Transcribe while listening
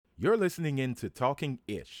You're listening in to Talking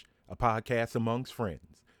Ish, a podcast amongst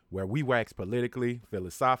friends, where we wax politically,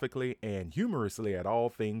 philosophically, and humorously at all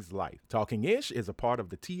things life. Talking Ish is a part of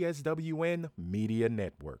the TSWN Media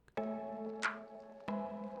Network.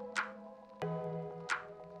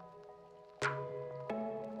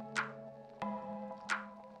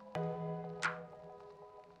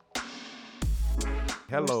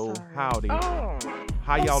 Hello, howdy. Oh,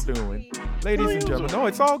 How y'all I'm doing? sorry. Ladies and How you gentlemen, no,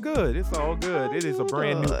 it's all good. It's all good. It is a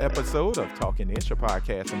brand new good. episode of Talking Ish, a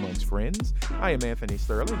podcast amongst friends. I am Anthony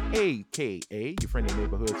Sterling, aka your friendly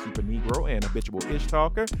neighborhood super Negro and habitual ish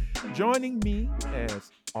talker. Joining me,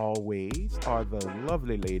 as always, are the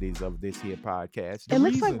lovely ladies of this here podcast. It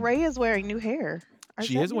looks like Ray is wearing new hair.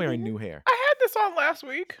 She is wearing new hair. I had this on last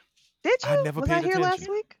week. Did I you? never Was paid I here last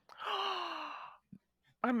attention. week?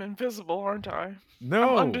 I'm invisible, aren't I?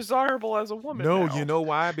 No. I'm undesirable as a woman. No, now. you know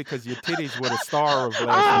why? Because your titties were the star of last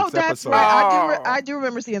Oh, week's that's episode. right. Oh. I do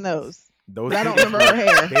remember seeing those. Those But I don't titties remember her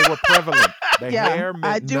hair. They were prevalent. The Yeah, hair meant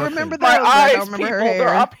I do nothing. remember My those, but I eyes, don't remember people, her hair.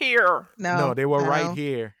 they're up here. No, they were right no.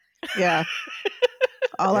 here. Yeah.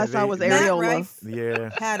 All Yeah, I saw was they- Matt areola. Rife Yeah.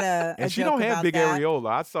 had a And she joke don't have about big that.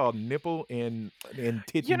 areola. I saw nipple and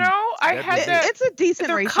titty. You know, I That had was that. It's a decent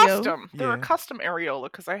They're ratio. custom. They're Yeah. a custom areola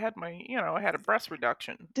because I had my, I had a breast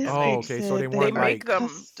reduction. This Oh, lady okay, so said they weren't They make like- them.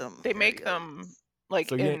 custom They make areolas. them like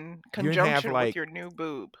So you in didn't have, conjunction like- with your new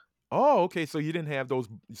boob. Oh, okay. So you didn't have those.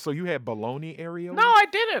 So you had baloney areola? No, I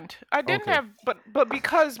didn't. I didn't Okay. have, but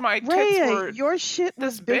because my tits Ray, were, your shit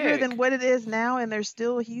was this bigger than big. what it is now, and they're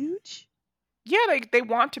still huge. yeah, they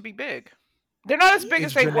want to be big. They're not as big It's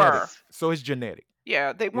as they genetic. were. So it's genetic.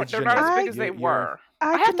 Yeah, they weren't. It's They're not as genetic. big as they You're- were.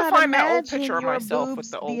 I I have to cannot find that old imagine picture of your myself with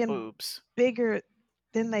boobs the old being boobs. bigger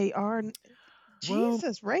than they are. Well,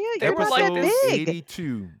 Jesus, Ray, they you're were not like that this- big.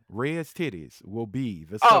 82, Ray's titties, will be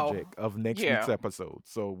the Oh, subject of next yeah. week's episode.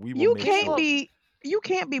 So we will You make can't sure. be. You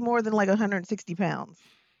can't be more than like 160 pounds.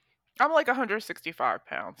 I'm like 165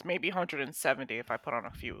 pounds, maybe 170 if I put on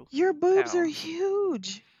a few. Your boobs are Pounds.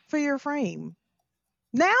 huge for your frame.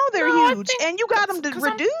 Now they're No, I huge, think and you got them that's 'cause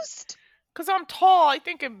I'm- reduced. Because I'm tall, I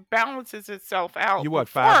think it balances itself out. You what,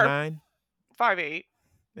 Before, 5'9"? 5'8".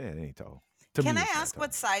 Yeah, it ain't tall. To Can me, I it's not ask tall.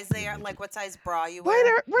 what size they are? Yeah. Like what size bra you Where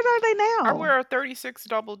wear? are they now? I wear a 36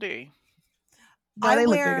 double D. No, I they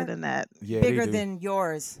look wear bigger than that. Yeah, they bigger do. than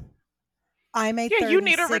yours. I'm a Yeah, you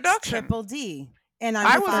need a 36 reduction. triple D, and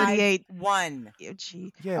I I'm was 38. 5'1".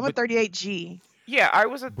 G. Yeah, I'm a but 38G. Yeah, I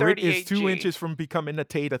was a Brit 38 is 2 inches from becoming a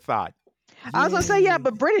tater thought. I was gonna say yeah,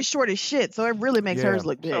 but Brit is short as shit, so it really makes Yeah. hers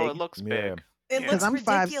look big. So it looks Yeah. big. It Yeah. looks 'Cause I'm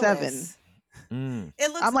 5'7". ridiculous. Mm.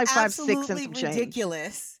 It looks I'm like 5'6" and absolutely some change.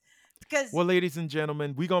 ridiculous. Because Well, ladies and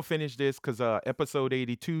gentlemen, we're going to finish this because episode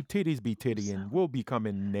 82, Titties Be Tittying, will be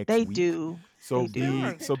coming next They week. do. So They do. be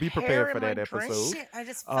Hair prepared in for that my drink. episode. shit, I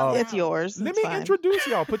just Uh, fell It's out. yours. Let It's me fine. introduce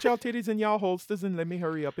y'all. Put y'all titties in y'all holsters and let me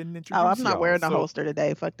hurry up and introduce Oh, y'all. I'm not wearing a So- holster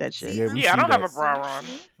today. Fuck that shit. Yeah, we Yeah, I see don't have that. a bra on.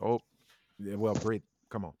 Oh, yeah, well, Brit,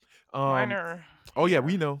 come on. Mine are. Oh, yeah,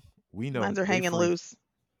 we know. We know. Mines are They hanging free. loose.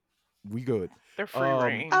 We good. They're free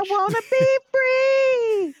range. I wanna be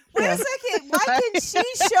free. Wait Yeah. a second. Why can she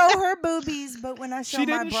show her boobies, but when I show She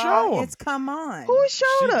my didn't bra, show 'em. it's come on? Who She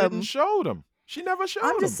showed them? didn't show them. She never showed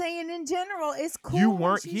I'm them. just saying in general, it's cool. You when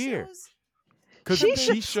weren't she here. shows- Because She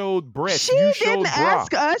she showed breasts. She You showed didn't bra.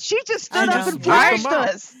 ask us. She just I stood know. up and Just flashed whipped 'em out.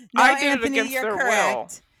 us. No, I did it Anthony, against you're their will.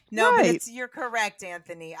 correct. No, but Right. you're correct,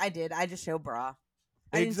 Anthony. I did. I just show bra.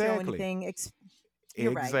 I didn't show Exactly. anything.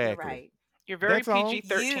 You're right. You're Exactly. right. You're very That's all.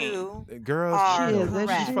 PG-13. You Girls, are She is, she's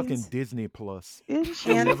isn't she? fucking Disney Plus. Isn't she?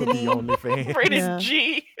 She'll never be Anthony. OnlyFans. Rated Yeah.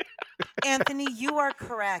 G. Anthony, you are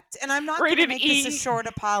correct. And I'm not going to Rated make this a E. short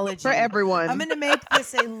apology. For everyone. I'm going to make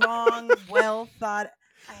this a long, well thought.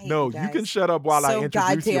 I hate No, you you can guys shut up while I so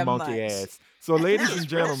introduce your goddamn monkey much. ass. So, ladies It's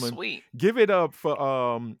and real gentlemen, sweet. give it up for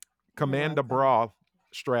Commander welcome. Bra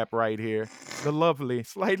strap right here. The lovely,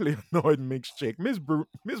 slightly annoyed mixed chick, Miss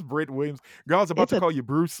Britt Williams. Girl, I was about It's to a- call you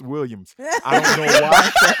Bruce Williams. I don't know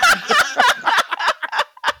why.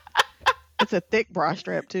 It's a thick bra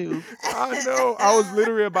strap too. I know. I was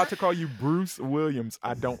literally about to call you Bruce Williams.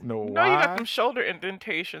 I don't know No, why. you got them shoulder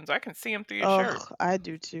indentations. I can see them through your shirt. Oh, I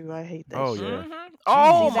do too. I hate that. Oh, shit. yeah. Mhm.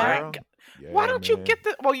 Oh Jeez, my girl. god! Yeah, Why don't you man. get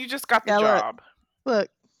the? Well, you just got the Yeah, look. job. Look,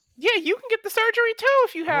 Yeah, you can get the surgery too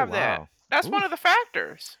if you have that. wow. That's one Oof. of the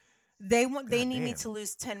factors. They God need me damn. to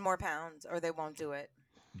lose 10 more pounds or they won't do it.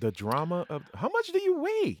 The drama of how much do you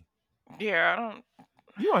weigh? Yeah, I don't.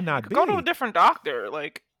 You are not big. Go to a different doctor.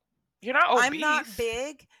 Like, you're not obese. I'm not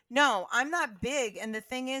big. No, I'm not big. And the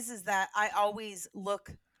thing is that I always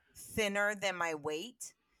look thinner than my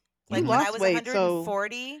weight. You Like when I lost was weight, so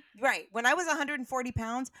 140, right? When I was 140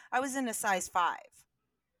 pounds, I was in a size 5.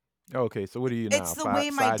 Okay, so what are you It's now? the way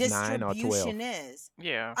my Size 9 or 12? distribution is.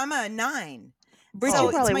 Yeah. I'm a 9. Brit, you So Oh,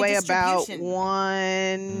 it's probably my weigh about distribution.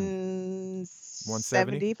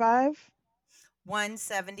 170? 175.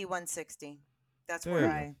 170, 160. That's where There you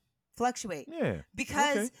go. I fluctuate. Yeah. Okay.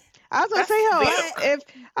 Because I was gonna That's say, hell, but thick. if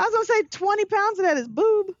I was gonna say 20 pounds of that is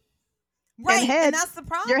boob and right, and head, that's the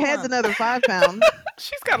your head's problem. another 5 pounds.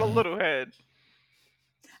 She's got a little head.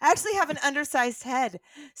 I actually have an undersized head.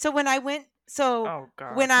 So when I went so Oh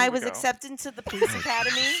God, when here I we was go. accepted to the police Oh,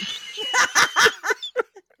 academy,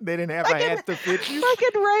 they didn't have a Fucking, hat to fit you?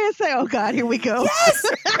 fucking Ray and say, "Oh God, here we go." yes,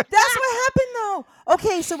 that's what happened though.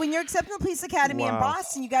 Okay, so when you're accepting the police academy in Wow.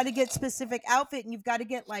 Boston, you got to get specific outfit and you've got to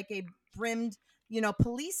get like a brimmed,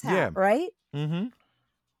 police Yeah. hat, right? Mm-hmm.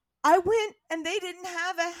 I went and they didn't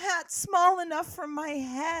have a hat small enough for my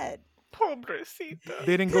head. Pobrecita.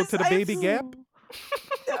 They didn't go to the Baby Gap?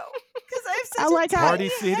 No, because I have I such like a how Party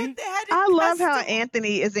tiny City? head. They had to I love how custom.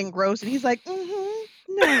 Anthony is engrossed and he's like, no, did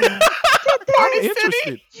I'm they? Party City?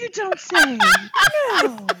 interested. You don't say. No, Well,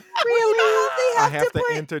 you know really? how they I have have to to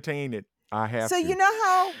put. entertain it. I have So to. you know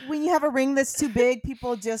how when you have a ring that's too big,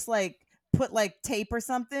 people just like put like tape or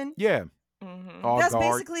something. Yeah. Mm-hmm. All That's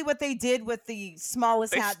guard. basically what they did with the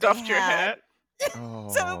smallest They hat they stuffed your had. head. So it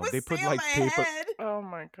Oh, was they put stay on like my paper. head. Oh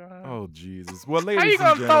my God. Oh, Jesus. Well, How ladies you and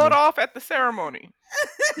gonna throw it gentlemen, off at the ceremony?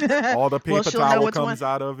 all the Well, paper she'll know towel which one. comes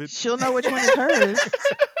out of it. She'll know which one is hers.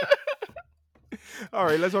 All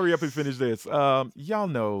right, let's hurry up and finish this. Y'all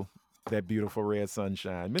know that beautiful red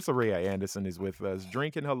sunshine. Miss Araya Anderson is with us,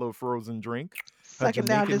 drinking her little frozen drink. Her Sucking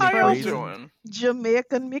down Jamaican this me How y'all crazy. frozen doing?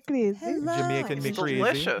 Jamaican me crazy. Hello. Jamaican me It's crazy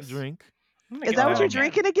delicious. drink. I'm gonna Is get that what you're that again.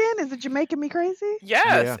 drinking again? Is it Jamaican me crazy?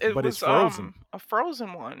 Yes, Yeah, it but it's was frozen. a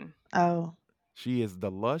frozen one. Oh. She is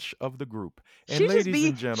the lush of the group. And She just ladies be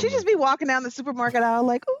and she gentlemen, just be walking down the supermarket aisle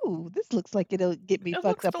like, ooh, this looks like it'll get me It fucked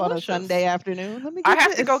looks up on a delicious. Sunday afternoon. Let me I get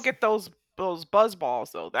have to go this. get those buzz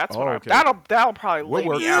balls though. That's what oh, I okay, that'll probably we'll lay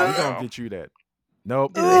work. me We're out gonna though. get you that.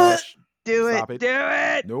 Nope, Do it. hush. Do it. Stop it. Do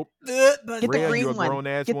it. Nope. But Get the Rhea, you a green one. grown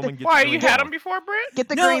ass Get the woman. Get Why your you drink had on. them before, Britt? get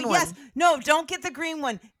the no, green yes, one. no, don't get the green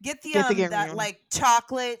one. Get the Get the green that one. like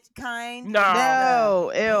chocolate kind. No.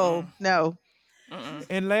 No, ew, Mm-mm. no. Mm-mm.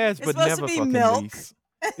 And last It's but supposed to never be fucking milk. least,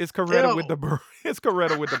 it's Coretta with the Ew. it's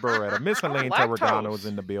Coretta with the Beretta. Miss Helene Terragano is Lactose.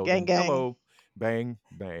 in the Gang building. gang. Hello, bang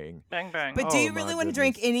bang. Bang bang. But do Oh you my really want to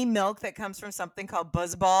drink goodness. any milk that comes from something called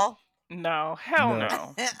Buzzball? No, hell No.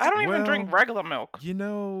 no. I don't even drink Well, regular milk. you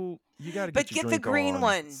know, you got to But get your get the drink green on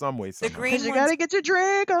one. some way The somehow. green Cause you one's gotta get your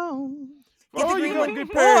drink on. get Oh, the you green got one, good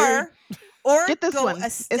pay. or Get this go one. a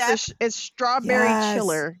It's step. it's strawberry Yes.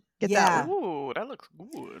 chiller. Get Yeah. that one. Ooh, that looks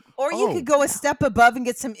good. Or you Oh, could go a step above and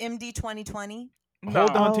get some MD 2020. hold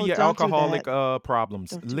on No. to Oh, your don't do alcoholic that. problems.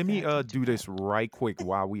 Don't do Let me that. Don't do do that. this right quick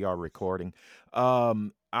while we are recording.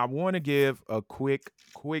 I want to give a quick,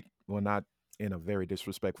 well, not in a very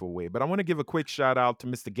disrespectful way, but I want to give a quick shout out to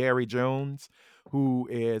Mr. Gary Jones, who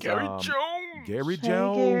is Gary Jones. Gary Hey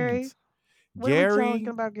Gary. Jones. What are we talking Gary,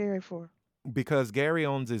 about Gary for? because Gary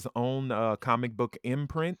owns his own comic book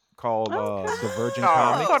imprint called Okay. Divergent Oh,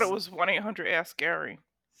 I thought Comics. it was 1-800 Ask Gary.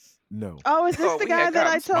 No. Oh, is this Thought the we had guy that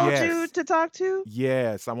I gotten told Yes. you sponsors. to talk to?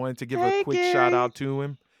 Yes, I wanted to give a Hey quick shout Gary. out to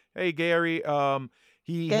him. Hey Gary,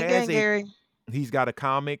 he Gang gang has Gary. he's got a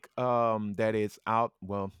comic that is out.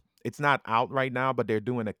 Well, it's not out right now, but they're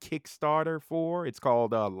doing a Kickstarter for. It's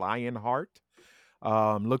called Lionheart.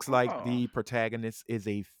 Looks like Oh. the protagonist is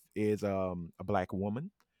a black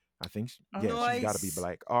woman. I think yeah, she's got to be Nice.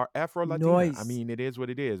 black or Afro Latina. I Nice. mean, it is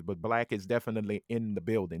what it is, but black is definitely in the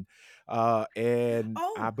building. And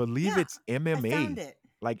I Oh, believe yeah. it's I found MMA, it.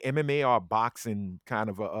 like MMA or boxing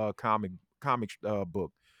kind of a comic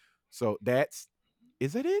book. So that's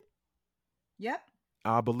is it it? Yep.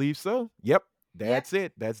 I believe so. Yep. Yep. That's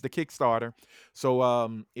it. That's the Kickstarter.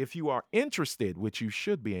 So if you are interested, which you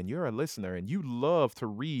should be, and you're a listener and you love to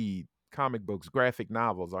read comic books, graphic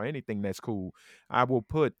novels, or anything that's cool, I will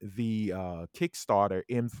put the Kickstarter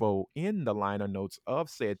info in the liner notes of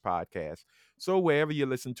said podcast. So wherever you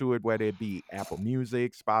listen to it, whether it be Apple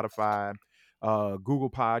Music, Spotify, Google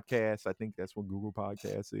Podcasts, I think that's what Google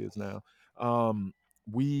Podcasts is now.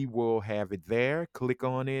 We will have it there. Click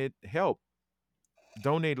on it. Help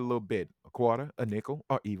donate a little bit, a quarter, a nickel,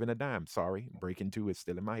 or even a dime. Sorry, breaking two is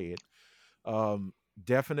still in my head. Um,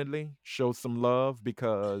 Definitely show some love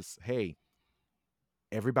because hey,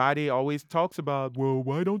 everybody always talks about, well,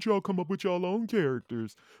 why don't y'all come up with your own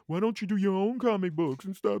characters? Why don't you do your own comic books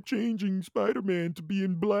and stop changing Spider-Man to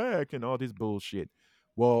being black and all this bullshit?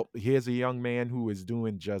 Well, here's a young man who is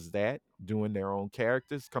doing just that, doing their own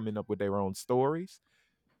characters, coming up with their own stories.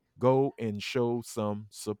 Go and show some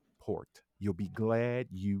support. You'll be glad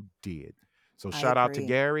you did. So I shout out to agree.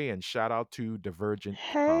 Gary and shout out to Divergent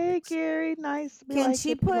Hey, Comics. Gary. Nice. We Can like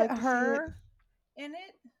she it. We put like to see it. her in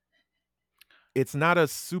it? It's not a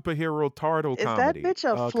superhero turtle Is that comedy, bitch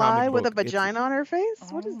a comic fly with a book. It's vagina on her face?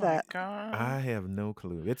 What Oh is my that? god. I have no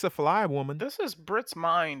clue. It's a fly woman. This is Brit's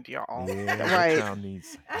mind, y'all. Yeah, that Right. child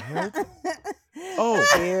needs help. Oh,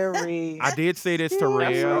 Scary. I did say this to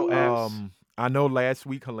Rhea. SOS. I know last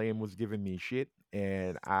week Helene was giving me shit,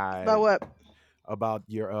 and About what? about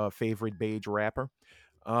your favorite beige rapper.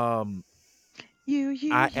 Um, You, I you,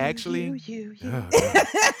 you, actually, you, you, you. oh god.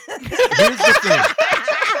 Here's the thing.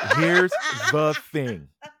 Here's the thing.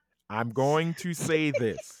 I'm going to say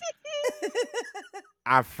this.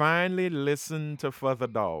 I finally listened to For the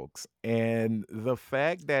Dogs, and the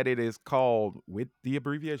fact that it is called with the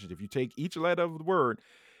abbreviation, if you take each letter of the word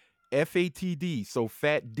FATD, so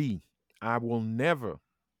Fat D, I will never,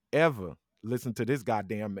 ever listen to this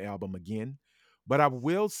goddamn album again. But I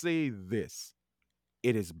will say this: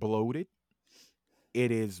 it is bloated.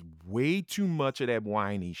 It is way too much of that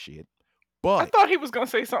whiny shit. I But, thought he was gonna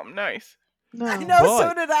say something nice. I No. know, so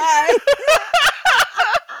but, did I.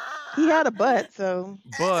 He had a butt, so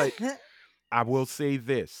but, I will say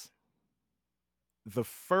this: the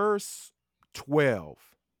first 12,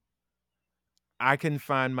 I can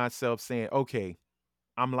find myself saying, okay,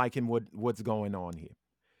 I'm liking what's going on here.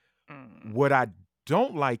 Mm. What I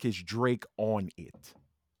don't like is Drake on it.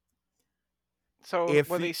 So If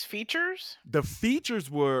were it- these features? The features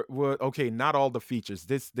were okay, not all the features.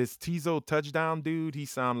 This Tizo touchdown dude, he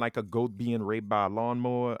sound like a goat being raped by a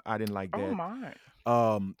lawnmower. I didn't like Oh that. my.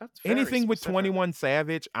 Um That's very Anything with specific. 21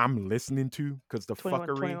 Savage, I'm listening to because the 21,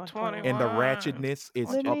 fuckery 21, 21. and the 21. ratchetness is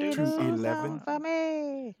What Let you up me do to do something. 11. something for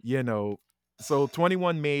me. You know, so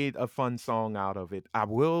 21 made a fun song out of it.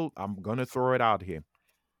 I'm gonna throw it out here.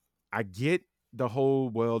 I get the whole,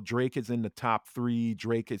 well, Drake is in the top 3,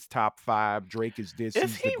 Drake is top 5, Drake is this, Is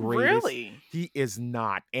he's the he greatest. really? He is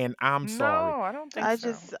not, and I'm sorry. No, I don't think so.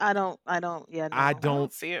 Yeah, I no. I don't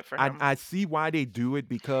don't see it for I him. I see why they do it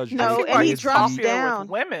because I No, Drake see and why he he's is drops the popular with down.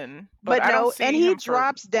 women, but But I don't no, and see he him for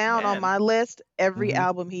drops down on men. my list every Mhm.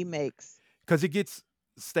 album he makes. cuz it gets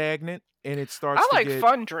stagnant and it I starts to like get,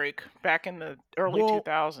 Fun Drake back in the early well,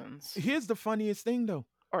 2000s here's the funniest thing though.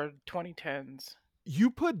 or 2010s.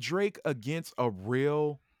 You put Drake against a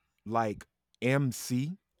real like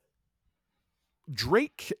MC,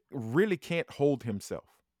 Drake really can't hold himself.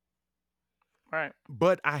 Right.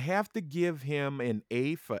 But I have to give him an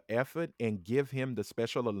A for effort and give him the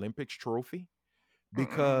Special Olympics trophy Mm-mm.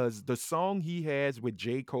 because the song he has with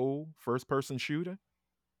J. Cole, First Person Shooter,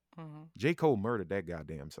 Mm-hmm. J. Cole murdered that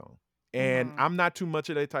goddamn song. And Mm-hmm. I'm not too much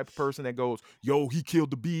of that type of person that goes, yo, he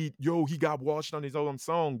killed the beat, yo, he got washed on his own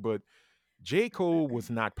song. But J. Cole was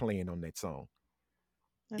not playing on that song.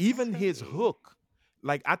 Let's Even his see. hook,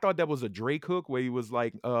 like I thought that was a Drake hook where he was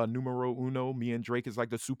like numero uno, me and Drake is like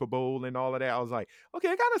the Super Bowl and all of that. I was like, okay,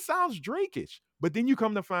 it kind of sounds Drake-ish. But then you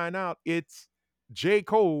come to find out it's J.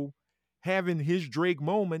 Cole having his Drake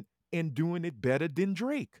moment and doing it better than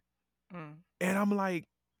Drake. Mm. And I'm like,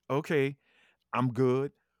 okay, I'm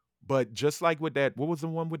good. But just like with that, what was the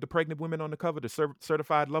one with the pregnant women on the cover, the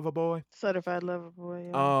certified lover boy? Certified Lover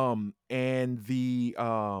Boy, yeah. And the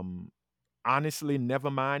honestly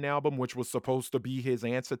Nevermind album, which was supposed to be his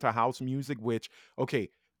answer to house music, which, okay,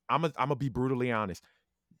 I'm gonna be brutally honest.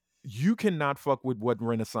 You cannot fuck with what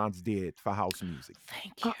Renaissance did for house music.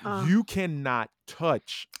 Thank you. You cannot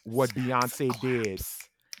touch what Snaps and Beyonce did claps.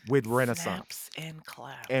 with Renaissance. Snaps and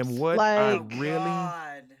claps. And what I Like Oh really,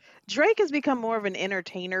 God. Drake has become more of an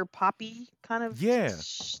entertainer poppy kind of yeah,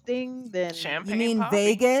 thing than You Champagne mean Poppy.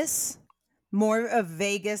 Vegas? More of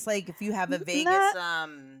Vegas, like if you have a Vegas, not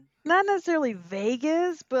not necessarily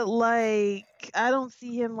Vegas, but like I don't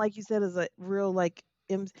see him like you said as a real like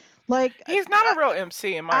like He's not a real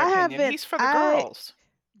MC in my I opinion. haven't He's for the I girls.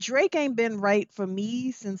 Drake ain't been right for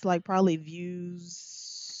me since like probably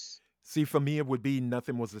Views. see, for me it would be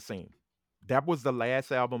Nothing Was the Same. That was the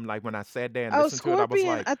last album. Like when I sat there and Oh, listened to it, I was Scorpion.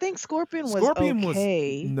 like, I think Scorpion was Scorpion was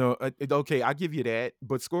okay. no, okay. I give you that,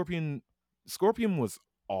 but Scorpion was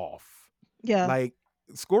off. Yeah. Like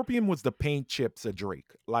Scorpion was the paint chips of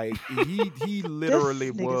Drake. Like he This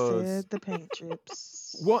literally nigga was. said the paint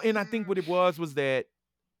chips. Well, and I think what it was that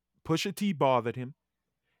Pusha T bothered him.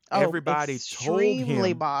 Oh, Everybody told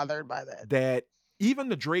extremely him bothered by that. that even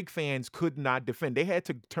the Drake fans could not defend. They had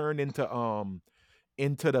to turn into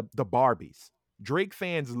the Barbies. Drake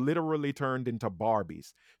fans literally turned into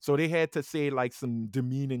Barbies. So they had to say like some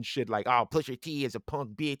demeaning shit like, oh, Pusha T is a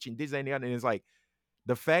punk bitch and this and that. And it's like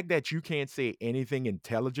the fact that you can't say anything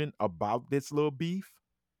intelligent about this little beef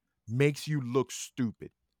makes you look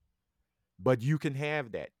stupid. But you can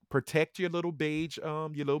have that. protect your little beige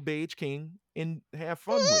king, and have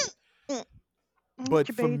fun with it. Mm, not But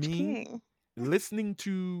your for beige me, king. listening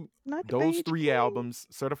to Not the those beige three king. albums,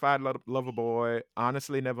 Certified Lover Boy,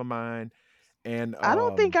 Honestly Nevermind, and I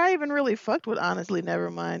don't think I even really fucked with Honestly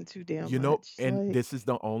Nevermind too damn much. and Like, this is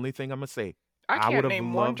the only thing I'm gonna say. I I would can't have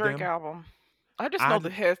name one loved Drake them. album. I just know I the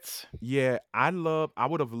hits. Yeah, I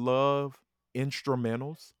would have loved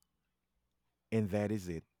instrumentals, and that is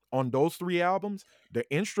it. On those three albums, the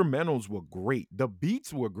instrumentals were great. The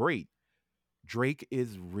beats were great. Drake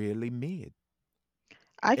is really mid.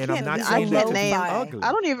 I And I'm So can't. not he's a I saying that can't to be name. lo-fi. I ugly.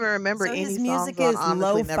 don't even remember So any his songs music on is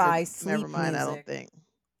Honestly lo-fi, sleep Nevermind. I don't music. think.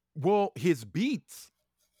 Well, his beats,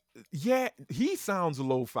 yeah, he sounds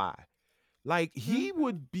lo-fi. Like Hmm? he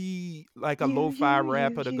would be like a You, lo-fi you, you,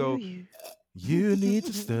 rapper to you, go, you. you need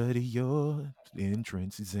to study your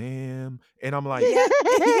entrance exam. And I'm like, Yeah.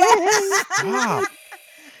 Yeah. stop.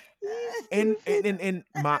 You And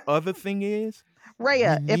my other thing is, we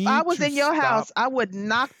Rhea, if I need was to in your stop. house, I would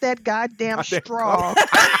knock that goddamn Goddamn cup. straw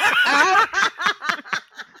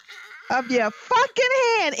out of your fucking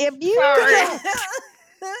hand. If you Sorry. don't,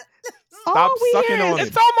 all Stop we sucking hear on is it.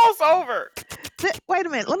 It's almost over. wait a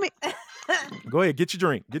minute. Let me. Go ahead, get your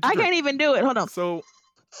drink. Get your I drink. can't even do it. Hold on. So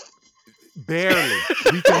barely,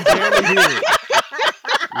 we can barely hear it.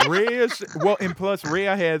 Well, and plus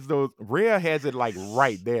Rhea has those. Rhea has it like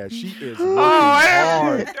right there. She is working I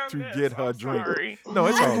hard have to done get this. her I'm drink. sorry. No,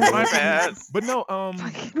 it's all My good. bad. But no,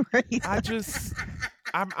 Fucking Rhea.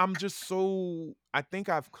 I'm just so. I think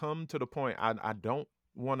I've come to the point. I don't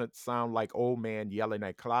want to sound like old man yelling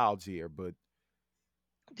at clouds here, but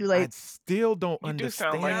Too I late. still don't You do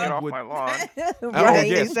sound like get understand off what. my lawn. Oh Right.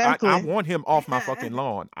 yes, exactly. I want him off my fucking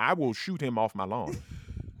lawn. I will shoot him off my lawn.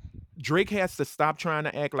 Drake has to stop trying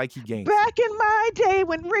to act like he gangster. Back in my day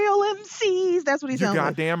when real MCs, that's what he You're sounds like.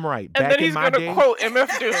 goddamn right. And Back then in he's my gonna day, quote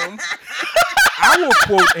MF Doom. I will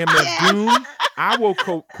quote MF Yes. Doom. I will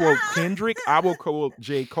quote Kendrick. I will quote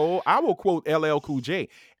J. Cole. I will quote LL Cool J.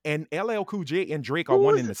 And LL Cool J and Drake are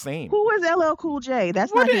one and the same. Who is LL Cool J?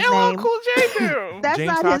 That's What not did his LL name. Cool J do? That's James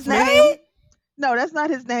not Todd his Smith? name. No, that's not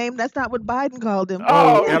his name. That's not what Biden called him.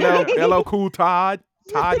 Oh, Oh, LL Cool Todd.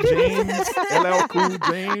 Todd James. LL Cool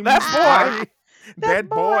James. That boy. Right? That That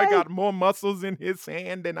boy boy. got more muscles in his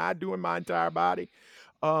hand than I do in my entire body.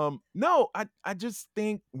 No, I just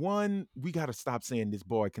think one, we gotta stop saying this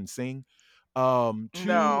boy can sing. Two,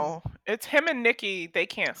 No, it's him and Nicki. They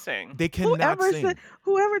can't sing. they cannot sing.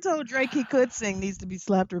 Whoever told Drake he could sing needs to be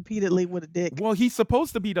slapped repeatedly with a dick. Well, he's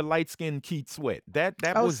supposed to be the light skinned Keith Sweat. That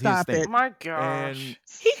Oh, was his stop thing. it. My gosh, And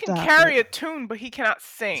he can Stop carry it. a tune, but he cannot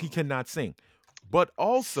sing. he cannot sing. But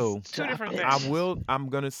also, Two Stop different it. things. I'm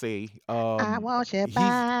gonna say, I want your he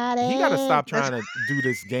body. gotta stop That's- trying to do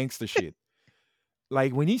this gangster shit.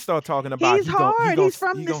 Like when he start talking about He's hard. He's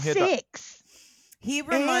from the hit the, six. He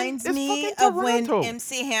reminds it's me fucking of when Toronto.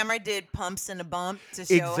 MC Hammer did Pumps and a Bump to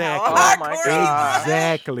show Exactly. how Oh my hardcore God.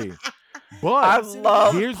 exactly. I But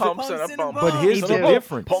love here's the- pumps and a Pumps and a bump. bump. but here's Me the too.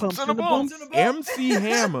 difference. Pumps and a bump. MC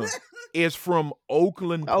Hammer is from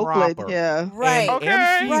Oakland Oakland, proper. yeah. Right. And Okay.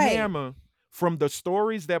 MC Right. Hammer, from the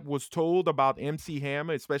stories that was told about MC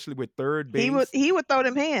Hammer, especially with third base, He would throw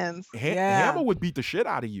them hands. Yeah. Hammer would beat the shit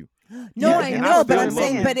out of you. No, Yeah, I and know, I but still I'm love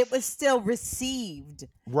saying, it. but it was still received.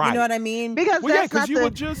 Right. You know what I mean? Because Well, yeah, that's not you the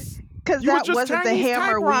would just because you would that just wasn't turn the these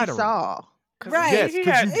Hammer we typewriter. saw. Right. Yes, He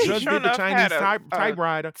because had- you he just sure did the enough Chinese had a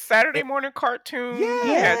typewriter, Saturday And- morning cartoon. Yeah. He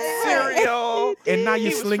had Yeah. cereal. and now He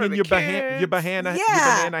you're was for slinging the your kids. banana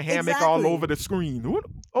Yeah, hammock all exactly. over the screen. What?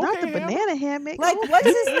 Not Okay, the Hammer. banana hammock. Like, Oh, what's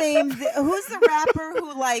his name? Who's the rapper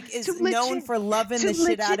who like is Too known legit- for loving too the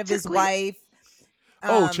shit out of his legit to wife?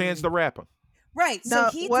 Oh, Chance the Rapper. Right. So No,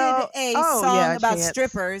 he well, did a oh, song yeah, about Chance.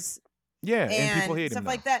 strippers Yeah, and people and hate him stuff now.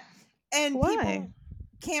 like that. And Why? people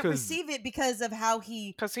can't 'Cause- receive it because of how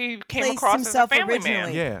he Because he came placed across as a himself family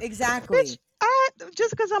originally. man. Yeah. Exactly. Bitch,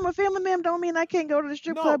 just because I'm a family man don't mean I can't go to the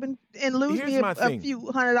strip No, club and lose here's me a my thing. few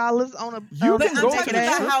 $100 on a You But can I'm go to talking the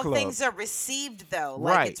about strip how club. things are received, though.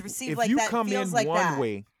 Like Right. it's received If like you that. come feels in like one that.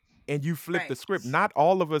 way and you flip the Right. script, not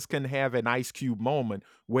all of us can have an Ice Cube moment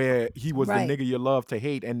where he was Right. the nigga you love to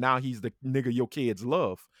hate, and now he's the nigga your kids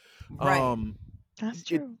love. Right. That's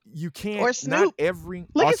It, true. you can't. Or Not Snoop. every.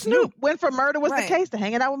 Look or at Snoop. Went for murder was Right. the case to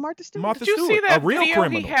hanging out with Martha Stewart. Martha Did you see Stewart, that a real video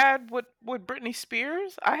criminal. he had with Britney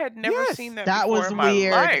Spears? I had never Yes. seen that That before was in my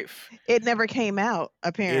weird. life. It never came out,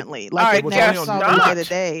 apparently. I Like it was never only on saw the YouTube. light of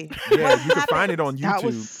day. Yeah, What you can find it on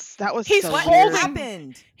YouTube. That was He's so What weird. holding-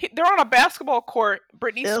 happened? They're on a basketball court.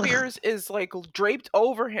 Britney Ugh. Spears is like draped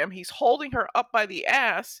over him. He's holding her up by the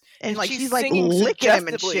ass, And like she's she's like singing licking him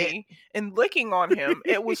and shit. suggestively and licking on him.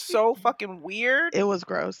 It was so fucking weird. It was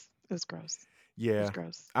gross. It was gross. It was Yeah.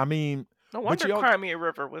 gross. I mean, No but wonder y'all, Crimea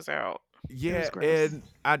River was out. It was yeah, gross. and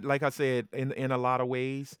I like I said, in a lot of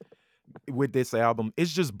ways with this album,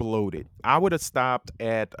 it's just bloated. I would have stopped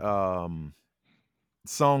at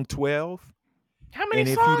song 12, How many and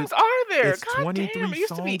if he'd songs are there? it's God damn, 23 it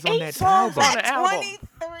used to be songs on 8 that songs on album. an At album.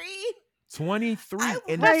 23, 23, I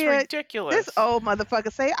and That's Say it. ridiculous. This old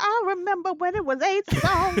motherfucker say, I remember when it was 8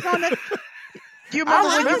 songs on it. Do you I remember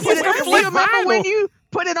when you remember put it? when Do it you was remember when vinyl. you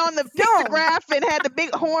put it on the No. pictograph and had the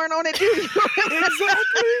big horn on it? Do you remember?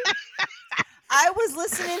 exactly. I was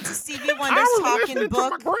listening to Stevie I Wonder's was Talking listening to my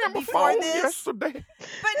Book before gramophone this. yesterday.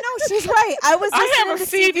 But no, she's right. I was I have listening a to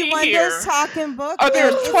Stevie CD Wonder's here. Talking Book. Oh,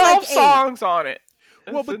 there's and it's 12 like 8. songs on it.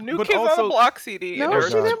 Well, It's the but New but Kids on the also, Block CD, and No, oh there's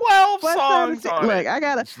she god, didn't 12 bust out a songs CD. on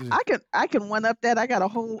Look, it. I can one up that. I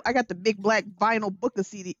got the big black vinyl book of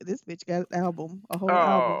CD. This bitch got an album, a whole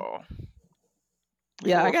album. Oh,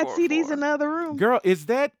 Yeah, I got CDs 444. in the other room. girl, is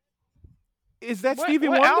that Stevie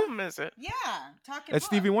What Wonder? album is it? Yeah, Talking That's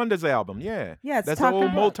Book. Stevie Wonder's album. Yeah, Yeah, it's that's Talking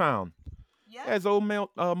old Book. Motown. Yeah, That's old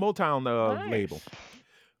Motown Nice. label.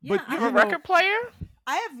 yeah. But You I have a you know, record player?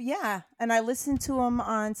 I have, yeah, and I listen to them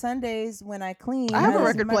on Sundays when I clean. I have a listen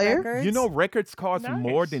record to my player. records. you know, records cost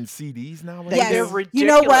more Nice. than CDs nowadays. They Yes. They're do. ridiculous. You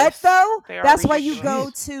know what though? They are That's why you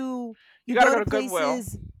ridiculous. go to You gotta go go to Goodwill.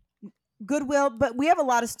 places. Goodwill, but we have a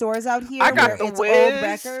lot of stores out here I where got the it's old Wiz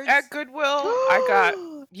records. at Goodwill. I got,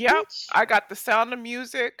 yep, Bitch. I got The Sound of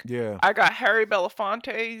Music. Yeah, I got Harry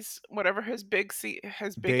Belafonte's, whatever his big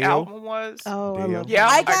Dale. album was. Oh, I Dale. love Yeah,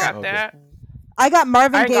 I I got- got Okay. that. I got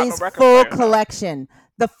Marvin I ain't got no Gaye's record full player, though. collection.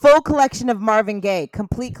 The full collection of Marvin Gaye,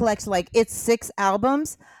 complete collection, like it's 6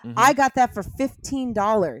 albums. Mhm. I got that for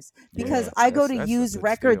 $15 because Yeah, I go to that's a used good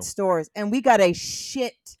record steal. stores and we got a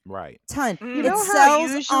shit Right. ton. Mm. You It know how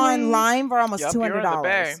sells usually- online for almost Yup, you're in the $200.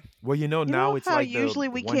 bay. Well, you know, You now know it's how like usually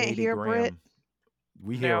the we can't 180 hear gram. Brit?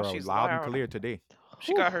 We Now hear she's loud and loud. clear today.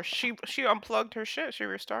 She got her. She unplugged her shit. She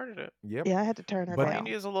restarted it. Yep. Yeah, I had to turn her But All you down.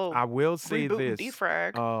 need is a little I will say reboot and this.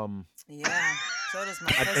 defrag. Yeah, so does my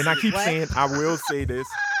And I pussy. keep What? saying I will say this.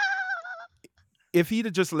 If he'd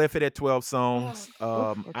have just left it at 12 songs,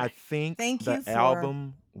 okay. I think Thank the you for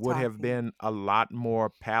album would have talking. been a lot more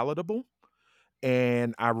palatable.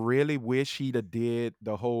 And I really wish he'd have did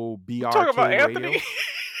the whole You talking BRK about radio. Anthony?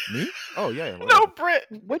 Me? Oh yeah. No, whatever. Brit.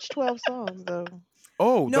 Which 12 songs though?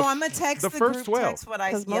 Oh, No, the, I'm gonna text the the first group 12. text what I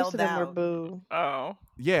Because most yelled of them were out. boo. Oh,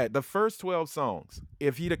 Yeah, the first 12 songs.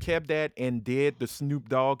 If he'd have kept that and did the Snoop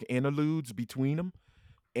Dogg interludes between them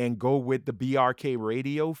and go with the BRK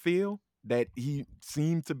radio feel that he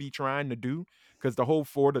seemed to be trying to do, because the whole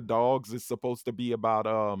For the Dogs is supposed to be about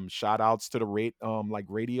shout outs to the like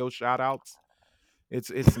radio shout outs. It's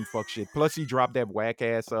some fuck shit. Plus he dropped that whack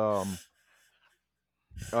ass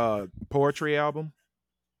poetry album.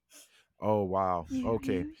 Oh wow.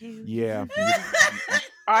 Okay. Yeah.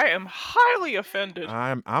 I am highly offended.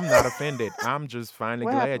 I'm not offended. I'm just finally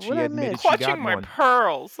What glad happened? she What I admitted missed? she got Clutching my one.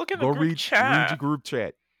 pearls. Look in the Go group read chat. your group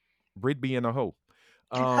chat. Brit being a hoe.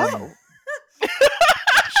 Oh.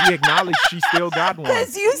 She acknowledged she still got one.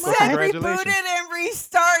 Because you So said congratulations. rebooted and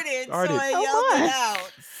restarted, Started. so I Oh, yelled it what?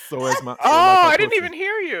 out. So as my Oh, like I a didn't pussy. even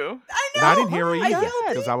hear you. I And know. I didn't hear her Oh my either God.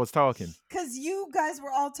 because I was talking. Because you guys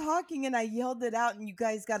were all talking and I yelled it out and you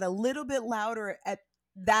guys got a little bit louder at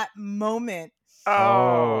that moment.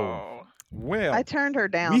 Oh. Well, I turned her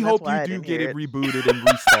down. we That's hope why you I do didn't get hear it rebooted and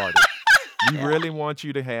restarted. We Yeah. really want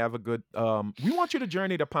you to have a good we want you to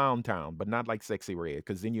journey to Pound Town, but not like Sexy Red,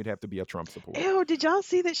 because then you'd have to be a Trump supporter. Ew, did y'all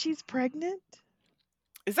see that she's pregnant?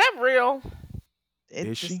 Is that real? Is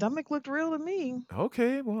The she? stomach looked real to me.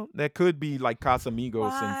 Okay, well, that could be like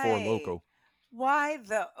Casamigos and Four Why? Loco. Why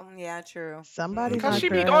the? Yeah, true. Somebody Because Because knocked she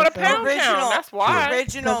her be going to ass out. Pound Town. That's why.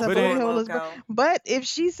 Original Because her But Four booty hole is. Loco. But if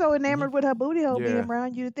she's so enamored with her booty hole being Yeah.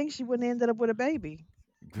 brown, you'd think she wouldn't ended up with a baby.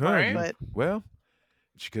 Good. Right. But Well,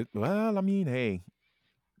 she could. Well, I mean, hey,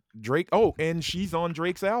 Drake. Oh, and she's on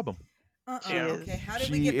Drake's album. She Yeah. is. Okay, how did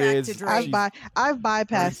She we get back to is- Drake? I've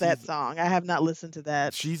bypassed that she's- song. I have not listened to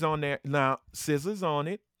that. She's on there now. SZA's on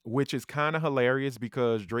it, which is kind of hilarious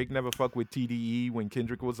because Drake never fucked with TDE when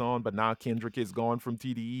Kendrick was on, but now Kendrick is gone from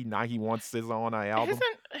TDE. Now he wants SZA on our album.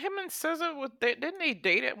 Isn't him and SZA didn't they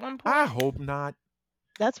date at one point? I hope not.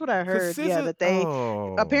 That's what I 'Cause heard. Yeah, SZA that they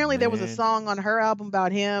oh, apparently there was a man. song on her album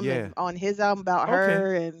about him Yeah. and on his album about Okay.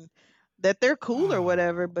 her, and that they're cool or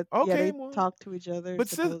whatever. But yeah, Okay, they well, talk to each other. But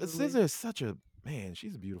supposedly. SZA is such a man.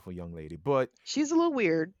 She's a beautiful young lady, but She's a little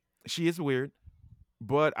weird. she is weird.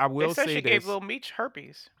 But I They will said say she this. gave Lil Meech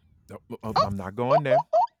herpes. I'm not going there.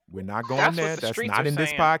 We're not going That's what there. the That's streets not are in this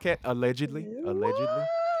saying. podcast. Allegedly. Allegedly.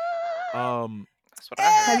 What? That's what I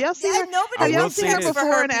heard. Have y'all seen her? Nobody I will wants say to this. for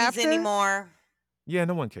Before and herpes after? anymore. Yeah,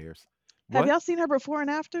 no one cares. Have What? y'all seen her before and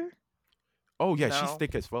after? Oh yeah, she's No.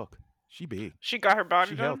 thick as fuck. She big. She got her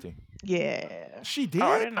body She done? healthy. Yeah. She Oh,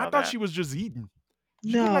 I did? didn't I know thought that. she was just eating.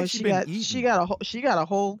 She looked No, like she been eating. she got a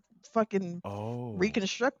whole fucking Oh,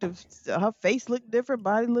 reconstructive. Her face looked different,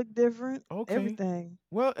 body looked different, okay. everything.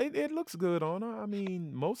 Well, it looks good on her. I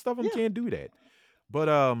mean, most of them Yeah. can't do that. But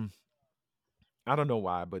I don't know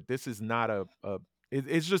why, but this is not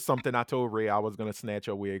it's just something I told Ray I was gonna snatch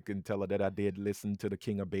her wig and tell her that I did listen to the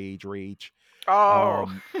King of Beige Rage. Oh,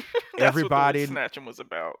 Um, that's what the everybody, snatching was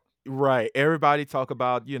about. right? Everybody talk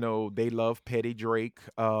about they love Petty Drake.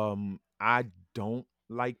 I don't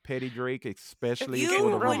like Petty Drake, It's especially for getting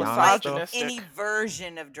the You real wouldn't Rihanna like stuff. any misogynistic.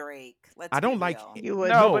 version of Drake. Let's I be don't like real. You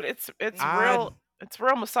wouldn't. No, but no. it's I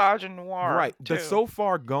real misogynoir right. The too. So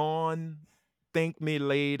Far Gone, Thank Me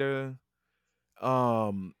Later,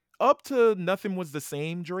 up to Nothing Was the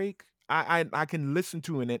Same Drake. I can listen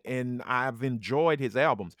to it and I've enjoyed his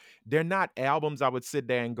albums. They're not albums I would sit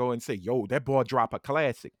there and go and say, "Yo, that boy drop a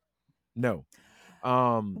classic." No.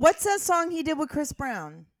 Um What's that song he did with Chris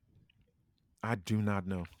Brown? I do not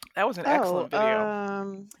know. That was an Oh, excellent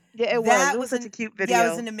video. yeah, it was. That It was was such a an cute Yeah, it was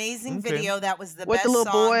video an amazing Okay. video. That was the with the best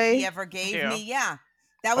little song he boy. ever gave Yeah. me. Yeah.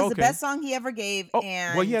 That was the Okay. best song he ever gave. Oh,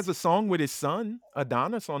 well, he And has a song with his son,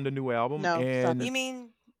 Adonis, on the new album. No, stop And it. you mean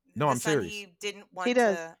no, the I'm son serious. he didn't He want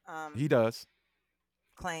does. to He does.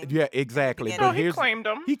 claim Yeah, in the exactly. No, But beginning? he here's claimed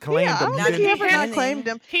him. he Yeah, claimed I him. don't He Not think in he the didn't. ever not beginning. claimed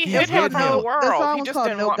him. He He hid It's him called hid from the him. no. The world. song He was just called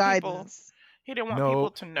didn't No want people. Guidance. He didn't want people No,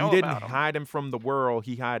 to he know didn't about him hide him from the world.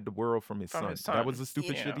 He hid the world from his from son. his That was son. the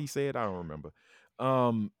stupid shit Yeah. he said. I don't remember.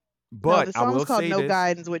 Um, No, but the I song was will called say No this,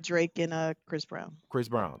 Guidance with Drake and Chris Brown. Chris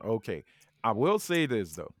Brown. Okay, I will say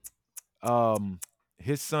this though. Um,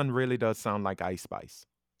 his son really does sound like Ice Spice.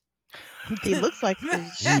 He looks like He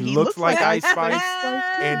shit. He looks looks like like Ice Ice Spice,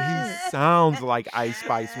 too. and he Shit. sounds like Ice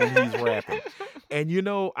Spice when he's rapping. And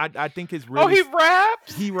I think it's Oh, really he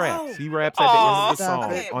raps? he raps. Oh, He raps at the end of the Aw. Stop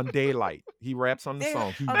song it. okay. on Daylight. He raps on the There.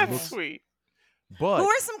 song. He That's Okay. looks, sweet. Who but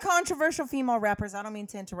are some controversial female rappers? I don't mean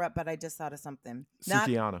to interrupt, but I just thought of something. Not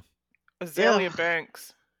Sukihana, Azalea Ugh.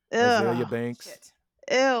 Banks. Azalea Ugh. Banks. shit.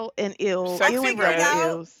 Ill and ill. Sexy Ill and figured Red. out-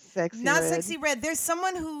 ill. Sexy Not red. Sexy Red. There's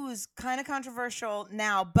someone who's kind of controversial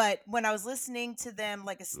now, but when I was listening to them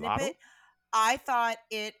like a Lotto? snippet, I thought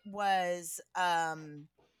it was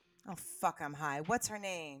oh fuck, I'm high. What's her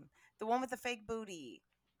name? The one with the fake booty.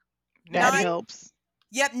 That Nikki? helps.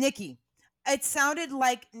 Yep, Nikki. It sounded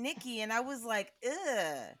like Nikki, and I was like,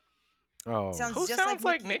 ugh. Oh, Sounds Who just sounds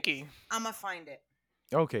like Nikki. Nikki? I'm gonna find it.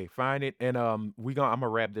 okay, find it, and I'm gonna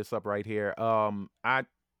wrap this up right here. I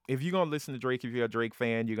if you're gonna listen to Drake, if you're a Drake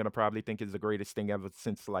fan, you're gonna probably think it's the greatest thing ever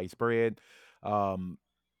since sliced bread. Um,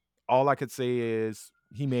 all I could say is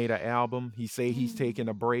he made an album. He say he's taking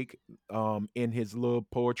a break. In his little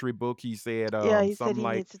poetry book, he said Yeah, he said something he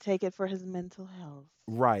like needs to take it for his mental health.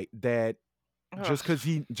 right that just Ugh.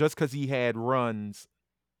 because he had runs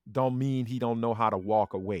don't mean he don't know how to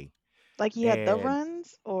walk away. Like he had the And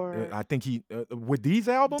runs, or I think he with these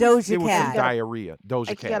albums Doja it was Cat. some He got a- diarrhea. Doja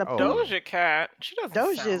like he Cat. got a Oh, poop. yeah. Doja Cat. She doesn't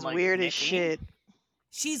Doja sound is like weird Nikki. as shit.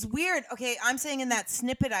 She's weird. Okay, I'm saying in that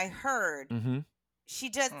snippet I heard, Mm-hmm. she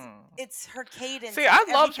just Hmm. it's her cadence. See, it's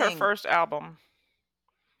I loved her everything. first album.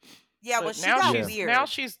 Yeah, But well, she now got Yeah. she's weird. now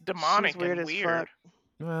she's demonic weird and as weird. fuck.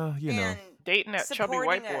 Well, you know. and Dating that chubby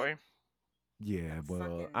white supporting a- boy. Yeah, a well,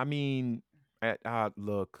 fucking- I mean,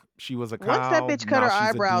 look, she was a Once that cow. bitch cut now her she's a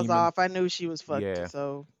eyebrows demon. off, I knew she was fucked. Yeah.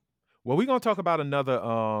 So Well, we're gonna talk about another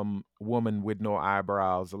woman with no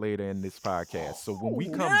eyebrows later in this podcast. So when we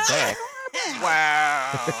come back,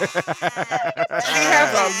 Wow. She she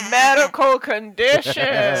has a medical condition.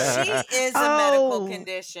 She is a medical Oh,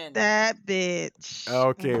 condition. that bitch.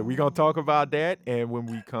 Okay, we're gonna talk about that, and when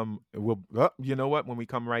we come, you know what? When we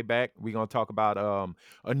come right back, we're gonna talk about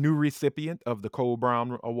a new recipient of the Cole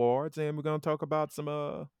Brown Awards, and we're gonna talk about some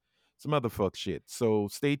other fuck shit. So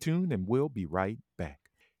stay tuned, and we'll be right back.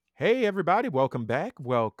 Hey everybody, welcome back.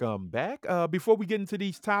 Welcome back. Before we get into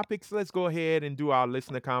these topics, let's go ahead and do our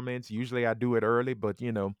listener comments. Usually I do it early, but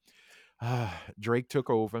Drake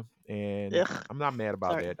took over, and Ugh. I'm not mad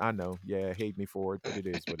about Sorry. that. I know, yeah, hate me for it, but it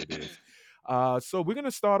is what it is. So we're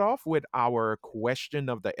gonna start off with our question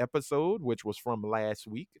of the episode, which was from last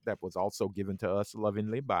week. That was also given to us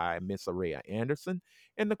lovingly by Miss Araya Anderson,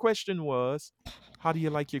 and the question was, "How do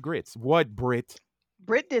you like your grits?" What, Brit?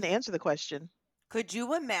 Britt didn't answer the question. Could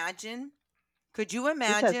you imagine? Could you This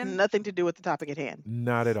has imagine nothing to do with the topic at hand.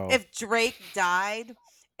 Not at all. if Drake died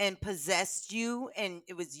and possessed you, and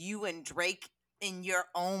it was you and Drake in your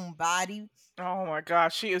own body? Oh my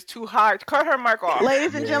gosh, she is too high. Cut her mic off.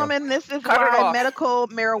 Ladies and Yeah. gentlemen, this is Cut it why off. medical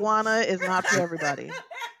marijuana is not for everybody.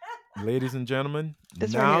 ladies and gentlemen,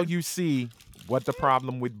 This right now here. you see what the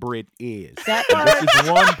problem with Brit is. That And this part.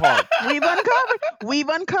 is one part. We've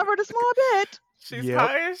uncovered a small bit. She's Yep.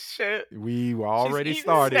 high as shit. We She's already eating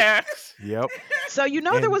started. snacks. Yep. So you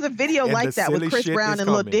know there And was a video and the like that with silly Chris shit Brown is and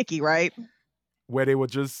Lil coming. Dicky, right? Where they were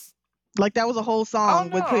just Like that was a whole song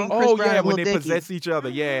with no. between Chris oh Brown yeah, and when Lil they Dicky. possess each other,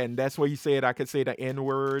 yeah, and that's where you said I could say the N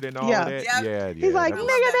word and all of Yeah. that. Yep. Yeah, He's yeah, like, I that love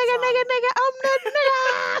was. that nigga, I'm the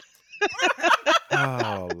nigga.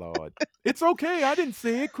 Oh Lord, it's okay. I didn't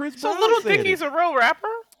say it. Chris So Brown Little said Dicky's it. a real rapper?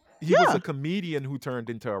 He was Yeah. a comedian who turned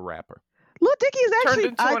into a rapper. Lil Dicky is Turned actually,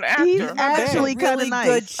 into an he's actor. not bad. actually That's a kind of really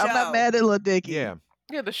nice. good I'm not show. mad at Lil Dicky. Yeah,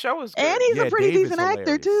 Yeah, the show is good. And he's yeah. a pretty Dave is decent actor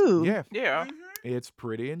hilarious. too. Yeah, Yeah, it's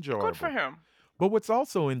pretty good for enjoyable. him. But what's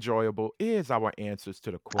also enjoyable is our answers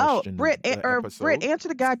to the Oh, question Britt, of the Britt, episode. answer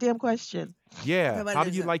the goddamn question. Yeah, Okay, what how do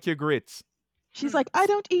is you it? like your grits? She's like, I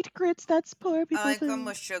don't eat grits. That's poor I people like them food.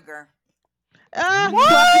 with sugar. Clap What?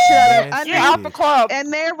 the shit out of it. Nasty You're out the bitch. club.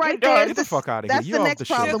 And there, right You're there, done. Get the fuck out of here. that's You the off next the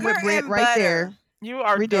problem shit. with Sugar Britt and right there. butter. You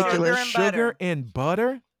are Ridiculous. Sugar done. and Sugar butter. and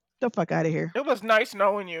butter? The fuck out of here. It was nice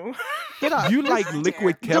knowing you. Get off. You Just like Not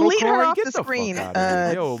liquid here. kettle delete her corn? off Get the the screen, fuck out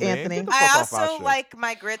of here. Yo, man. Anthony. Get the I fuck off our also show. like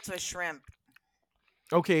my grits with shrimp.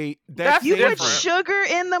 Okay, That's that's You put different. sugar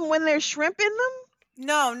in them when there's shrimp in them?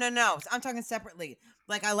 No. I'm talking separately.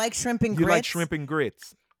 Like I like shrimp and You grits. like shrimp and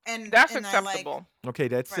grits. and That's and I like acceptable. Okay,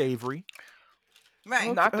 that's Right. savory.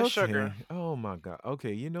 right. Not the Okay. sugar. Oh my god.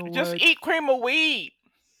 Okay, you know Just what? eat cream of wheat.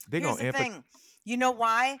 They Here's gonna the amp it. thing. You know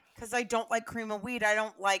why? Because I don't like cream of wheat. I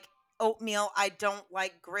don't like oatmeal. I don't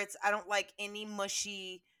like grits. I don't like any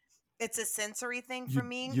mushy. It's a sensory thing for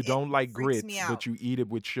me. You It don't like freaks grits, me out. but you eat it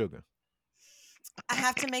with sugar. I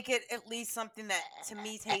have to make it at least something that to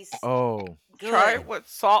me tastes Oh. good. Try it with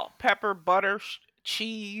salt, pepper, butter,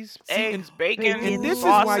 cheese, See, and- eggs, bacon, and this is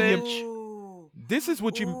why you- sausage. Ooh. This is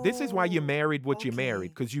why you Ooh, married what you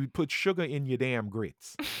married, okay. because you put sugar in your damn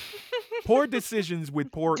grits. Poor decisions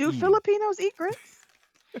with poor Do eating. Filipinos eat grits?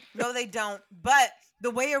 No, they don't. But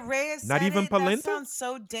the way Araya Not said even it, polenta? that sounds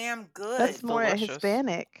so damn good. That's more delicious.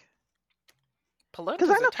 Hispanic. Polenta's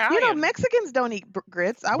Because I know, Italian. Mexicans don't eat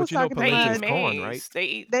grits. I But was you know talking to They polenta eat is my, corn, maize. right? They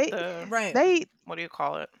eat They- the Right. they eat what do you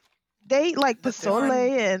call it? like But pozole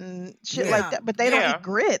different- and shit Yeah. like that, but they don't Yeah. eat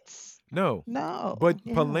grits. No. No. But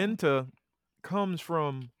yeah. polenta comes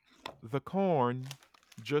from the corn,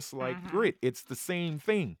 just like Mhm. grit. It's the same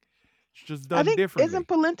thing. It's just I done think differently. isn't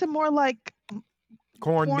polenta more like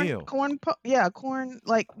Cornmeal. corn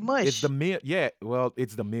like mush. It's the meal. Yeah, well,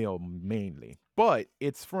 it's the meal mainly, but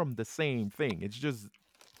it's from the same thing. It's just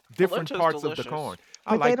different Polenta's parts delicious. of the corn.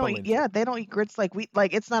 I but like they don't polenta. eat, they don't eat grits like we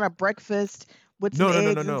like it's not a breakfast with some No,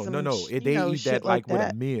 eggs no. and some They eat shit that like with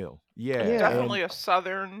that. a meal. Yeah, Yeah. Definitely a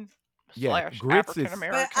southern Yeah, / grits is- African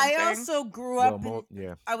American But I thing. also grew well, up in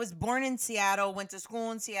yeah. I was born in Seattle, went to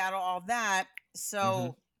school in Seattle, all that.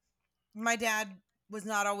 So my dad was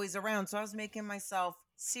not always around, so I was making myself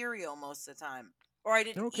cereal most of the time. Or I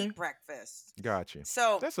didn't Okay. eat breakfast. Gotcha.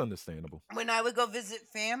 So That's understandable. when I would go visit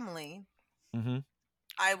family, Mm-hmm.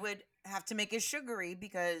 I would have to make it sugary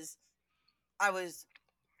because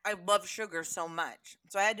I love sugar so much.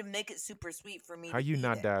 So I had to make it super sweet for me How to you eat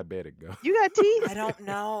not it. diabetic, girl? You got teeth? I don't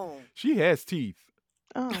know. She has teeth.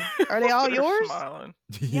 Oh. Are they all They're yours? Smiling.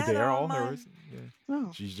 Yeah, They're they're all all mine. hers. Yeah.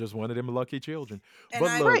 Oh. She's just one of them lucky children. And But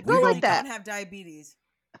I look, Right, go we like gonna- that. don't have diabetes.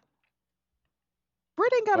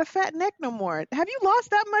 Britt ain't got a fat neck no more. Have you lost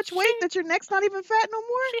that much weight that your neck's not even fat no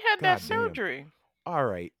more? She had that Goddamn. surgery. All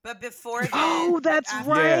right. But before that, Oh, that's after-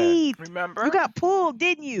 right. Remember? You got pulled,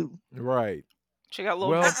 didn't you? Right. She got a little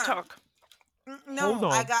Well- nip tuck. No, Hold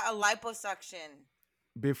on. I got a liposuction.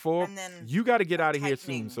 Before And then you got to get out of here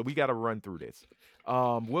soon, tightening. so we got to run through this.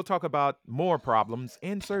 We'll talk about more problems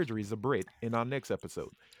and surgeries of Brit in our next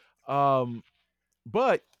episode.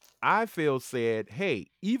 But I feel said,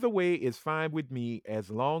 hey, either way is fine with me as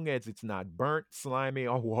long as it's not burnt, slimy,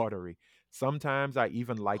 or watery. Sometimes I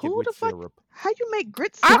even like it Who with the fuck- syrup. How you make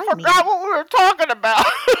grits I slimy? forgot what we were talking about.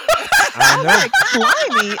 I know. Like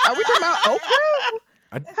slimy? Are we talking about okra?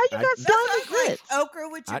 I, How you I- got That slimy sounds like grits? okra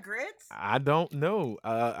with your I- grits. I don't know.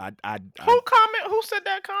 Who said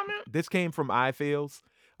that comment? This came from iFeels.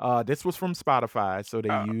 This was from Spotify, so they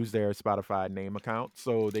Oh. used their Spotify name account.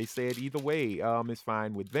 So they said either way, it's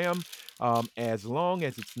fine with them, as long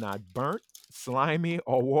as it's not burnt, slimy,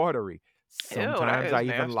 or watery. Ew, that Sometimes is I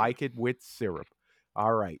even nasty. like it with syrup.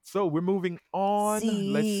 All right, so we're moving on.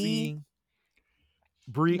 Let's see.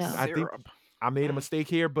 Brie, No. I think Syrup. I made a mistake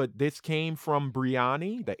here, but this came from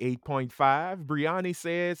Briani, the 8.5. Briani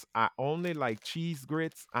says, I only like cheese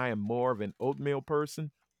grits. I am more of an oatmeal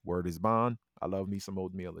person. Word is bond. I love me some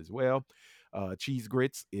oatmeal as well. Cheese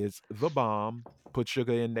grits is the bomb. Put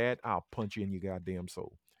sugar in that, I'll punch you in your goddamn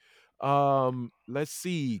soul. Let's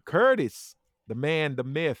see. Curtis, the man, the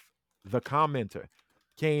myth, the commenter,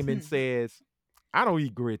 came and says, I don't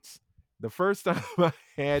eat grits. The first time I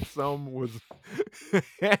had some was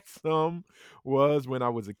had some was when I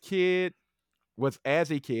was a kid, was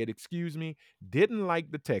as a kid, excuse me, didn't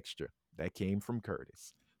like the texture. That came from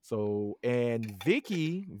Curtis. So, and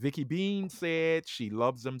Vicky Bean said she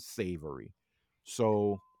loves them savory.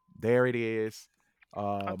 So there it is.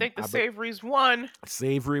 I think the I savory's won.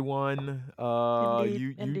 Savory one.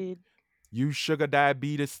 Indeed, indeed. You sugar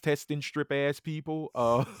diabetes testing strip ass people.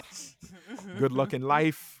 Good luck in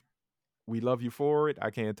life. We love you for it.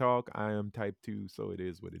 I can't talk. I am type 2, so it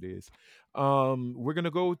is what it is. We're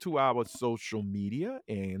gonna go to our social media,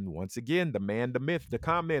 and once again, the man, the myth, the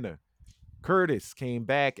commenter, Curtis came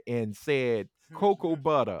back and said cocoa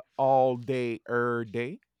butter all day,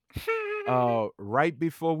 day. Right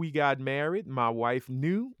before we got married, my wife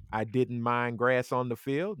knew I didn't mind grass on the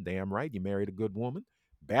field. Damn right, you married a good woman.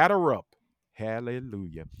 Batter up.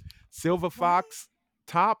 Hallelujah. Silver What? Fox,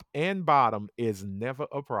 top and bottom is never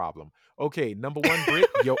a problem. Okay, number one, Brit,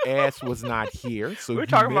 your ass was not here, so We're you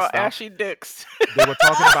talking missed about out. ashy dicks. They were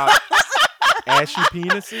talking about ashy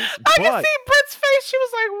penises, I can but see Britt's face. She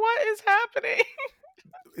was like, "What is happening?"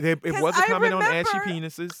 it 'Cause was a I comment on ashy remember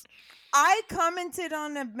penises. I commented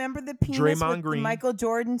on remember the penis Draymond with the Green. Michael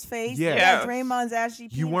Jordan's face? Yes. Yeah, Yes. Draymond's ashy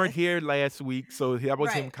penis. You weren't here last week, so that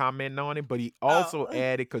was him Right. commenting on it. But he Oh. also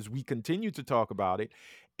added, because we continued to talk about it,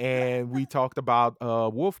 and we talked about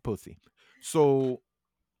wolf pussy. So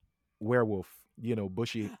werewolf,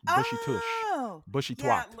 bushy tush, Oh. bushy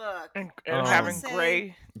Yeah, twat, look. And I will having um, say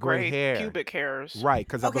gray gray hair. pubic hairs. Right,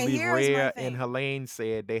 because I Okay, believe here is my Rhea and thing. Helene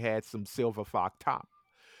said they had some silver fox top.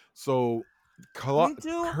 So Me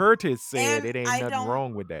too. Curtis said And it ain't I nothing don't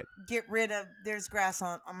wrong with that. get rid of there's grass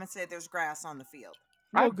on I'm gonna say there's grass on the field.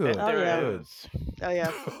 I Well, bet good, Oh there yeah. good. is. Oh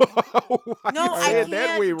yeah. Why No, you Oh I say yeah. it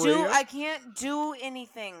that way, Rhea? I can't do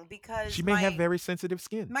anything because She may have very sensitive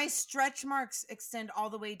skin. my stretch marks extend all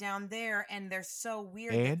the way down there and they're so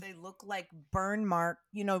weird that And they look like burn mark.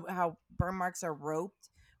 You know how burn marks are roped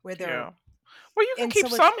where they're Yeah. Well, you can and keep so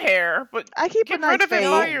it's some hair, but I keep a get rid nice of it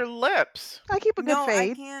by fade. your lips. I keep a good no, I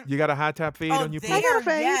fade. can't. you got a high top fade Oh, on your I pussy? got a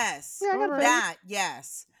there, fade. yes. Yeah, I got a Alright. fade. That,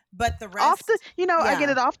 yes. But the Off the, rest, I get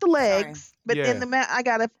yeah. it off the Sorry. legs, but Yeah. in the mat, I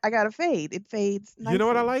got a fade. It fades You know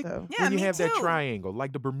what I nicely. like? So Yeah, When you me have that too. triangle,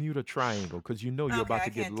 like the Bermuda Triangle, because you know you're Okay, about I to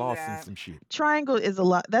get can't do lost in that. some shit. triangle is a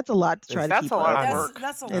lot. That's a lot to try to That's keep a lot up. of I know. work.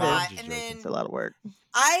 That's a It lot. is. just And joking. It's then a lot of work.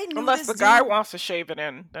 I knew Unless this the guy dude wants to shave it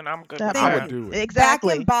in, then I'm good with That I that. would do it. back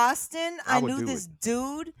Exactly. in Boston. I I would knew do this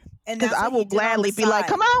dude, and Because that's I what will he did on the gladly be like, side.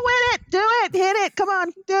 "Come on with it, do it, hit it, come on,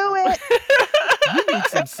 do it." You need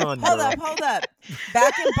some sun, Hold girl. up, hold up.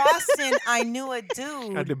 Back in Boston, I knew a Got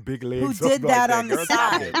dude the big who legs up did like that that, on the girl.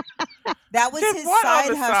 Stop side. it. That was Did his what on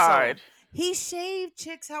side the hustle. side? He shaved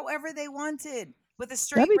chicks however they wanted with a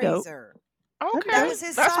straight That'd be dope. razor. That'd be That Okay, was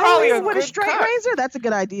his that's side probably a Oh, with a hustle. good straight cut. razor, that's a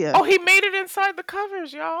good idea. Oh, he made it inside the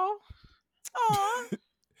covers, y'all. Aw.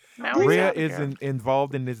 Now Did he's he? Rhea out is again.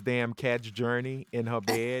 involved in this damn cat's journey in her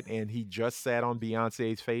bed, and he just sat on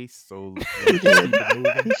Beyonce's face. So He let's just did. keep it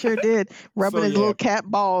moving. He sure did, rubbing So his yeah, little cat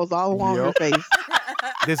balls all along her yep. face.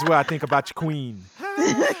 This is what I think about your queen.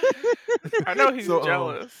 I know he's So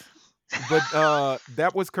jealous. but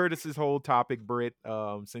that was Curtis's whole topic, Britt.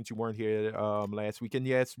 Since you weren't here last week, and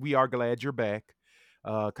yes, we are glad you're back.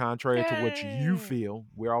 Contrary to what you Yay. feel,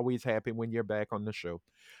 we're always happy when you're back on the show.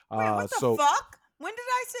 Wait, what the So fuck? When did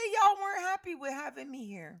I say y'all weren't happy with having me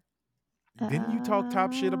here? didn't you talk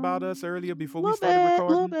top shit about us earlier before we Little started bit,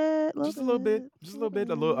 recording? little Just a little bit, bit, just a little bit,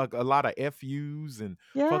 a lot of FUs and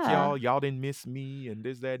fuck Yeah. y'all didn't miss me and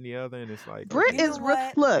this, that, and the other. And it's like, Brit You okay, know is real.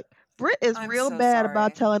 what? Look, Brit is I'm real so bad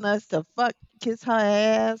about sorry. telling us to fuck, kiss her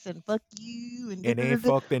ass, and fuck you, and and ain't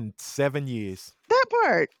da-da-da-da. fucked in 7 years. That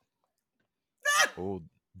part. Old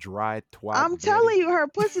dry twat. I'm Betty. telling you, her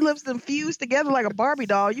pussy lips them fused together like a Barbie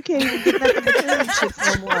doll. You can't even get nothing between them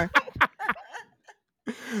shits no more.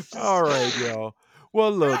 All right, y'all.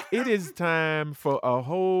 Well, look, it is time for a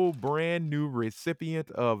whole brand new recipient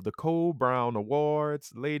of the Cole Brown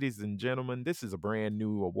Awards. Ladies and gentlemen, this is a brand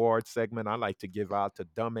new award segment I like to give out to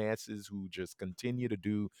dumbasses who just continue to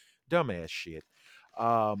do dumbass shit.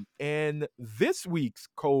 And this week's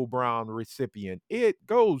Cole Brown recipient, it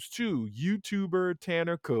goes to YouTuber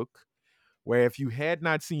Tanner Cook. Where if you had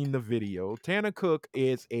not seen the video, Tanner Cook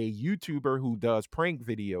is a YouTuber who does prank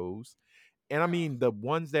videos, and I mean the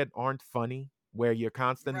ones that aren't funny, where you're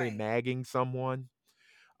constantly Right. nagging someone.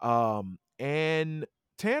 And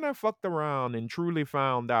Tanner fucked around and truly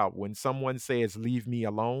found out when someone says, "Leave me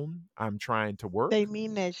alone, I'm trying to They work,"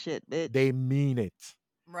 mean that shit, they bitch. mean it.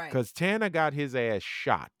 Right. Because Tanner got his ass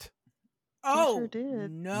shot. He sure Oh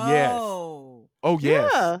did. Yes. no. Oh,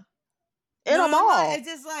 yes. Yeah. In No, a I'm not. mall. It's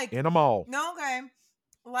just like In a mall. no, okay.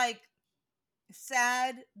 Like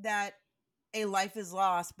sad that a life is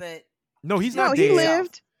lost, but No, he he's did not No, it to he dead. himself.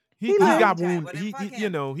 lived. He He he Oh, got lived. okay. wounded. Well, then fuck You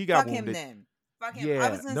him. know, he got Fuck him wounded. then. Fuck him. I Yeah.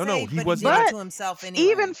 was gonna No, say, he but he did wasn't. it But to himself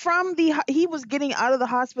even anyway. from he was getting out of the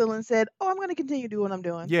hospital and said, "Oh, I'm going to continue doing what I'm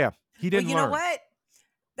doing." Yeah, he Well, didn't you know learn. what?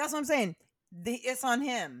 That's what I'm saying. It's on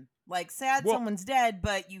him. Like sad Well, someone's dead,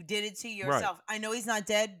 but you did it to right, yourself. I know he's not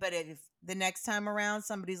dead, but if the next time around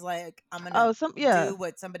somebody's like, I'm gonna Oh, yeah. do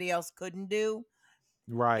what somebody else couldn't do,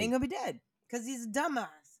 they ain't right. gonna be dead. Because he's a dumbass.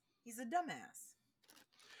 He's a dumbass.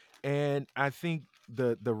 And I think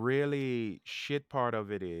the really shit part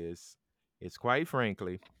of it is quite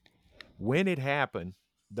frankly, when it happened,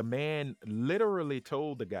 the man literally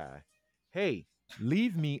told the guy, "Hey,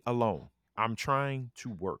 leave me alone. I'm trying to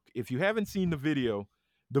work." If you haven't seen the video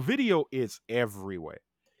is everywhere.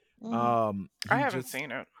 Mhm. I He haven't just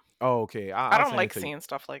seen it. oh, okay. I I'll don't send it like to you. seeing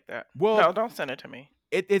stuff like that. Well, No, don't send it to me.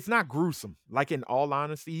 it's not gruesome. Like in all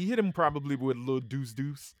honesty, he hit him probably with a little deuce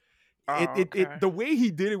deuce. Oh, The okay. way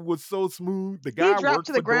he did it was so smooth. The He guy dropped worked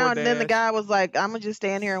to the for ground, and then the DoorDash. guy was like, "I'm gonna just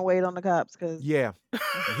stand here and wait on the cops," because Yeah,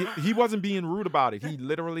 he wasn't being rude about it. He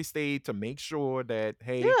literally stayed to make sure that,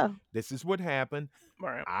 hey, yeah. this is what happened.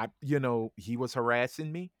 Right. He was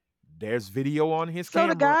harassing me. There's video on his So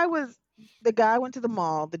camera. the guy went to the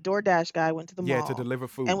mall. The DoorDash guy went to the Yeah, to mall deliver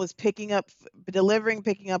and food. was picking up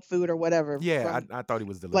food or whatever Yeah, from I thought he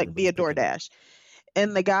was delivering, like but he's via picking up. DoorDash.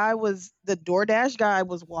 And the DoorDash guy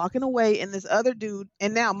was walking away, and this other dude,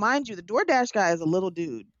 and now mind you, the DoorDash guy is a little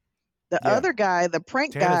dude. The Yeah, other guy, the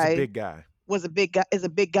prank Tanner's a guy, big guy. was a big guy is a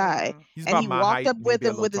big guy, Mm. He's and about he my walked height, up with maybe a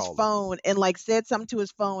him little with his taller. phone and like said something to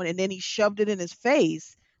his phone, and then he shoved it in his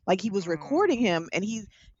face like he was recording Mm. him, and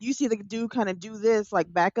you see the dude kind of do this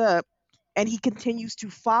like back up, and he continues to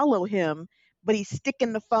follow him, but he's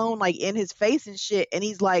sticking the phone like in his face and shit, and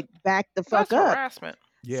he's like, back the fuck That's up. harassment.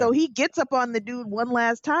 Yeah. So he gets up on the dude one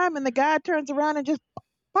last time, and the guy turns around and just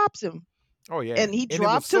pops him. Oh yeah, And he and it was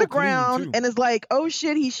drops to so the clean ground too. and is like, "Oh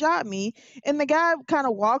shit, he shot me." And the guy kind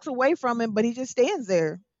of walks away from him, but he just stands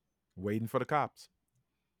there. Waiting for the cops.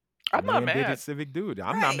 The I'm not man did mad. his civic duty.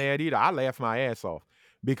 I'm not Right. mad either. I laughed my ass off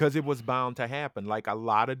because it was bound to happen. Like a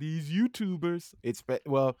lot of these YouTubers,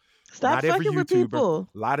 well, Stop not every fucking with YouTuber. people.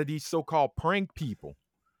 A lot of these so-called prank people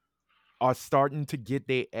are starting to get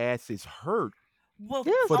their asses hurt Well,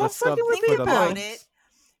 Yeah, for the stop stuff fucking with think for the about people. it. likes.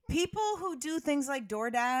 People who do things like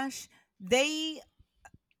DoorDash, they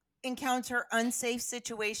encounter unsafe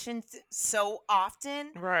situations so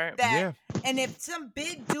often Right. that, Yeah, and if some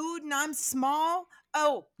big dude and I'm small,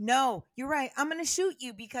 oh no, you're right, I'm gonna shoot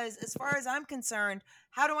you, because as far as I'm concerned,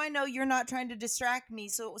 how do I know you're not trying to distract me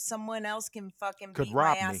so someone else can fucking could beat my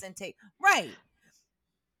rob ass me. and take right?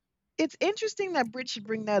 It's interesting that Brit should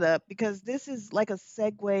bring that up because this is like a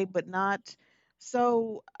segue, but not.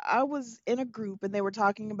 So I was in a group and they were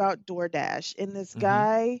talking about DoorDash, and this Hmm.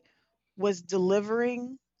 guy was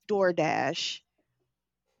delivering DoorDash,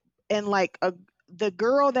 and the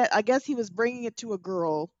girl that I guess he was bringing it to a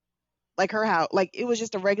girl, like her house, like it was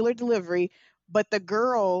just a regular delivery, but the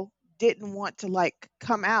girl didn't want to like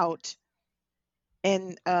come out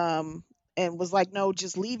and was like, no,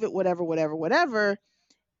 just leave it, whatever, whatever, whatever.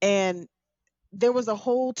 And there was a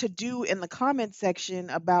whole to do in the comment section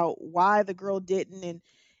about why the girl didn't, and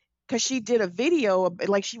because she did a video,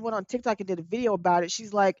 like she went on TikTok and did a video about it.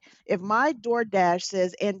 She's like, if my DoorDash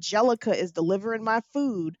says Angelica is delivering my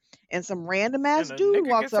food and some random ass And a dude nigga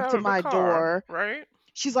walks gets up out to of the my car, door, right?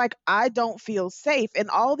 she's like, I don't feel safe. And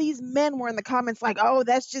all these men were in the comments like, oh,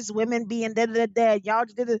 that's just women being da da da da. Y'all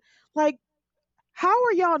just did it. Like, how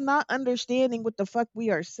are y'all not understanding what the fuck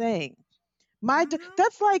we are saying? Mm-hmm.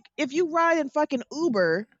 That's like if you ride in fucking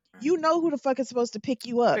Uber, you know who the fuck is supposed to pick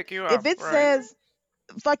you up. Pick you If up, it right? Mm-hmm. says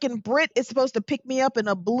fucking Brit is supposed to pick me up in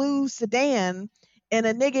a blue sedan, and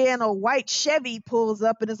a nigga in a white Chevy pulls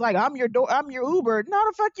up and is like, I'm your Uber. No,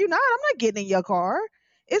 the fuck you not. I'm not getting in your car.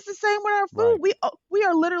 It's the same with our food. Right. We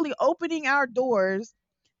are literally opening our doors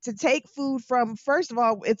to take food from. First of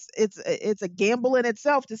all, it's a gamble in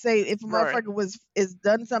itself to say if a Right. motherfucker is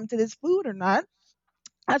done something to this food or not.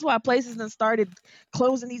 That's why places then started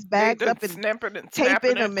closing these They bags did up and snapping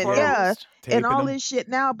taping it them and Yeah, yeah, closed. and taping all them. this shit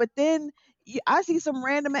now. But then I see some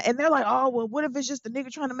random and they're like, oh well, what if it's just a nigga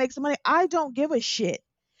trying to make some money? I don't give a shit.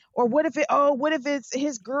 Or what if it's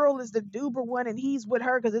his girl is the Uber one and he's with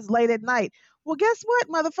her because it's late at night? Well, guess what,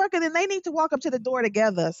 motherfucker? Then they need to walk up to the door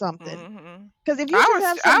together or something. Mm-hmm. Because if you just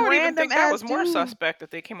have I some would even random think that ass was more dude, suspect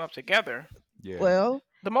that they came up together. Yeah. well,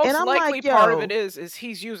 The and most I'm likely like, part of it yo, is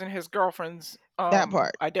he's using his girlfriend's that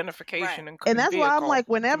part. identification Right. And and that's why I'm vehicle like,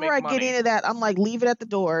 to whenever make I get money. into that, I'm like, leave it at the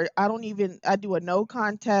door. I do a no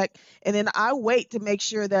contact. And then I wait to make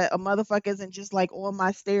sure that a motherfucker isn't just like on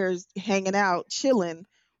my stairs, hanging out, chilling,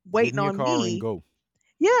 Get waiting in your on car and me. go.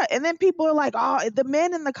 Yeah. And then people are like, oh, the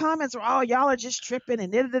men in the comments are, oh, y'all are just tripping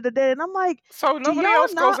and da da da da. And I'm like, So do nobody y'all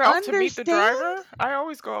else goes not out to meet the understand? driver? I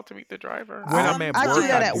always go out to meet the driver. When I'm at I do work,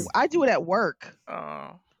 that I at do. I do it at work.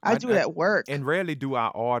 Oh. I do it at work. And rarely do I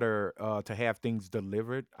order to have things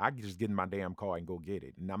delivered. I can just get in my damn car and go get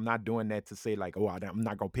it. And I'm not doing that to say like, oh, I'm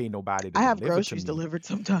not gonna pay nobody to I have deliver to groceries me. delivered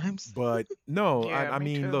sometimes. But no, Yeah, I me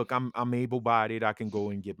mean, too. look, I'm able-bodied. I can go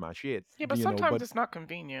and get my shit. Yeah, but You know, sometimes but it's not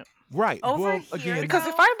convenient. right. Over Well, here, again, Because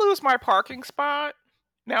if though. I lose my parking spot,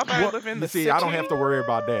 now that I well, live in you the see, I don't city, have to worry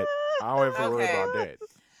about that. I don't have to worry Okay. about that.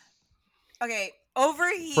 Okay, over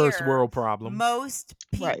First here, world problems. most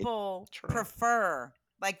Right. people True. prefer,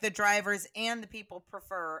 like the drivers and the people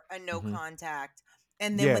prefer a no Mhm. contact.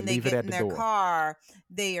 And then Yeah, when they leave it get at in the their door. car,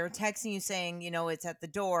 they are texting you saying, it's at the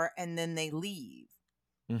door, and then they leave.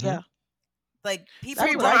 Mhm. Yeah. Like people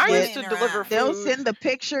See, That's what when don't I I want used to get. to deliver interact. They'll food, send the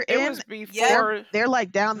picture it in. was Yep. before. They're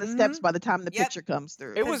like down the steps Mm-hmm. by the time the Yep. picture comes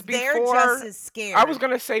through. It was Because they're just before. as scared. I was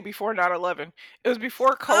gonna say before 9/11. It was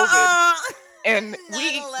before COVID, Uh-uh. and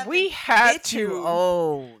 9/11. we had Get you to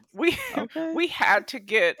old. we Okay. we had to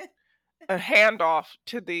get a handoff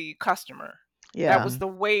to the customer. That Yeah. was the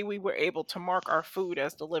way we were able to mark our food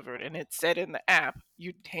as delivered, and it said in the app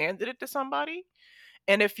you handed it to somebody,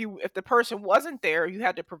 and if the person wasn't there, you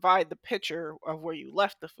had to provide the picture of where you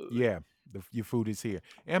left the food. Yeah, your food is here.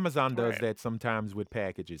 Amazon does Right. that sometimes with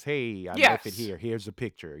packages. Hey, I left it Yes. here. Here's a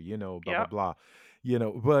picture. You know, blah blah Yep. blah. You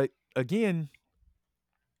know, but again,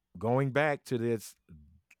 going back to this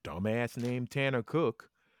dumbass named Tanner Cook.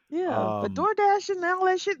 Yeah. But DoorDash and all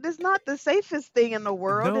that shit is not the safest thing in the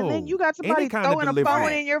world. And then No, you got any somebody kind of throwing a phone delivery,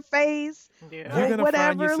 Right. in your face Yeah. you're or Right. gonna find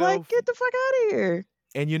whatever. Like, yourself. get the fuck out of here.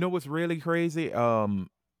 And you know what's really crazy?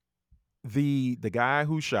 The guy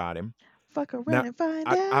who shot him. Fuck around Now, and find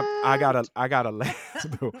I gotta laugh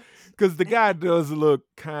though, because the guy does look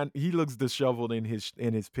he looks disheveled in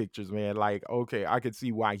his pictures, man. Like, okay, I could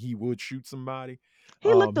see why he would shoot somebody.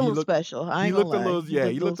 He looked a He little looked special. I he ain't gonna looked a lie. little He looked he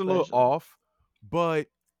a little looked a little special. off, but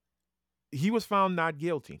he was found not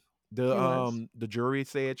guilty. He was. The jury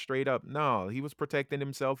said straight up, no, he was protecting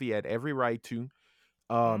himself. He had every right to.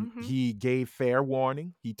 Mhm. He gave fair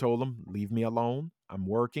warning. He told him, "Leave me alone. I'm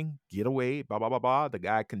working. Get away." Blah blah blah blah. The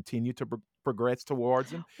guy continued to progress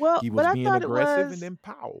towards him. Well, He but was I being thought it aggressive, and was then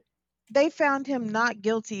pow. they found him not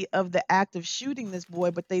guilty of the act of shooting this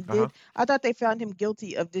boy, but they Uh huh. did. I thought they found him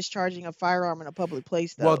guilty of discharging a firearm in a public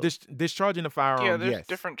place, Well, though. discharging a Yeah, firearm, there's yes.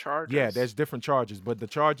 different Yeah, charges. there's different charges, but the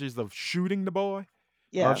charges of shooting the boy,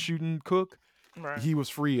 Yeah. of shooting Cook, Right. he was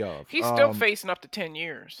free of. He's still facing up to 10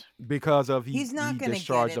 years. Because of He's not he gonna get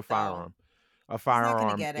discharged it, a though. firearm. A He's not gonna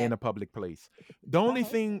firearm get in it. a public place. The only Uh-huh.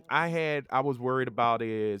 thing I was worried about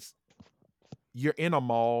is you're in a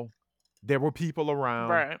mall. There were people around.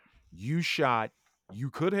 Right. You shot. You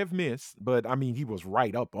could have missed, but I mean, he was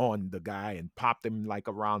right up on the guy and popped him like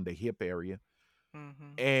around the hip area.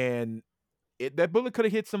 Mhm. And that bullet could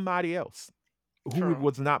have hit somebody else who it True.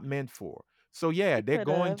 was not meant for. So yeah, It they're could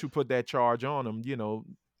going have. to put that charge on him.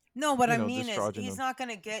 No, what I mean is discharging he's him. not going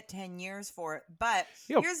to get 10 years for it. But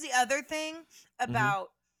Yep. here's the other thing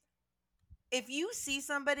about if you see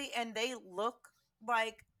somebody and they look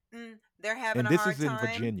like they're having And a this hard is in time,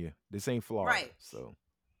 Virginia. This ain't Florida. right? So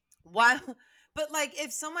Why? But like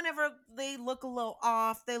if someone ever they look a little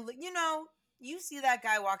off, they look, you see that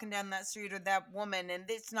guy walking down that street or that woman, and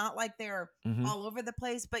it's not like they're mhm. all over the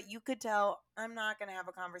place, but you could tell I'm not going to have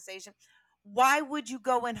a conversation. Why would you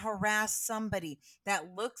go and harass somebody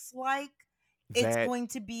that looks like it's that going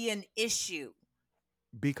to be an issue?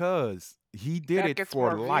 because he did That it gets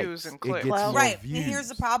for more views likes. and It clicks. gets Clout. more Right. views. And here's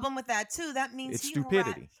the problem with that too. That means It's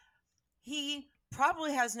stupidity. he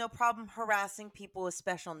probably has no problem harassing people with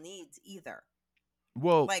special needs either.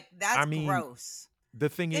 Well, Like that's I mean, gross. the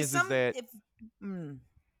thing If is some that if mm,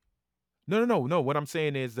 no. What I'm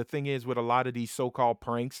saying is the thing is with a lot of these so-called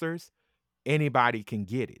pranksters, anybody can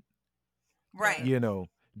get it. right. You know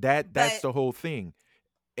that's But the whole thing.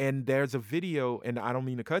 And there's a video, and I don't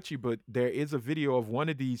mean to cut you, but there is a video of one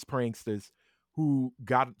of these pranksters who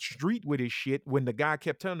got street with his shit when the guy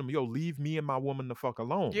kept telling him, "Yo, leave me and my woman the fuck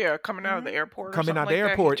alone." Yeah, coming out of the Mhm. airport or Coming something out the like that. He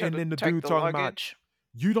airport, tried and to then the take dude the talking about luggage.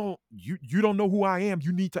 you don't know who I am.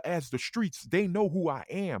 You need to ask the streets. They know who I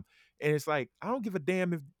am. And it's like, I don't give a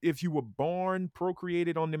damn if you were born,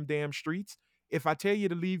 procreated on them damn streets. If I tell you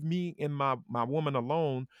to leave me and my woman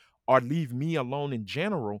alone, or leave me alone in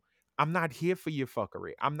general, I'm not here for your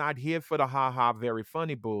fuckery. I'm not here for the ha ha very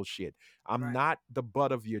funny bullshit. I'm Right. not the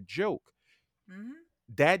butt of your joke. Hmm.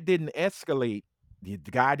 That didn't escalate. The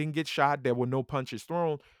guy didn't get shot. There were no punches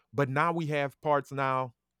thrown. But now we have parts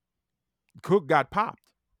now. Cook got popped.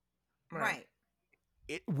 Right.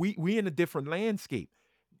 Right. We in a different landscape.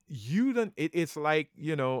 You don't. It's like,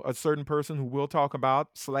 a certain person who we'll talk about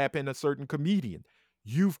slapping a certain comedian.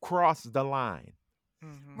 You've crossed the line.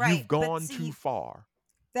 Mm-hmm. Right. You've But gone too see, far.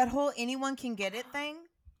 that whole anyone can get it thing,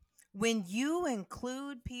 when you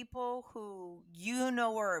include people who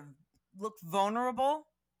are look vulnerable,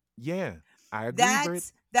 Yeah, I agree,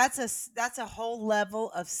 Britt. that's a whole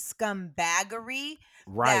level of scumbaggery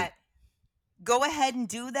Right. that go ahead and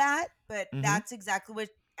do that, but Mm-hmm. that's exactly what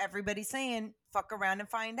everybody's saying. Fuck around and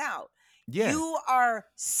find out. Yeah. You are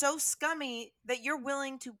so scummy that you're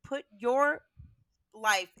willing to put your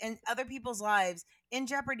life and other people's lives in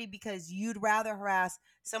jeopardy because you'd rather harass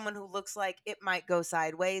someone who looks like it might go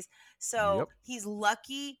sideways. So Yep. he's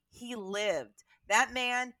lucky he lived. That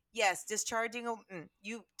man, yes, discharging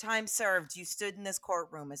you time served. You stood in this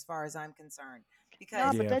courtroom, as far as I'm concerned, Nah,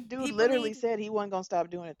 because but Yeah. that dude people literally need. said he wasn't gonna stop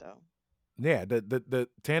doing it though. Yeah. The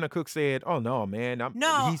Tanner Cook said, "Oh no, man.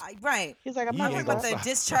 No, right. He's like, I'm He I'm not talking gonna ain't gonna about the stop. stop."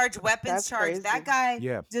 discharge weapons That's charge. That crazy. guy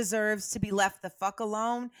Yeah. deserves to be left the fuck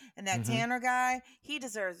alone, and that Mm-hmm. Tanner guy, he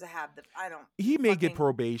deserves to have the. I don't He may get fucking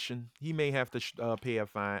probation. He may have to pay a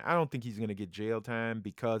fine. I don't think he's gonna get jail time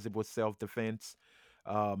because it was self defense,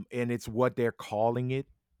 and it's what they're calling it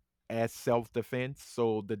as self-defense.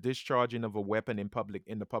 So the discharging of a weapon in the public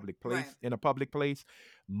right, place in a public place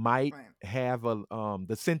might right. have a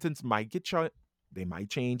the sentence might get they might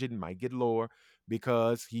change it, might get lower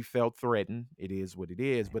because he felt threatened. It is what it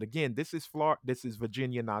is. But again, this is this is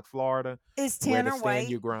Virginia, not Florida, Is where to Tanner stand white?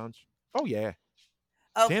 your grounds. Oh yeah,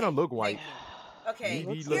 Tanner Okay, look thank white. you. He Okay, He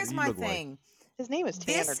looks look like here's he my look white. thing. his name is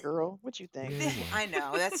Tanner, This, girl. What you think? Yeah, white. I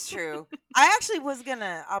know that's true. I actually was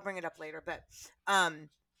gonna. I'll bring it up later, but um,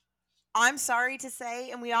 I'm sorry to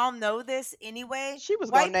say, and we all know this anyway. She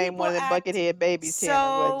was gonna White name one people of them act buckethead babies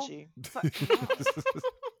Tanner, wasn't so. she? No,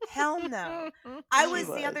 hell no. I She was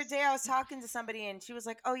the other was. day. I was talking to somebody, and she was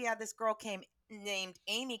like, "Oh yeah, this girl came named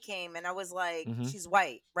Amy came," and I was like, Hmm. "She's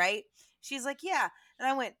white, right?" She's like, "Yeah," and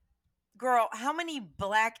I went, "Girl, how many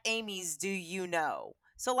black Amy's do you know?"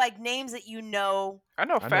 So like names that you know, I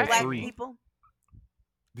know I know Fat black three. Amy. people.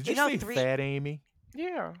 Did You you know say three. Fat Amy?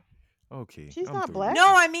 Yeah. Okay, She's I'm not through. black. No,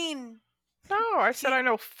 I mean No, I said she. I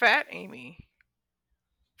know Fat Amy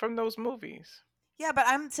from those movies. Yeah, but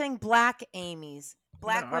I'm saying black Amy's. No,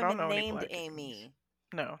 Black I don't women know any named black Amy's. Amy.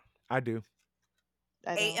 No. I do.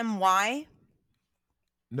 I A don't. M Y.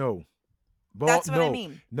 No. Well, That's what I no,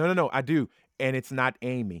 mean. no. I do, and it's not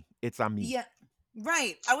Amy. It's Ami. Yeah.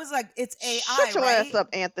 Right. I was like, it's A I, Shut your ass right? up,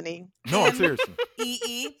 Anthony. No, I'm serious.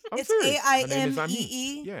 E. I'm It's A serious. I Her name is M E Ami.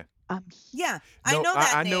 E. Yeah. Um, Yeah, I No, know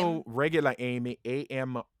that I name. know regular Amy,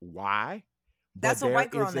 Amy, but That's a there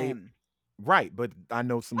white girl is a name. right. But I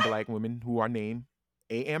know some black women who are named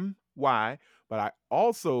Amy. But I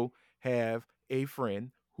also have a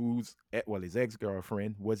friend whose well, his ex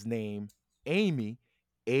girlfriend was named Amy,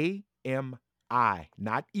 Ami,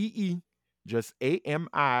 not EE, just Ami,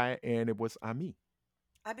 and it was Ami.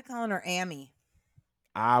 I'd be calling her Amy.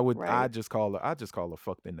 I right. just call her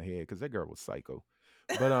fucked in the head because that girl was psycho.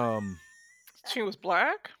 But She was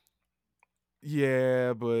black?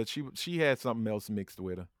 yeah, but she had something else mixed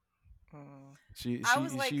with her. Mm. I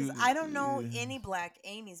was like, because I don't know uh, any black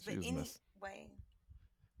Amy's, she but was nuts. anyway,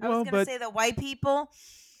 I was Well, gonna but say that white people,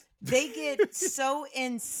 they get so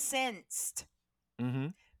incensed hmm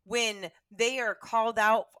when they are called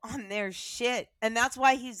out on their shit, and that's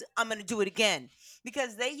why I'm gonna do it again,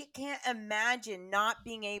 because they can't imagine not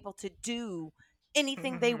being able to do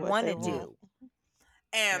anything they Mhm. What want they to want. do.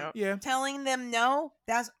 And Yep. yeah, telling them no,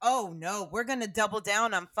 that's, oh no, we're gonna double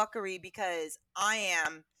down on fuckery because I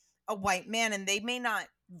am a white man, and they may not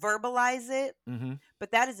verbalize it, hmm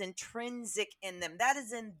but that is intrinsic in them. That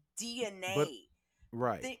is in but DNA.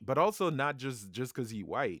 right, They, but also not just because he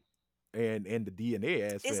white and the DNA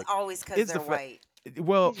it's aspect. always because It's they're the fact. white.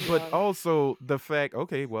 Well, He's but young. also the fact.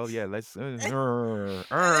 Okay, well, yeah, let's white.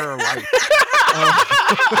 Um,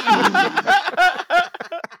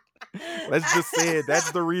 Let's just say it.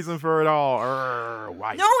 That's the reason for it all.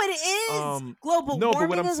 White. No, it is. Global No, but what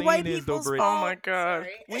warming I'm is white saying is, though, people's Britt, Oh fault. my God. Sorry.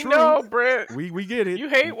 We True. know, Britt. we get it. You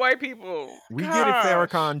hate white people. We get it, Gosh.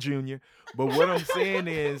 Farrakhan Jr. But what I'm saying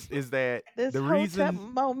is that This the hotep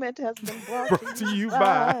reason moment has been brought brought to to you you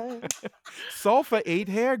by by. Sulfur 8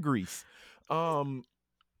 hair grease.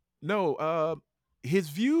 No, his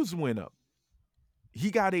views went up. He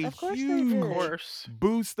got a Of course they Of did. huge course.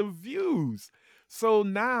 boost of views. So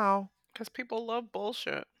now Because people love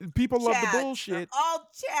bullshit. people love the Chads. They're bullshit. all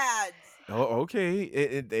Chads. Oh,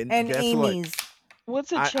 okay. And And guess what? Amy's.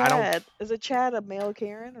 What's a I don't Chad? Is a Chad a male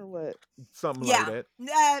Karen or what? something like Yeah.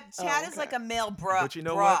 that. Chad Oh, is like okay. a male bruh. But you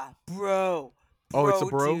know what? Bro. Oh, it's a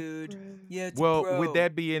Bro, bro? dude. Bro. Yeah, it's Well, a bro. with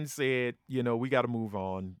that being said, we got to move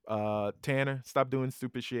on. Tanner, stop doing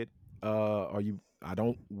stupid shit. Are you? I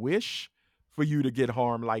don't wish for you to get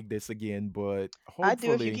harmed like this again, but I do if you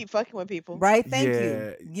hopefully, keep fucking with people. Right? Thank yeah,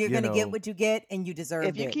 you. You're you going to get know, what you get, and you deserve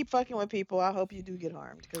If you it. keep fucking with people, I hope you do get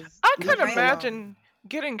harmed. Because I leave could people alone. imagine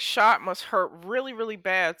getting shot must hurt really, really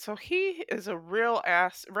bad. So he is a real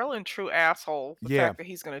and true asshole. The Yeah. fact that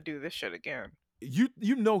he's going to do this shit again.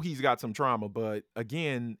 you know he's got some trauma, but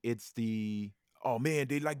again, it's the oh man,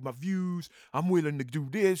 they like my views. I'm willing to do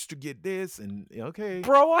this to get this, and okay,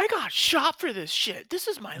 Bro, I got shot for this shit. This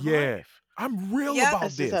is my yeah, life. I'm real Yep. about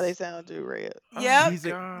That's this. just how they sound, too, Red. Yep. He's a-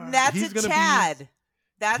 God. That's he's a gonna be- Chad.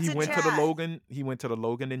 That's he a went Chad. to the Logan. He went to the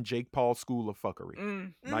Logan and Jake Paul School of Fuckery.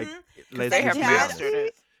 Mm. Like, Mhm. let's they just have be Chad- honest. mastered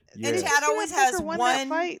it. Yeah. And Chad always See that has fucker won that one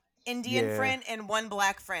fight? Indian Yeah. friend and one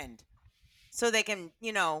black friend, so they can,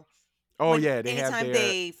 Oh when- yeah, they have anytime their,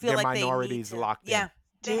 they feel their like they need minorities to, locked in. yeah,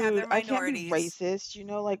 they have Dude, their I can't be minorities.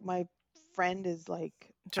 racist. Like, my friend is, like...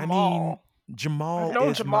 Jamal. Jamal I've known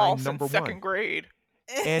is Jamal my since number second one, grade.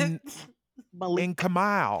 and Malik.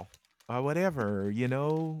 Kamal or whatever.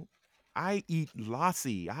 I eat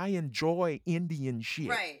lassi. I enjoy Indian shit.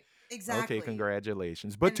 right, exactly. Okay,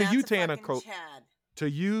 congratulations. But And to you, that's a Tanner fucking Cook. Chad. To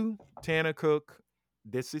you, Tanner Cook.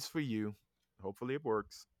 This is for you. Hopefully it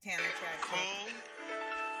works. Tanner Chad. Cole,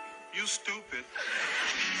 you stupid.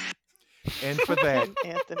 And for that,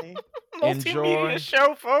 Anthony. Multimedia Enjoy.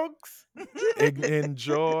 show, folks.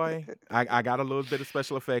 enjoy. I got a little bit of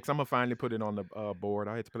special effects. I'm gonna finally put it on the board.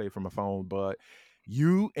 I had to play it from my phone, but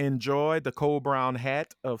you enjoy the Cole Brown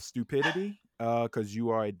hat of stupidity, because you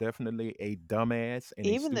are definitely a dumbass and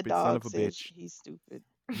Even a the stupid son dog of a says bitch. he's stupid.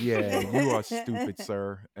 Yeah, you are stupid,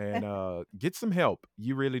 sir. And get some help.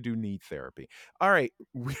 You really do need therapy. All right,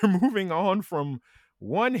 we're moving on from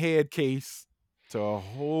one head case to a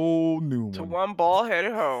whole new To one. one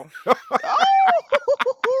bald-headed hoe.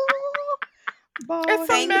 Oh! It's a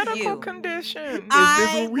Thank medical you. condition. this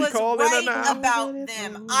I what we was call it or right not? about Bald-headed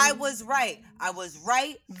them. hoe. I was right.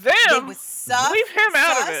 They Them. was sus. Leave him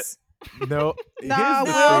out of it. sus. No, Nah, here's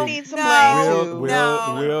the No, Will thing. needs some no, blame too.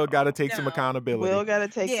 no. Will got to take some No. accountability. Will gotta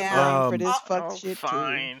take Yeah. some blame for Um, this Oh, fuck shit too.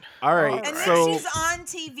 fine. All right, And Alright. then so she's on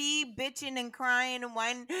TV bitching and crying and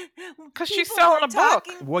whining. 'Cause she's People selling were a book.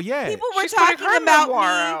 talking- well, yeah, People were She's putting talking her about memoir me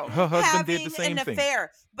out. her husband did having the same an thing.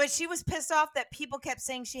 affair, but she was pissed off that people kept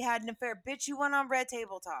saying she had an affair. Bitch, you went on Red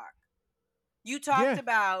Table Talk. You talked Yeah.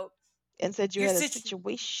 about And said you Your had a situ-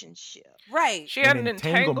 situationship. right, She had An an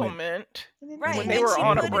entanglement Right, when and they then were she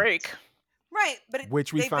on a put it- break. right, but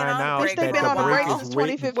Which we they've been find on a out break Bitch, they've that been the on a break break is since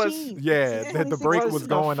wait- 2015. yeah, that the break was 2016.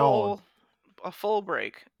 going on. A full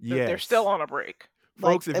break. They're Yes. still on a break.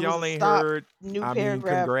 Folks, Like, if it was y'all a ain't stop, heard, new I mean, paragraph,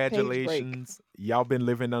 page break. congratulations. Y'all been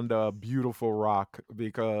living under a beautiful rock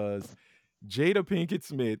because Jada Pinkett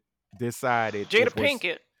Smith decided Jada it was-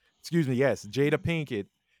 Pinkett. excuse me, yes, Jada Pinkett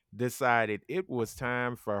decided it was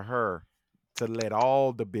time for her to let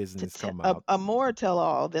all the business come out. A more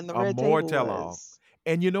tell-all than the A red more table tell-all. was.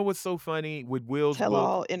 And you know what's so funny with Will's book?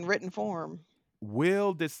 Tell-all in written form.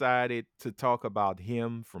 Will decided to talk about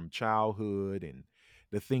him from childhood and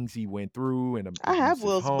the things he went through and I have abusive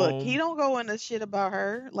Will's book. home. He don't go into shit about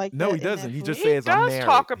her like No, that he in that doesn't. He book. just He says, "I'm does married."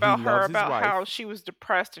 talk He about her, loves his about wife. how she was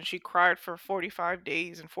depressed and she cried for 45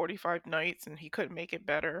 days and 45 nights and he couldn't make it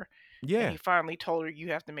better. And Yeah, he finally told her,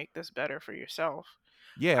 you have to make this better for yourself.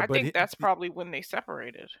 yeah, I but think that's probably when they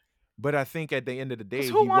separated. but I think at the end of the day, Because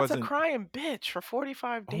he who wants wasn't. a crying bitch for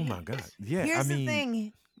 45 Oh days? my god, yeah. here's I mean, the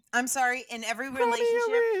thing. I'm sorry. In every Cry me a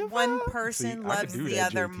relationship, one river. person See, I could loves do the that,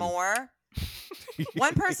 other JT. more.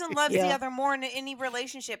 One person loves the Yeah. other more in any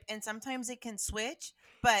relationship, and sometimes it can switch.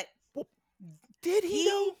 But Did he? he,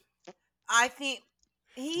 though? I think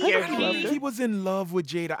he, I Yeah, I think don't he loved think her. he was in love with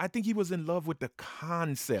Jada. I think he was in love with the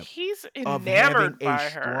concept He's of having enamored a by her.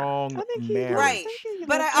 strong I think he marriage. Right. I think he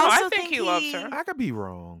but I loved No, also I think he loves her. I could be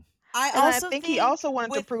wrong. I And I also think he think also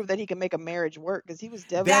wanted to with prove that he can make a marriage work because he was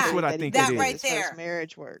That's that what devastated I that he think it that couldn't make right his is. first there,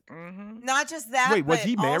 marriage work. Mm-hmm. not just that, Wait, was but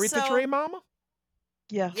he married to Trey also Mama?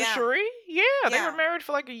 Yeah. To yeah, Cherie? Yeah, they were yeah. married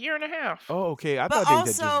for like a year and a half. Oh, okay. I But thought they had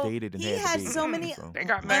just also, dated and he had the had so baby. Mm-mm. many So, They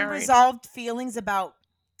got married. unresolved feelings about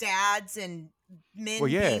dads and well, men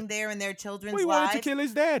yeah. being there in their Well, children's he wanted to lives. kill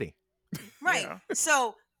his daddy. Right. Yeah.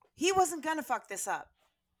 So he wasn't gonna fuck this up.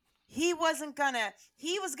 He wasn't gonna,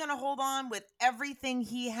 he was gonna hold on with everything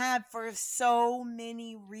he had for so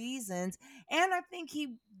many reasons. And I think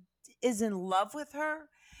he is in love with her,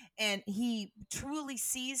 and he truly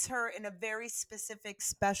sees her in a very specific,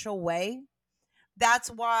 special way. That's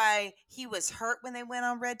why he was hurt when they went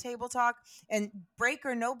on Red Table Talk. And break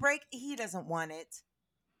or no break, he doesn't want it.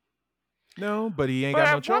 No, but he ain't But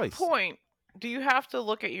got no at what choice. point do you have to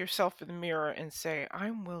look at yourself in the mirror and say,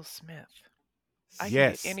 I'm Will Smith. I can get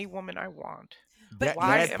Yes. any woman I want. But That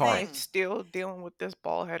Why here's that the am I part. thing. still dealing with this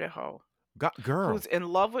bald headed hoe Girl, who's in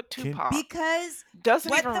love with can Tupac? Because Doesn't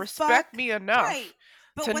what even the respect fuck? me enough Right.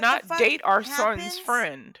 But to what the not fuck date our son's happens?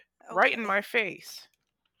 friend right in Okay. my face.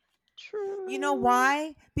 You know True.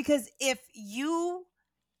 why? Because if you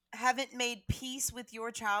haven't made peace with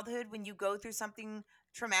your childhood when you go through something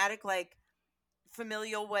traumatic like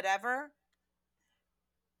familial whatever,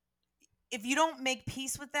 if you don't make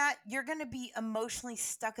peace with that, you're going to be emotionally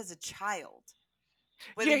stuck as a child,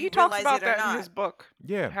 whether Yeah, he you talks realize it about or that in not. his book,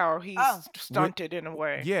 yeah. how he's Oh, What stunted in a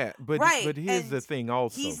way. yeah, right. but here's the And thing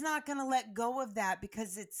also. he's not going to let go of that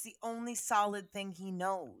because it's the only solid thing he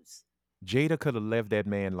knows. Jada could have left that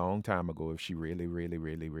man long time ago if she really, really,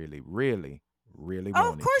 really, really, really, really Oh, of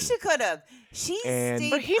wanted course to. she could have. She And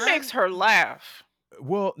But stayed he on. makes her laugh.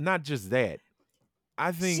 well, not just that.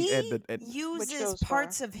 I think She at Which uses goes far.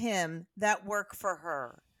 parts of him that work for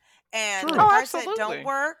her. And the true, Oh, parts that don't absolutely.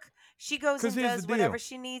 work, she goes because and here's the does whatever deal.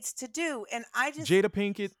 she needs to do. And I just, Jada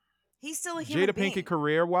Pinkett, he's still a human Jada Pinkett, being.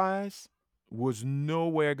 career wise, was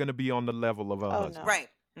nowhere gonna be on the level of her Oh husband no. Right.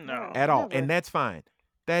 No. No, at all, and never. that's fine.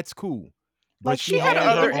 That's cool. But Like she She she had only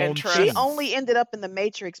had her other own she thing. interests. only ended up in the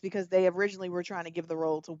Matrix because they originally were trying to give the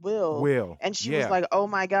role to Will, Will, and she was yeah, like, "Oh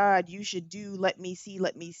my God, you should do Let Me See,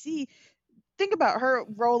 Let Me See." Think about her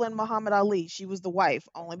role in Muhammad Ali. She was the wife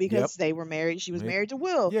only yep, because they were married. She was it- married to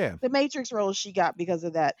Will. yeah, The Matrix role she got because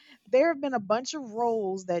of that. There have been a bunch of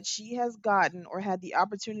roles that she has gotten or had the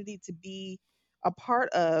opportunity to be a part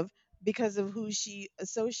of because of who she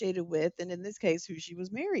associated with, and in this case, who she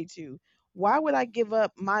was married to. Why would I give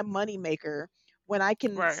up my moneymaker when I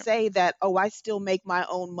can Right. say that, oh, I still make my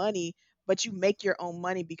own money, but you make your own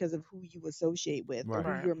money because of who you associate with or right.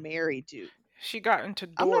 who Right. you're married to? She got into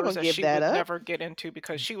I'm not doors gonna that give she that would up. never get into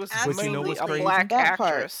because she was But you know mainly what's a Absolutely. crazy? black That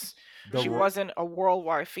part. actress. The She Mhm. wasn't a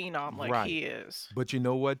worldwide phenom like right, he is. but you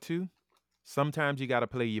know what too? Sometimes you got to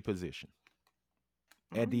play your position.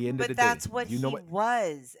 At the end Mhm. of the But day, that's what you know he what?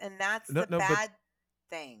 was. And that's No, the no, but bad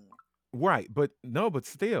thing. right, but no, but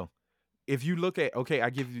still, if you look at okay,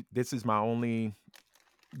 I give you this is my only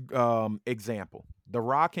example. The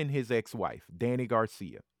Rock and his ex-wife, Danny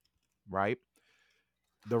Garcia, right?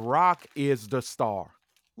 The Rock is the star.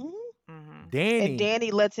 Mhm. Mhm. And Danny,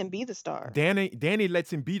 Danny lets him be the star. Danny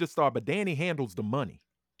lets him be the star, but Danny handles the money.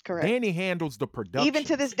 Danny Correct. handles the Even to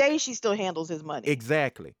production. this day, she still handles his money.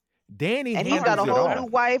 Exactly. Danny And he's got a handles it whole new all.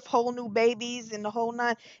 wife, whole new babies, and the whole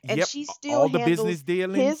nine. And Yep. she still All the handles business his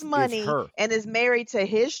dealings is money her. and is married to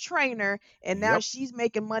his trainer. And now Yep. she's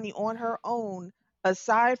making money on her own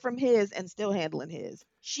aside from his and still handling his.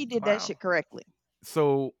 She did that Wow. shit correctly.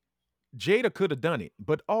 So Jada could have done it,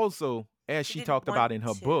 but also, as She she didn't talked want about in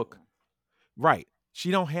her to. book, right,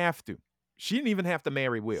 she don't have to. She didn't even have to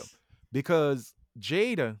marry Will because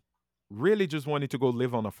Jada really just wanted to go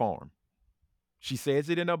live on a farm. She says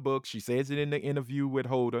it in her book. She says it in the interview with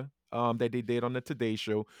Hoda that they did on the Today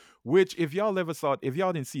Show. Which, if y'all ever saw, if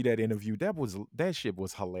y'all didn't see that interview, that shit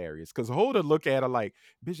was hilarious. Because Hoda look at her like,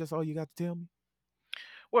 "Bitch, that's all you got to tell me."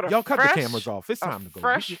 What Y'all cut the cameras off. It's a time to go.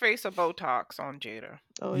 fresh face of Botox on Jada.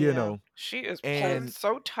 Oh You yeah. know, She is pulled and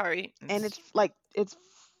so tight and And it's like it's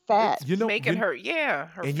fat. it's you know, making her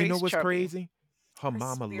her and you know face what's chubby. crazy? Her Her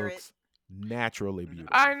mama spirit. looks naturally beautiful.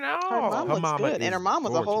 I Her mom Her know. looks mama good. And her is mom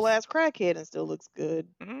was a whole gorgeous. ass crackhead and still looks good.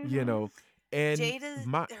 You Mhm. know, and Jada,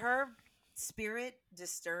 my her spirit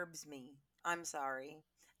disturbs me. I'm sorry.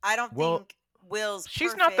 I don't well, think Will's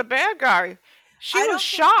She's not the perfect. bad guy. She I was don't think.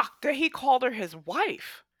 shocked that he called her his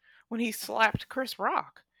wife when he slapped Chris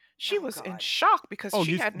Rock. She Oh, was in God. shock because oh,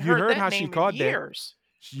 she hadn't you heard heard that how she name in called that? years.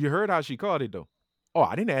 You heard how she called it though. Oh,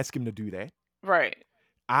 I didn't ask him to do that. Right.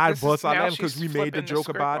 I This is bust out now laughing because she's we made the flipping the joke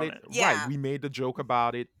script about on it. it. Right, Yeah. we made the joke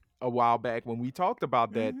about it a while back when we talked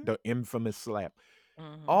about that Hmm. the infamous slap.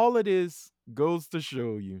 Mhm. All of this goes to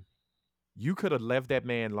show you You could have left that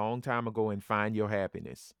man long time ago and find your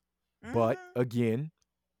happiness. But Mm-hmm. again,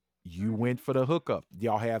 you Mm-hmm. went for the hookup.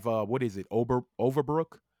 Y'all have what is it?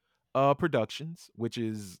 Overbrook Productions, which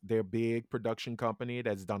is their big production company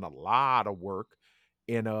that's done a lot of work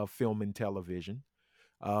in film and television.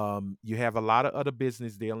 You have a lot of other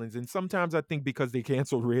business dealings, and sometimes I think because they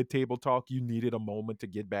canceled Red Table Talk, you needed a moment to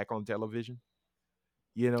get back on television.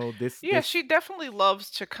 You know, Yeah, this she definitely loves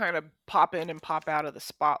to kind of pop in and pop out of the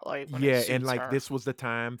spotlight when it yeah, and suits like her. this was the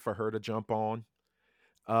time for her to jump on.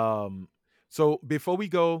 Um, so before we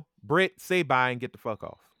go, Britt, say bye and get the fuck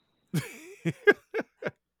off.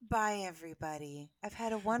 Bye, everybody. I've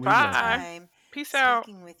had a We wonderful love Bye. you. time Peace out.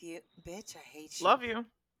 speaking with you. Bitch, I hate you. Love you.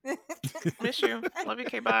 Miss you. Love you.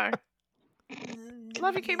 K. Bye.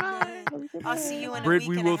 Love you. K. Bye. Love you, I'll see goodbye. you in a Britt, week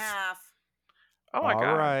we and a will. half. Oh my All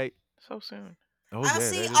God. right. So soon. Oh I'll yeah,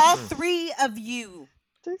 see that is all true. three of you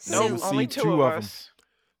Six And you Nope. will soon. Only see two two of of them. us.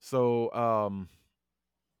 So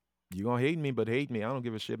you gonna hate me, but hate me. I don't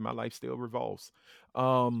give a shit. My life still revolves.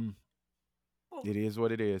 Um, Oh, it is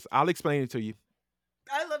what it is. I'll explain it to you.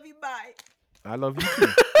 I love you. Bye. I love you too.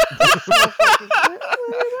 This motherfucker said,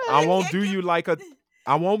 I I won't "Everybody." can't do get. you like a.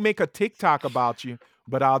 I won't make a TikTok about you,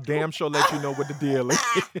 but I'll damn sure let you know what the deal is.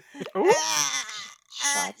 Ooh.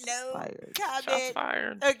 Shots No fired. Shots comment.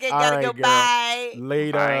 fired. Okay, All gotta go. right, girl. Bye.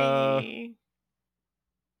 Later. Bye.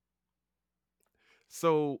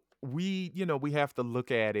 So we have to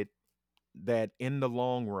look at it that in the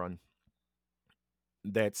long run,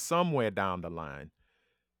 that somewhere down the line,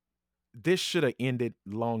 this should have ended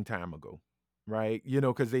long time ago, right?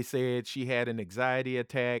 Because they said she had an anxiety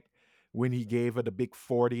attack when he gave her the big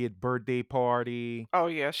 40th birthday party. Oh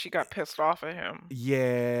yeah, she got pissed off at him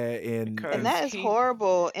Yeah, And because that is he.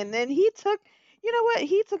 horrible. And then he took, you know what?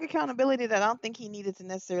 He took accountability that I don't think he needed to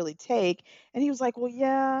necessarily take. And he was like, well,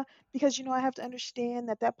 yeah, because, I have to understand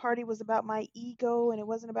that that party was about my ego and it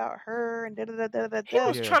wasn't about her and da da da da da He da.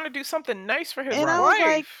 was yeah, trying to do something nice for his And I right. was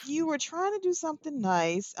like, wife. you were trying to do something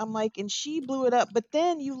nice. I'm like, and she blew it up. But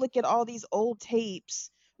then you look at all these old tapes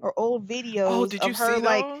or old Oh, videos did you of her see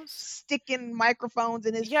like those? sticking microphones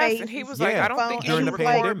in his Yes, and face he and was like, sticking I Yeah, don't phone. think you during should the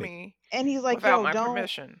record pandemic. me And he's like, without yo, my don't.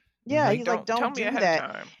 permission. Yeah, Hmm. Like, he's like, don't tell don't me do ahead of that.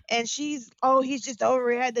 time. And she's, oh, he's just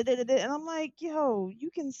overreacted. Da, da, da, da. And I'm like, yo, you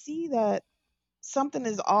can see that something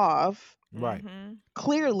is off Right. Mm-hmm.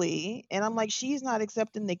 clearly. And I'm like, she's not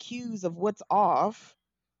accepting the cues of what's off,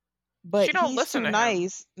 She but don't he's listen too to him.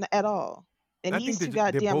 nice at all. And I think he's too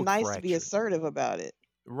they're goddamn both nice to be fractured. assertive about it.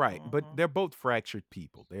 Right, but Mm-hmm. they're both fractured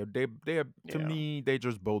people. They're to Yeah. me, they're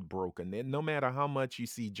just both broken. And no matter how much you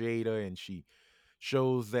see Jada and she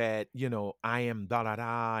shows that, I am da da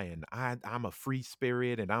da and I'm a free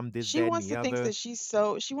spirit and I'm this, She that, and wants the to think other. that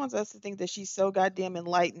she wants us to think that she's so goddamn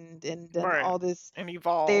enlightened and done Right. all this And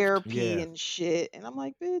evolved. therapy Yeah. and shit. And I'm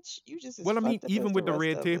like, bitch, you just as Well, I mean, fucked up as even the with the rest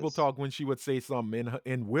red of table us. talk, when she would say something,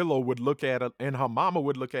 and Willow would look at her, and her mama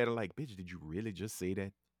would look at her like, "Bitch, did you really just say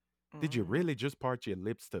that? Did you Mm-hmm. really just part your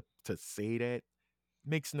lips to say that?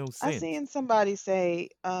 Makes no I sense." seen somebody say,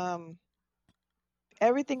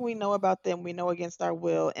 everything we know about them, we know against our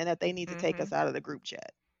will, and that they need to take Mm-hmm. us out of the group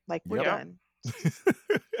chat. Like, we're Yep. Yep. done.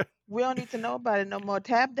 We don't need to know about it no more.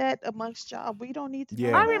 Tab that amongst y'all. We don't need to know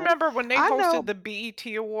Yeah. I about it. remember when they I hosted know the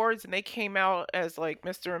BET Awards and they came out as like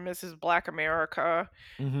Mr. and Mrs. Black America,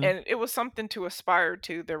 Hmm. and it was something to aspire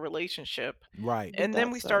to their relationship. Right. be And then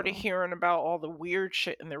that we started so. hearing about all the weird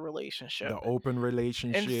shit in their relationship. The open And it's just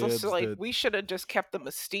relationships. like The we should have just kept the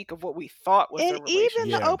mystique of what we thought was And their even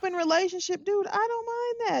the relationship. Yeah. open relationship, dude, I don't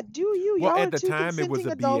mind that. Do you? Well, Y'all at are the two time it was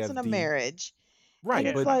consenting a adults in a BFD. marriage. And Right,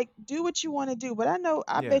 it's but Yeah. like, do what you want to do. But I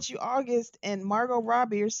yeah. bet you August and Margot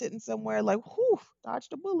Robbie are sitting somewhere like, whew,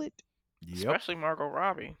 dodged a bullet. Yep. Especially Margot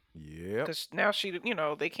Robbie. Yep. Because now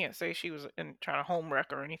they can't say she was trying to home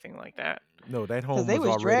wreck or anything like that. No, that Because home they was was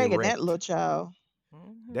already dragging that wrecked. little child.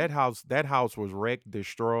 Hmm. That house was wrecked,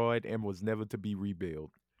 destroyed, and was never to be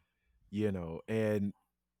rebuilt. And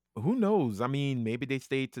who knows? I mean, maybe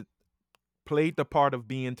they played the part of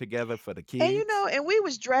being together for the And kids. and we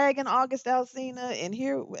was dragging August Alsina, and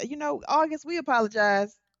here, August, we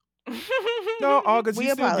apologize. No, August, you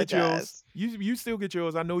We still get yours. apologize. You still get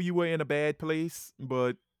yours. I know you were in a bad place,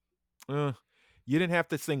 but uh, you didn't have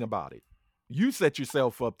to sing about it. You set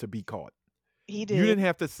yourself up to be caught. He You did. didn't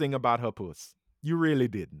have to sing about her puss. You really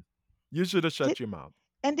didn't. You should have Did shut your mouth.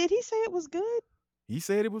 and did he say it was good? He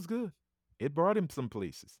said it was good. It brought him some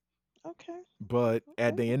places. Okay, But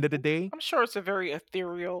at okay, the end of the okay. day, I'm sure it's a very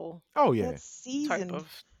ethereal oh yeah, That's type seasoned.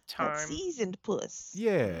 of That time. seasoned puss.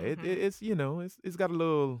 yeah, Hmm. it's got a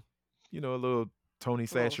little Tony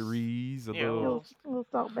A little, Chachere's, yeah, Little, little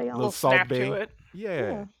Salt Bay a little little on. Salt snap to Bay. it. Yeah,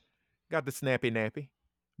 Yeah. got the snappy nappy.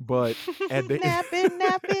 But at the Napping,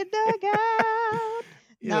 napping dugout.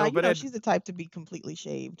 you Nah, know, you but know at she's the type to be completely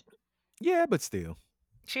shaved. yeah, but still,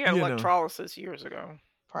 She had you know. electrolysis years ago. Oh,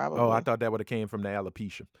 I Probably. thought that would have came from the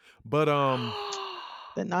alopecia. But The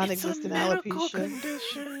It's a non-existent medical alopecia.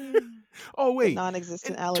 condition. oh The wait,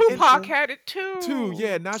 non-existent and and Tupac alopecia. had it two,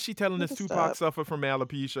 yeah, too. now she telling us Nigga, Tupac stop. suffered from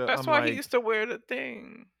alopecia. That's I'm why he like, used to wear the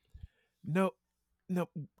thing. no, no,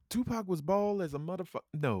 Tupac was bald as a motherfucker.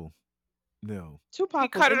 No, no. He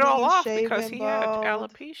Tupac was cut it all inwardly off because shaven, he had bald.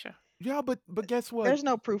 alopecia. Yeah, but guess what? There's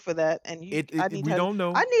no proof of that, and I need We her. don't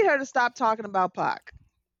know. I need her to stop talking about Pac.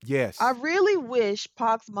 I Yes, really wish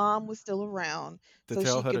Pac's mom was still around to so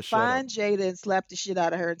tell she her to could shut up. find Jada and slap the shit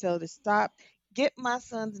out of her and tell her to stop. Get my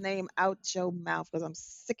son's name out your mouth because I'm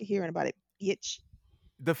sick of hearing about it, bitch.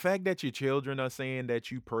 The fact that your children are saying that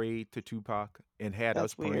you prayed to Tupac and had us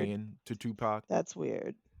That's weird. praying to Tupac, That's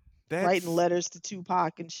weird. Writing that's letters to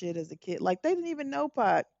Tupac and shit as a kid. Like they didn't even know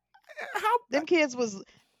Pac. how Them kids was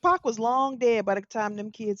Pac was long dead by the time them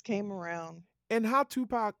kids came around. and how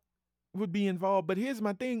Tupac would be involved. But here's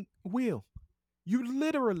my thing, Will. You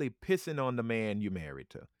literally pissing on the man you married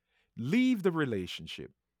to. Leave the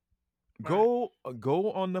relationship. Right.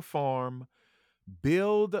 Go on the farm.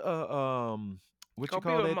 Build a what Go you be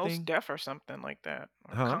call with that most thing? deaf or something like that.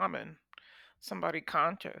 Or Huh? common. Somebody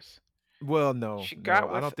conscious. Well, no, She no. got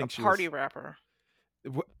I with don't a think she party was. rapper.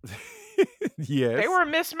 Wha- They yes. were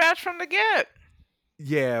mismatched from the get.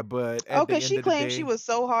 Yeah, but at Okay, the end she of the claimed she day, was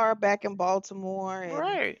so hard back in Baltimore and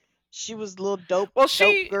Right. she was a little dope Well,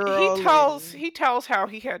 dope girl and he tells how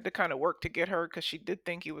he had to kind of work to get her because she did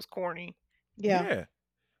think he was corny. yeah. yeah.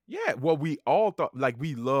 Yeah, well, we all thought like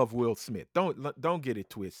we love Will Smith. Don't get it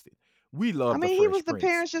twisted. We I love the mean, he was Fresh the Prince.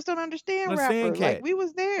 parents just don't understand Understand, rapper. Like cat? we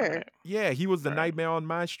was there. Right. Yeah, he was the Right. Nightmare on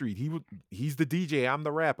My Street. He's the DJ. I'm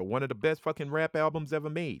the rapper. One of the best fucking rap albums ever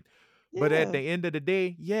made. But at Yeah. the end of the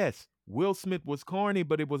day, yes, Will Smith was corny,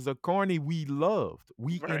 but it was a corny we loved.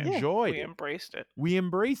 We Right. Yeah. enjoyed We it. embraced it. We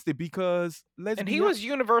embraced it because let's And be he was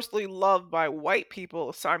universally loved by white people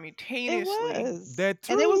It simultaneously. was. that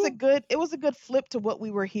And too. it was a good flip to what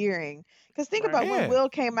we were hearing. Cuz think Right. about when Yeah. Will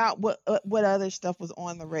came out what other stuff was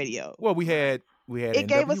on the radio. Well, Right. we had It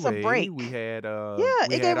gave us a NWA. break. Yeah, We it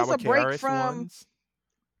had gave us our a break KRS from ones.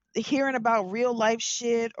 hearing about real life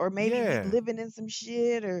shit or maybe we Yeah. living in some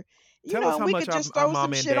shit or Tell us how we much could just our throw some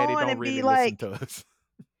mom and shit daddy on don't and be really listen like to us.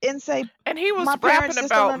 and say And he my was parents rapping just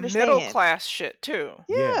don't about middle understand. class shit too.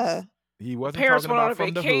 Yeah. Yes. He The wasn't parents talking went on a about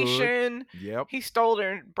from the hood. vacation. Yep. He stole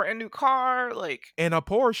their brand new car. Like, And a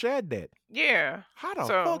Porsche had that. yeah. How the fuck?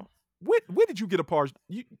 So, Where did you get a Porsche?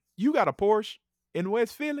 You got a Porsche in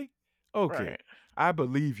West Philly? Okay. right. I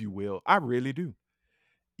believe you will. I really do.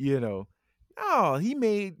 You know. No, he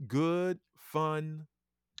made good, fun,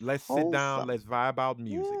 let's sit down, Wholesome. let's vibe out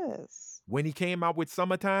music. Yes. When he came out with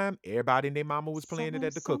Summertime, everybody and their mama was playing it Summer,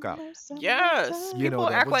 at the cookout. Yes. You know, summertime. People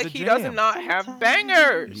that act was like the he does jam. not have Summertime.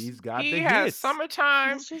 bangers. He's got He the has hits.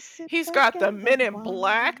 summertime. Let's just sit He's back got the and Men in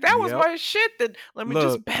Black. unwind. That was Yep. my shit. That let me Look,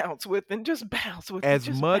 just bounce with and just bounce with and as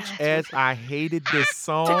just much bounce as with. I hated this Take a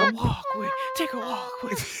song, walk with. Take a walk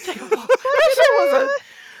with. Take a walk. That shit was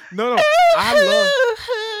no, I love.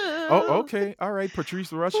 Oh, a. okay, all right.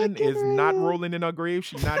 Patrice Rushen Fucking is not real. rolling in her grave.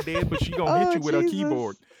 She's not dead, but she gonna hit Oh you with her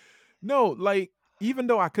keyboard. Jesus. No, like even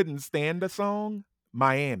though I couldn't stand the song,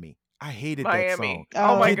 Miami, I hated that song. Miami.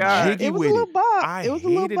 Oh my Get God. jiggy It was a with little it. bop. I It was a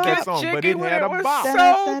little hated that Get bop. song, but jiggy it with had it a was bop.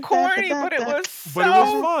 so corny, but it was But it was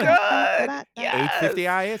so fun. good. 850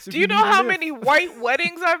 Yes. IS if Do you you know need to how live. many white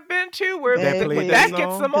weddings I've been to where That played that that Baby.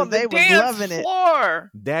 gets song. them 'Cause on the they was dance loving it.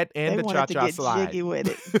 floor? That and They the wanted to cha-cha get slide. jiggy with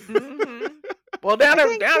it. hmm Well, I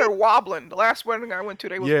can't down there get wobbling. The last wedding I went to,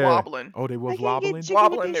 they was Yeah. wobbling, Oh, they I was can't get wobbling. jiggy with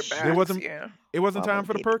wobbling this their There shit. backs. wasn't. Yeah. It wasn't time Wobble,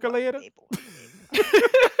 for the baby, wobble, percolator. baby,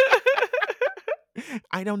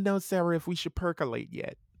 I don't know, Sarah, if we should percolate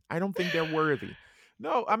yet. I don't think they're worthy.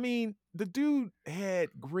 No, I mean, the dude had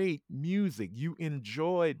great music. You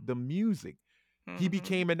enjoyed the music. He Mhm.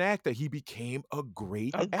 became an actor. He became a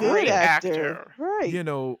great A A good great actor. actor. actor. Right. You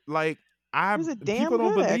know, like He was a people damn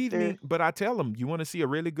don't good believe me, actor. but I tell them, you want to see a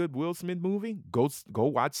really good Will Smith movie? Go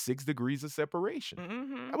watch 6 Degrees of Separation.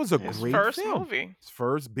 hmm That was a His great first film. movie. His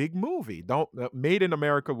first big movie. Don't Made in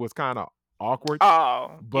America was kind of awkward,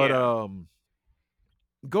 Oh, but yeah.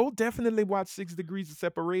 go definitely watch 6 Degrees of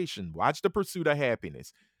Separation. Watch The Pursuit of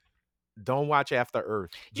Happiness. Don't watch After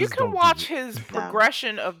Earth. You Just can don't do watch it. his No.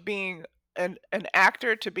 progression of being an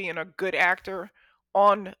actor to being a good actor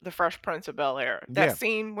on The Fresh Prince of Bel Air. That Yeah,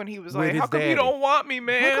 scene when he was with like, his "How come you daddy. don't want me, How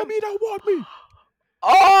man?" come you don't want me?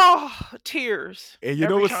 Oh, tears And you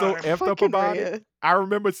know every what's so time. effed up Fucking about it? Rhea. I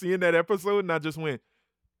remember seeing that episode and I just went,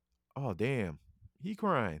 "Oh damn, he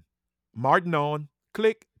crying." Martin on,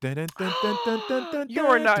 Click. Dun, dun, dun, dun, dun, dun, dun, You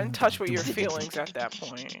are dun, not in dun, touch dun, with your dun, dun, dun, feelings dun, at that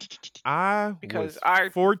point I because was I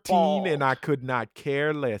 14 and I bawled. could not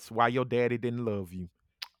care less why your daddy didn't love you.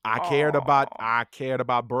 Oh. I cared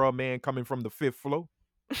about bro man coming from the fifth floor.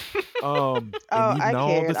 And Oh, eating I all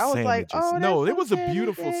the cared. I was like, sandwiches. "Oh, that's No, it so was a sad. His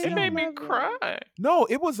beautiful It dad made don't me scene. love him." cry. No,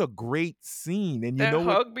 it was a great scene. And you That know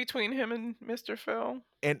what? hug between him and Mr. Phil,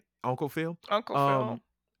 And Uncle Phil. Uncle Phil. Um,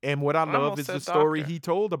 and what I I love almost is the said story doctor. he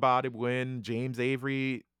told about it when James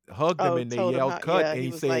Avery hugged him Oh, and they told him yelled how. cut Yeah, and he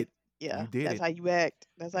he was like, said, "Yeah, "You did that's it. how you act.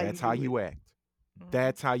 That's how you That's how do it." you act. Hmm.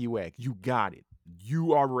 That's how you act. You got it.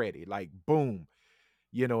 You are ready." Like boom.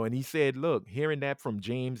 And he said, "Look, hearing that from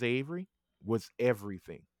James Avery was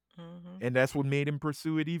everything." Hmm. And that's what made him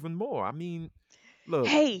pursue it even more. I mean, look,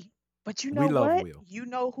 Hey, but you we know love what? Will. You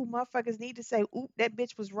know who motherfuckers need to say, "Oop, that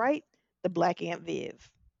bitch was right." The Black Aunt Viv.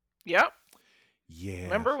 Yep. Yeah.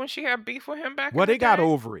 Remember when she had beef with him back Well, in the they got day?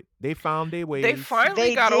 over it. They found their They ways. finally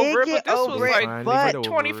They got did over it, get but this was over They it, like finally get but over it.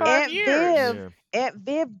 25 Aunt years. Viv, Yeah. Aunt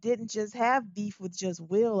Viv didn't just have beef with just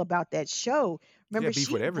Will about that show. Yeah, Remember, beef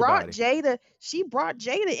she with brought everybody. Jada. She brought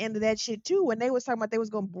Jada into that shit too when they was talking about they was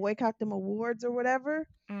gonna boycott them awards or whatever.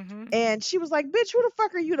 Hmm. And she was like, "Bitch, who the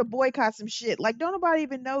fuck are you to boycott some shit? Like, don't nobody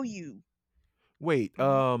even know you." Wait,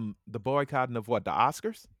 Hmm. the boycotting of what? The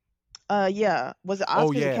Oscars? Yeah, was it Oh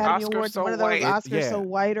Oscars, yeah. Academy Oscar Awards, so one of those white. Oscars so Yeah.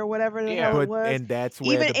 white or whatever the hell Yeah. it But was. and that's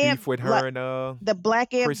where Even the Aunt beef with like her and the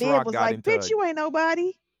Black Aunt Chris Viv Rock was got like, into "Bitch, it. you ain't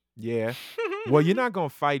nobody." Yeah. Well, you're not gonna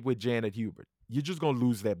fight with Janet Hubert. You're just gonna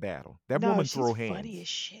lose that battle. That No, woman she's throw funny hands. as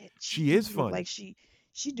shit. She is funny.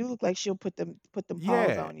 She do look like she'll put them paws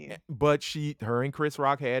Yeah. on you. But her and Chris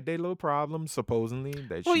Rock had their little problems, supposedly,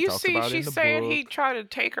 that Well, she you talks see, about in she's the saying he book. tried to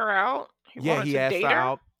take her out. He Yeah, wanted he to asked her date her.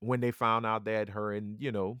 out when they found out that her and,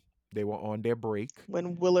 they were on their break.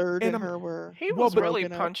 When Willard And and I'm her were He well, was but really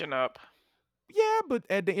broken up. punching up. yeah, but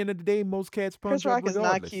at the end of the day, most cats Chris punch up Rock is not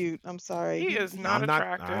regardless. cute. I'm sorry. He is not I'm not.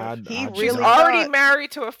 attractive. He She's really not. already thought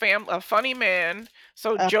married to a funny man,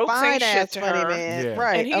 so a jokes ain't fine shit ass to funny her. man. Yeah,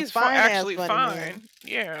 Right. And A he's fine ass actually funny man. fine.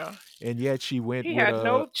 Yeah. and yet she went He with had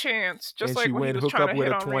no chance, just and she like when he went was hook trying up to with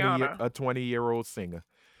hit on Rihanna. a 20-year-old singer.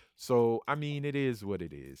 So I mean, it is what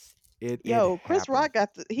it is. It Yo, Chris happened. Rock got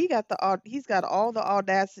he's got all the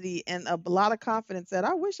audacity and a lot of confidence that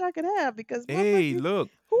I wish I could have because Hey, motherfucker, look,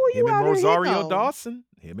 who are him you and out here hitting Rosario on? Dawson.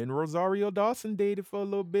 Him and Rosario Dawson dated for a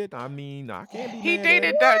little bit. I mean, I can't be He mad at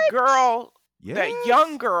dated it. that What? girl, that young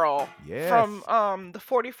Yes, girl from yes. the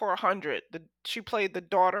 4400. She played the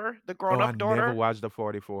daughter, the Oh, I grown-up never daughter. watched the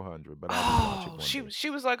 4400, but I will watch it Oh, one day. she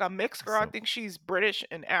was like a mixed girl. I So, think she's British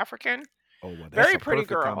and African. oh well, that's Very a pretty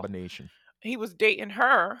perfect girl. combination. He was dating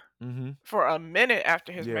her Mm-hmm. for a minute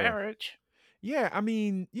after his Yeah. marriage. Yeah, I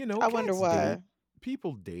mean, I wonder cats date. why.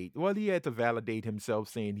 People date. Well, he had to validate himself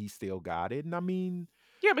saying he still got it. And I mean,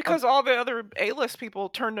 Yeah, uh, because all the other A-list people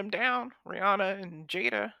turned him down. Rihanna and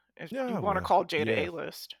Jada, if you yeah, want to well, call Jada yeah.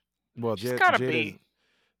 A-list. Well, She's got to Jada's be.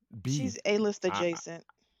 B. She's A-list I, adjacent.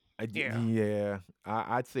 Yeah. Yeah,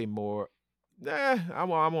 I'd say more. I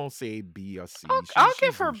won't say B or C. I'll give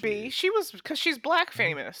She's her who she B. is. She was, because she's black Mhm.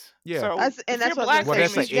 famous. Yeah, So And if you're that's what I was gonna black well, say.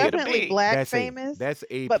 that's a famous, She's you get A. a definitely B. black That's A. famous, That's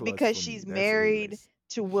A but plus because for me. she's That's A married list.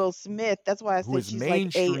 to Will Smith, that's why I Who said is she's like A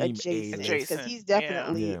mainstream A adjacent list? because Adjacent. he's Yeah.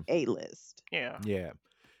 definitely Yeah, A-list. Yeah.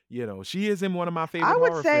 yeah. She is in one of my I favorite would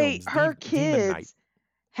horror say films, her Demon Knight. kids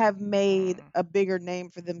have made Mm, a bigger name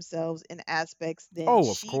for themselves in aspects than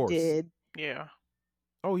Oh, of she course. did yeah.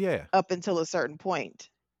 Oh yeah. up until a certain point.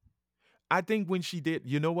 I think when she did,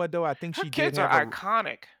 you know what though? I think Her she did kids are have a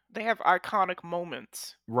iconic. They have iconic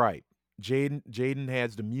moments. right. Jaden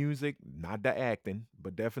has the music, not the acting,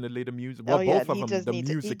 but definitely the music. Oh Well, yeah, both and of them, the he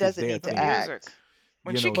music is doesn't their need The to thing. music. act.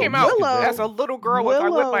 When she The But came out music is their as a Willow, thing. little girl with I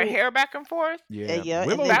whip my Willow, hair back and forth, Yeah, yeah, and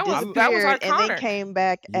Willow. then that was disappeared and then iconic. came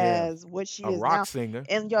back Yeah, as what she a is rock now. singer.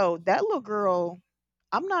 And yo, that little girl,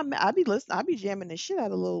 I be listening, I be jamming the shit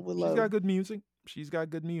out of little She's got Willow. good music. She's got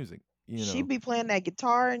good music. She be playing that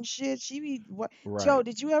guitar and shit. She be what? Joe, Right.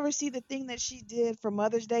 did you ever see the thing that she did for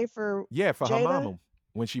Mother's Day for Yeah, for her Jada? mama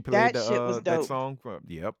when she played That the shit was that dope. song for.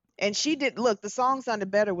 Yep. And she did look, the song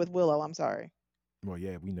sounded better with Willow. I'm sorry. Well,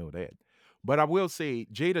 yeah, we know that. But I will say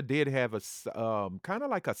Jada did have kind of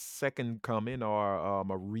like a second coming or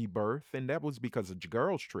a rebirth, and that was because of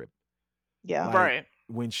Girls Trip. Yeah. Like Right.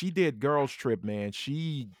 when she did Girls Trip, man,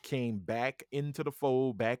 she came back into the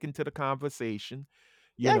fold, back into the conversation,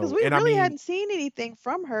 Yeah, because we and I really mean, hadn't seen anything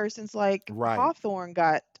from her since like right, Hawthorne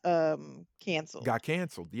got canceled. got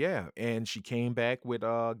canceled, yeah, and she came back with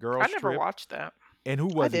I Girls never Trip, watched that. and who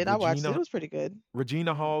I was it? did. I watched it. It was pretty good.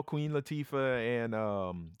 Regina Mm. Hall, Queen Latifah,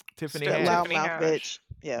 and Tiffany That Tiffany Haddish. loudmouth Haddish. bitch.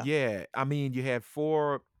 Yeah. Yeah, I mean, you had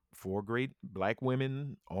four four great black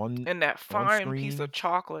women And that on fine piece of screen.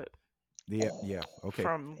 chocolate Yeah, yeah. Okay.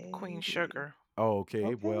 from Queen Baby. Sugar,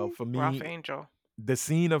 Okay. Well, Okay. for Rough me, Angel. the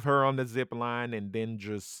scene of her on the zip line and then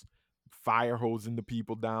just fire hosing the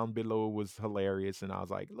people down below was hilarious. And I was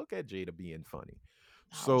like, look at Jada being funny.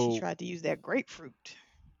 Oh, she So tried to use that grapefruit.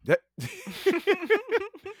 that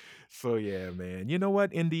so yeah, man. You know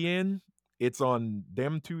what? In the end, it's on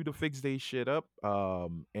them two to fix their shit up.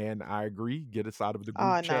 And I agree, get us out of the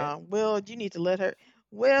Oh group chat. no. Will, you need to let her.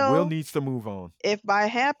 Will Will, needs to move on. if by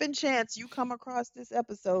happen chance you come across this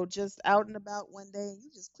episode just out and about one day and you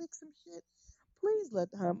just click some shit, please let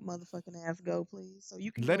her motherfucking ass go, please. So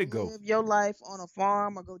you can Let go it go. live your life on a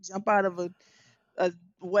farm or go jump out of a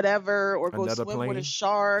whatever or go Another swim with a plane.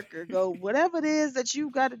 shark or go whatever it is that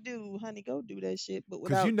you got to do, honey, go do that shit. But Cause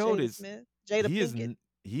you without Jada notice Smith, Jada he Pinkett isn't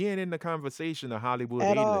he ain't in the conversation of Hollywood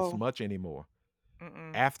at A-list all. much anymore.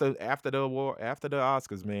 Mm-mm. After the award, after the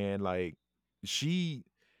Oscars, man, like she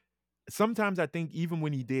sometimes I think even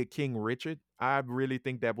when he did King Richard, I really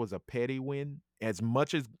think that was a petty win. As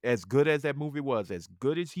much as good as that movie was, as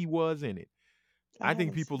good as he was in it, I I think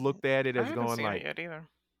haven't people seen it. looked at it I as haven't going seen it like, yet either.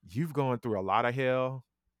 you've gone through a lot of hell.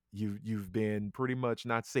 You've been pretty much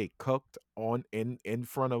not say cooked on in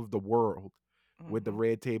front of the world with the Hmm.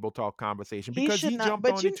 red table talk conversation He because should he not, jumped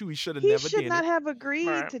but on it you, too. He should have he never should did not it. have agreed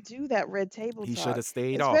Right. to do that red table He should talk. have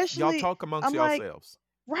stayed off. Y'all Especially, talk amongst I'm like, yourselves.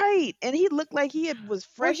 right, and he looked like he was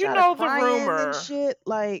Well, fresh out of the crying and rumor, shit.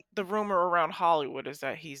 Like, around Hollywood is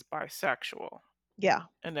that he's bisexual yeah,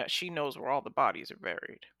 and that she knows where all the bodies are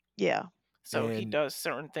buried. yeah. So he And does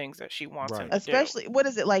certain things that she wants him right, to do. Especially, what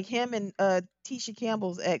is it like him and Tisha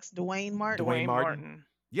Campbell's ex, Dwayne Martin? Dwayne Dwayne Martin. Martin.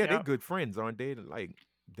 Yeah, they Yep. good friends, aren't they? Like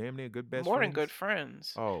damn near good best More than good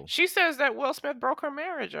friends. friends. Oh, She says that Will Smith broke her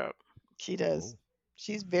marriage up. She does. oh,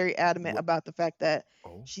 She's very adamant what? about the fact that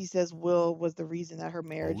Oh, she says Will was the reason that her oh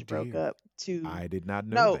marriage broke dear. up. To I did not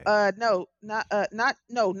know no, that.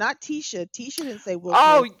 not Tisha. Tisha didn't say Will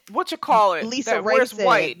Oh, Smith. what you call it? Lisa That Ray wears said.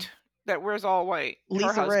 white. That wears all white. Her Lisa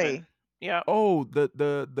husband. Ray. Yep. Oh, The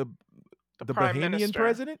the prime Bahamian minister.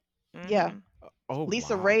 president. Yeah, Hmm. Oh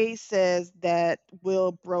Lisa wow. Ray says that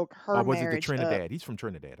Will broke her Or was it the marriage up. Trinidad? He's from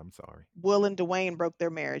Trinidad. I'm sorry. Will and Dwayne broke their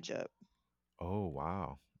marriage up Oh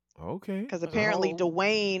wow. Okay. because There's a apparently whole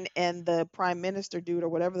Dwayne and the prime minister dude or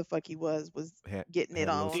whatever the fuck he was Had getting it had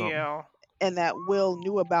a little on, something. DL. and that Will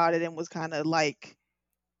knew about it and was kind of like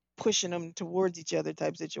pushing them towards each other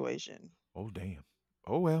type situation. Oh damn.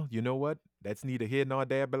 Oh well, you know what? That's neither here nor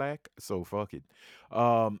there, black. So fuck it.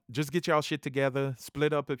 Just get y'all shit together.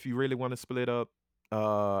 Split up if you really want to split up.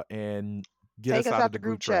 And get Take us us out of out the the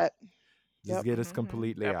group group chat. chat. Just Yep. get us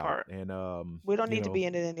completely That out. part. And We don't need to be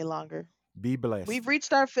in it any longer. be blessed. We've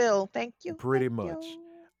reached our fill. Thank you. Pretty Thank much. you.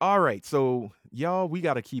 All right, so y'all, we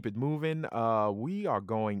got to keep it moving. We are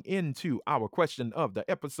going into our question of the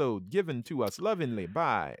episode given to us lovingly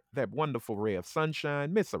by that wonderful ray of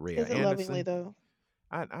sunshine, Miss Araya Is it lovingly Anderson. though?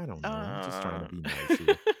 I don't know. I'm just trying to Uh, be nice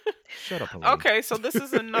here. Shut up, Elaine. okay, so this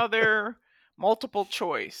is another multiple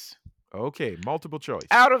choice. Okay, multiple choice.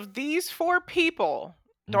 Out of these four people,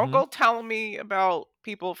 don't Mhm. go telling me about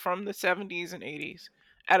people from the 70s and 80s.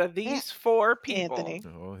 Out of An- these four people, Anthony.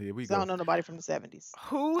 Oh, here we 'Cause I don't go. know nobody from the 70s.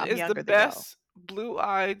 who I'm is the younger than y'all. best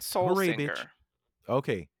blue-eyed soul Hooray, bitch. singer?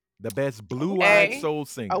 Okay, the best Oh, blue-eyed A. soul oh,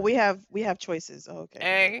 singer. we have choices. Oh, okay. Go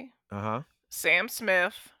ahead. A. Uh-huh. Sam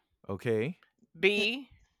Smith. Okay. B.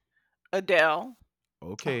 Adele.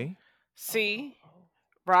 Okay. C. Oh.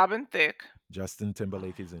 Robin Thicke. Justin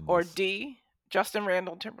Timberlake is in Or this. D. Justin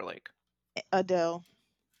Randall Timberlake. Adele.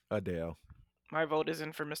 Adele. My vote is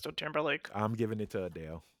in for Mr. Timberlake. I'm giving it to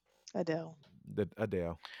Adele. Adele.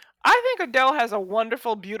 Adele. I think Adele has a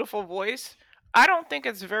wonderful, beautiful voice. I don't think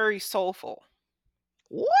it's very soulful.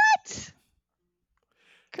 What?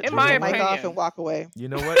 In Turn my your mic off opinion. and walk away. You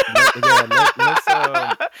know what? Let's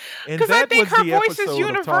and Because I that think was her the voice is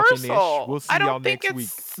episode of Talking Ish. universal. We'll see I y'all don't think next week.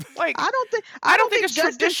 it's like I don't think it's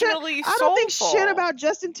Justin traditionally I don't think soulful. shit about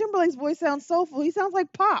Justin Timberlake's voice sounds soulful. He sounds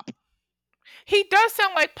like pop. He does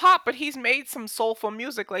sound like pop, but he's made some soulful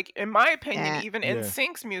music. Like in my opinion, Eh. even Yeah.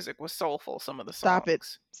 NSYNC's music was soulful. Some of the songs. Stop it.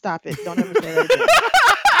 Stop it. Don't ever say that again.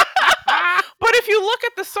 But if you look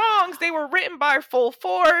at the songs, they were written by Full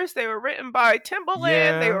Force. They were written by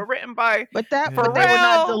Timbaland. They Yeah. were written by But they were not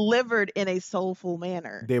Pharrell. delivered in a soulful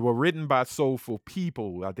manner. They were written by soulful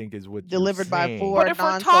people, I think is what Delivered you're by saying. four But if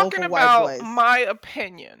we're talking non-soulful white about boys. my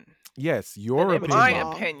opinion, Yes, your and in Which is my opinion.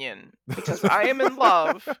 wrong. opinion, because I am in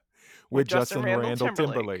love with Justin Justin Randall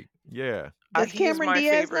Timberlake. Timberlake. Yeah. Does He is Cameron my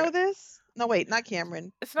Diaz favorite. know this? No, wait, not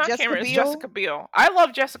Cameron. It's not Jessica Cameron. It's Biel? Jessica Biel. I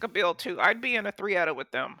love Jessica Biel too. I'd be in a 3-outer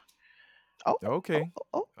with them. Oh, oh, Okay.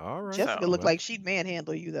 oh, oh. All right. Jessica So, looked Well, like she'd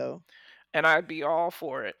manhandle you though. and I'd be all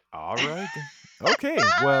for it. all right then. Okay.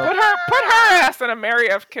 Well, Put her ass in a Mary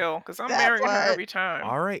F. Kill, because I'm That marrying her part. every time.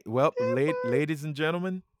 all right. Well, That part. ladies and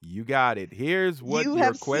gentlemen, you got it. Here's what You your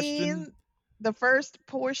have question. seen the first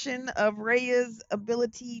portion of Raya's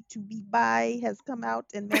ability to be bi has come out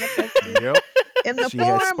and manifested Yep. in the She has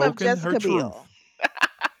form of spoken her Jessica truth. Biel. The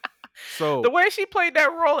So, way she played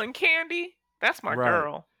that role in Candy, that's my right.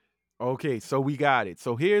 girl. Okay, so we got it.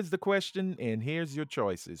 So here's the question, and here's your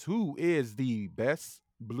choices. Who is the best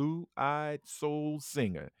blue-eyed soul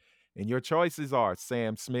singer? And your choices are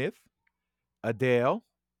Sam Smith, Adele,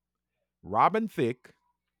 Robin Thicke,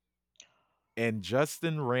 and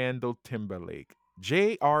Justin Randall Timberlake.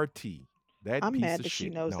 JRT. That I'm piece mad of that she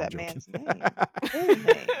shit. knows No, I'm that joking. man's name. Full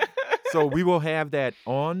name. So we will have that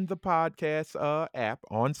on the podcast app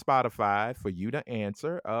on Spotify for you to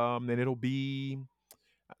answer. And it'll be.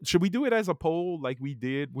 Should we do it as a poll like we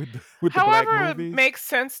did with with the black However, it movies? makes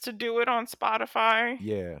sense to do it on Spotify.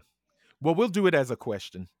 Yeah. Well, we'll do it as a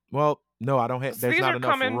question. Well, no, I don't have. Because There's these not are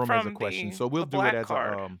enough coming room as a from question, the so we'll the do it black as a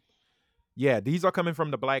card. Yeah, these are coming from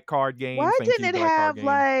the black card game. Why Thank didn't you, it black card have game.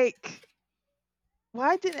 like?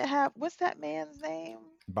 Why didn't it have? What's that man's name?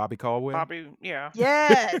 Bobby Caldwell. Bobby, yeah.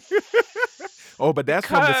 Yes. Oh, but that's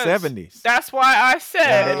from the Because 70s that's why I and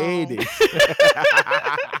said. the Oh.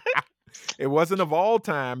 80s. It wasn't of all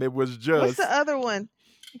time. It was What's just the other one?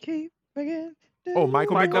 Keep again. Michael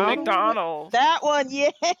Michael McDonald? McDonald. That one,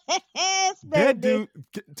 yes, That baby.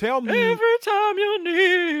 dude. Tell me. Every time you're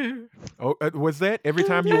near. Oh, was that every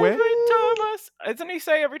time you Every wet? time Doesn't he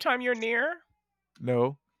say every time you're near?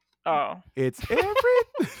 No, Oh. it's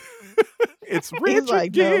every. It's He's Richard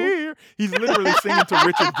like, no. Gere. He's literally singing to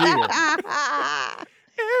Richard Gere.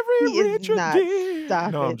 He Every is Richard not. Gere.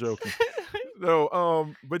 Stop No, I'm it. joking.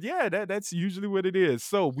 No, but yeah, that's usually what it is.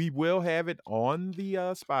 So we will have it on the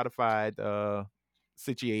Spotify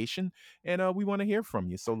situation, and we want to hear from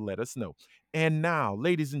you. So let us know. And now,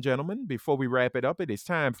 ladies and gentlemen, before we wrap it up, it is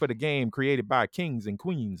time for the game created by kings and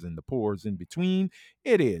queens and the poors in between.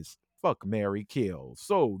 It is Fuck, Marry, Kill.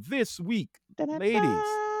 So this week, ladies,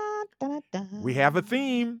 we have a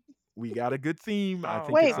theme. We got a good theme. I Oh,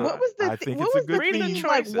 think Wait, it's a. what was the I think what it's a was the good Read the theme? theme.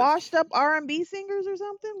 Like choices. washed up R&B singers or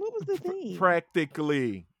something? What was the theme?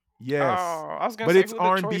 Practically, Oh, yes. I was gonna But say it's who the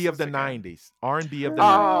R&B of choices the again. '90s. R&B of the Girl.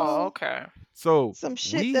 90s. Oh, okay. So Some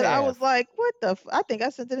shit we that I have was like, what the? I think I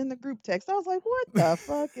sent it in the group text. I was like, what the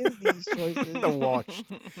fuck is these choices? the watched.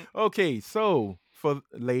 Okay, so for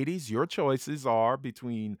ladies, your choices are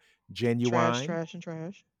between Trash, Genuine, trash, and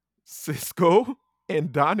trash. Cisco,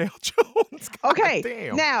 and Donnell Jones. God Okay,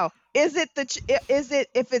 damn. now is it is it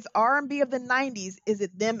if it's R&B of the '90s? Is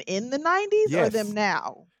it them in the '90s or them Yes.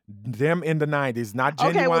 now? Them in the '90s, not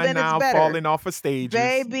Okay, well Genuine then it's now better, falling off of stages.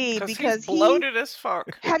 baby, Because he's because he. bloated as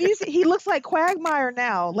fuck. Have you seen? He looks like Quagmire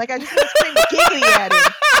now. Like I just want to scream giggity at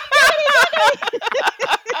him.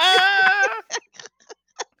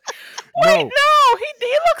 Wait, No. no,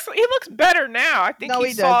 he looks better now. I think No, he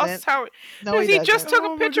he saw doesn't. how No, he he just doesn't. took Oh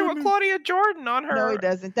a my picture with goodness. Claudia Jordan on her. No, he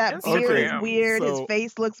doesn't. That beard is Instagram. weird. His So-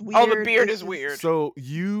 face looks weird. Oh, the beard It's is just- weird. So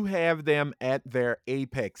you have them at their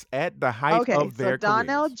apex, at the height Okay, of so their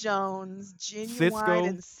Donnell careers. Jones, Genuine, Cisco,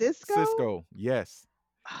 and Cisco. Cisco, yes.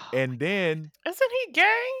 Oh, And then Isn't he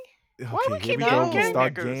gay? Why we okay, here keep we getting go. We gay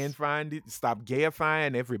start niggers? stop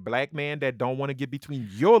gayifying every black man that don't want to get between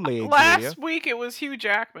your legs. Last Leah. week it was Hugh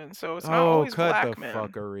Jackman, so it's not Oh, always cut black the men.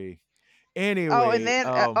 fuckery. Anyway, oh, and then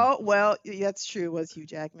oh well, that's true. It was Hugh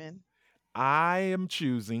Jackman. I am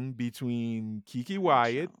choosing between Kiki Donnell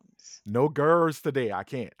Wyatt. Jones. No girls today. I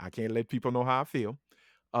can't let people know how I feel.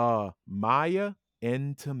 Maya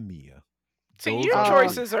and Tamia. See, Those your are the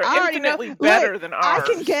choices are I already know. infinitely Look, better than ours.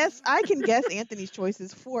 I can guess Anthony's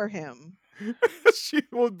choices for him. three. She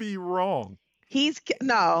will be wrong. He's You're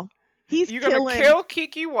killing. gonna kill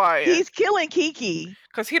Kiki Wyatt He's killing Kiki.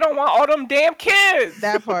 because he don't want all them damn kids.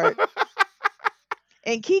 That part.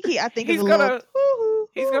 And Kiki, I think, He's is a gonna- little. Hoo-hoo,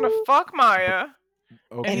 He's gonna hoo-hoo. fuck Maya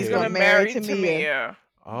Okay. and he's gonna gonna marry marry Tamia. Tamia.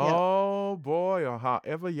 Oh boy, or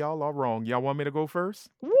however y'all are wrong. Y'all want me to go first?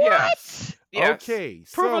 What? Yes. Yes. Okay,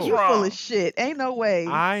 Prove us so You full wrong. of shit. Ain't no way.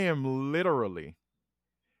 I am literally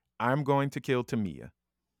I'm going to kill Tamia.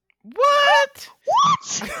 What?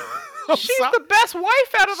 What? I'm She's so- the best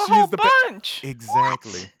wife out of the She's whole the bunch.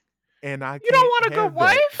 Exactly. What? And I You don't want a can't good have that.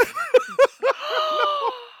 wife?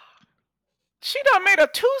 She done made a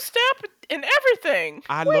two-step and everything.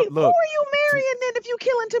 I Wait, who look, are you marrying then if you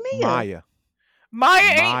killing Tamia? Maya.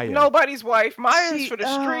 Maya Maya. ain't nobody's wife. Maya's She- for the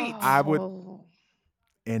streets. I would- oh.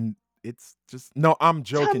 And it's just no, I'm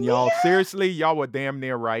joking, y'all. Tamia? Seriously, y'all were damn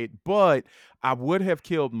near right. But I would have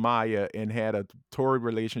killed Maya and had a torrid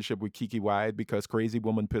relationship with Kiki Wyatt because Crazy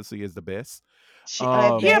Woman Pussy is the best. She,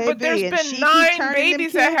 Um, Yeah, but there's baby, and been she keep 9 turning them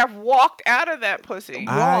babies that kids have walked out of that pussy.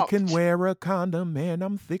 I can walked. wear a condom and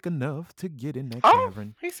I'm thick enough to get in that Oh,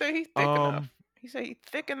 cavern. he said he's thick enough. Um, He said he's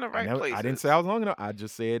thick in the I right never, I didn't say places. I was long enough. I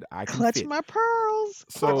just said I can Clutch fit. my pearls.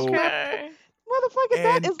 Clutch So my Okay. motherfucker.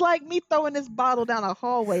 That and is like me throwing this bottle down a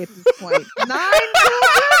hallway at this point. 9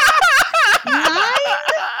 children? 9?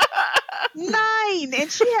 9.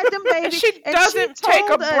 And she had them And babies. she And she doesn't take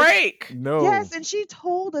a told us, break. no, yes, and she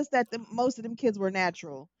told us that most of them kids were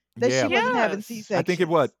natural. That she yeah, wasn't having Yes. I think it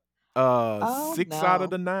what C-sections. Oh six out of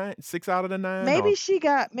no. the nine, 6 out of the 9, or Maybe she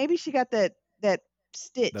got that the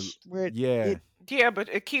stitch where yeah. it Yeah, but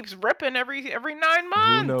it keeps ripping every 9 Who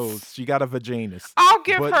months. knows? She got a vaginus, I'll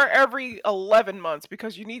give but her every 11 months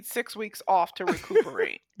because you need 6 weeks off to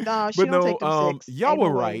recuperate. no, she but don't no, take them 6. y'all Ain't were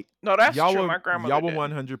no way. right. No, that's Y'all true. were My y'all grandmother were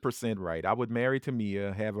did. 100% right. I would marry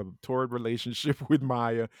Tamia, have a torrid relationship with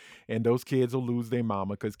Maya, and those kids will lose their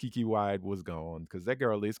mama because Kiki Wyatt was gone. Because that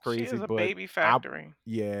girl is She crazy, is a but baby I factory.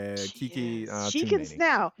 yeah, She Kiki, is. She too can many,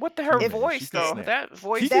 now. With too her If many. She voice, can though, snap. that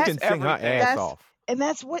voice Kiki that is can sing her everything. ass that's off. and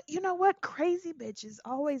that's what you know what crazy bitches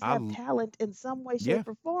always I have l- talent in some way, yeah, shape,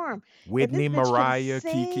 or form. And this Whitney, bitch can Mariah,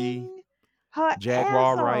 Kiki, sing her ass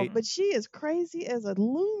Jaguar, off, right? but she is crazy as a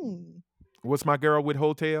loon. What's my girl with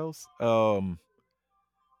hotels?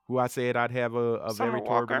 Who I said I'd have a Summer very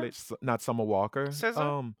torrid Walker, relationship. Not Summer Walker.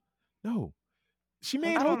 SZA. No, she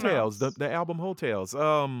made I don't know. Hotels, the album Hotels.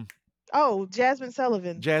 Oh, Jasmine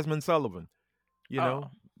Sullivan. Jasmine Sullivan. You Oh,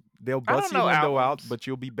 know, they'll I don't bust your know window out, albums. but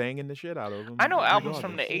you'll be banging the shit out of I them know albums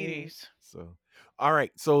from the regardless. Shit. 80s. So, all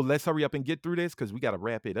right. So let's hurry up and get through this because we got to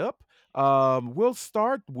wrap it up. We'll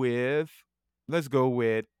start with, let's go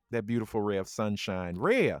with that beautiful ray of sunshine.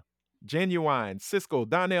 Rhea, Genuine, Cisco,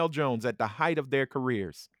 Donnell Jones at the height of their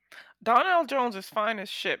careers. Donnell Jones is fine as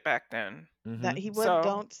shit back then. That Mm-hmm. he would So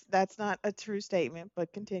don't that's not a true statement,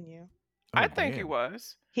 but continue. I Oh, think he damn.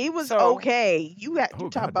 was. He was So okay. You Oh,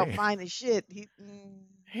 talk about goddamn. fine as shit.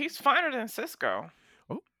 he's finer than Cisco.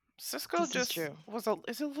 Oh, Cisco This is just true.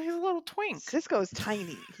 he's a little twink. Cisco is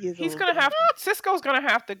tiny. He is a He's little gonna have tiny. Cisco's gonna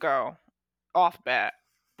have to go off bat.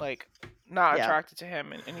 Like not Yeah. attracted to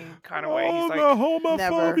him in any kind of way. He's oh, like the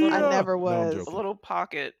Never. I homophobia. never No, I'm was. a joking. little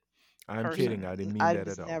pocket I'm kidding. person. I didn't mean I that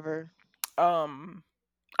was at all. never.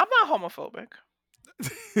 I'm not homophobic.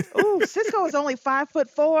 Oh, Cisco is only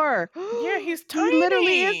 5'4". Yeah, he's He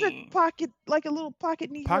literally is a tiny. pocket, like a little pocket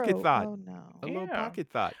Pocket Negro. thought. Oh A no, little Yeah. pocket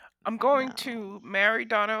thought. I'm going no. to marry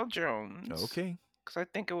Donnell Jones Okay. because I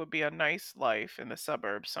think it would be a nice life in the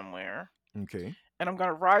suburbs somewhere. Okay. And I'm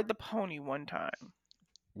gonna ride the pony one time.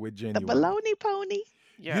 With The Genuine. baloney pony.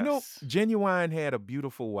 You know, Yes. Genuine had a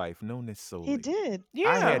beautiful wife known as He Soleil. did.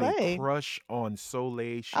 I had a Soleil. crush on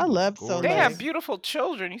Soleil. She I was loved They Soleil. have gorgeous. beautiful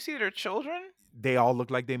children. You see their children? They all look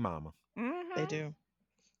like their mama. They Mm-hmm. do.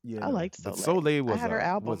 You I know. liked But Soleil. Soleil I was had her a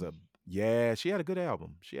album. yeah, she had a good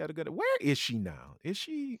album. She had a good. Where is she now? Is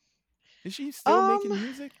she still making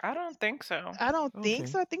music? I don't think so. I don't think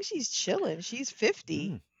Okay. so. I think she's chilling. She's 50.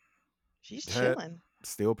 Mm, She's that chilling.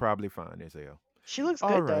 still probably fine as hell. She looks All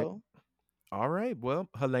good right. though. All right. Well,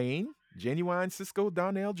 Helene, Genuine, Cisco,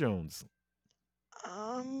 Donnell Jones.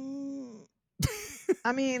 Um,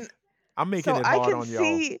 I mean, I'm making so it I hard can on y'all.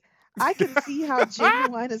 see, I can see how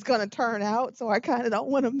genuine is gonna turn out. So I kind of don't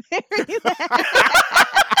want to marry that.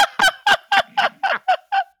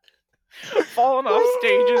 Falling off Like,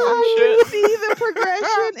 stages and I shit. can see the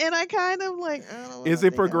progression, and I kind of like, I don't Is wanna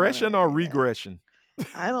it think I want to progression or marry that. regression?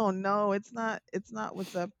 I don't know. It's not. It's not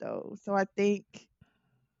what's up though. So I think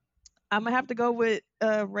I'm gonna have to go with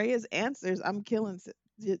Rhea's answers. I'm killing.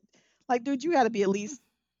 Like, dude, you got to be at least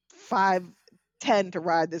 5'10" to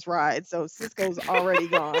ride this ride. So Cisco's already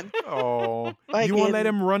gone. Oh, Like, you won't let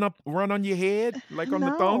in him run on your head like on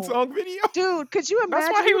the thong no, song video? dude, could you That's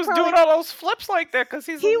imagine? why he was doing all those flips like that because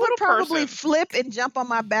he's a He would little probably person. flip and jump on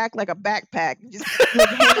my back like a backpack, and just like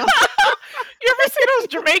hang on. You ever see those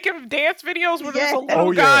Jamaican dance videos where there's a Yeah. little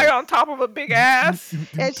Oh, guy yeah. on top of a big ass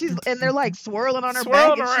And they're like swirling on her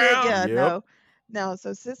back swirling and shit. around? Yeah, Yep. no.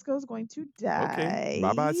 So Cisco's going to Okay.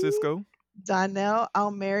 Bye bye, die. Cisco. Donnell,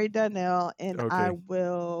 I'll marry Donnell, and I Okay.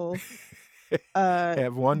 will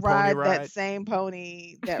Have one pony ride that ride. same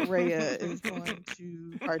pony that Rhea is going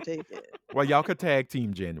to partake in. Well, y'all could tag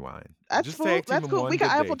team Genuine. That's Just cool. tag team That's him cool. one We can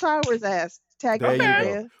good Eiffel day. Tower his ass. Tag There me you in, Okay. go.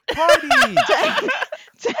 Rhea. Party!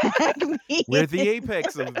 Tag me. We're the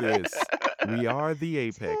apex of this. We are the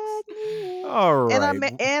apex. Tag me in. All And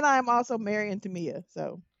right. I'm also marrying Tamia.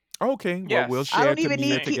 So Okay, well, we'll Yes. I share don't even Tamia need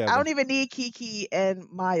Same. I together. don't even need Kiki and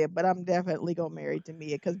Maya, but I'm definitely gonna marry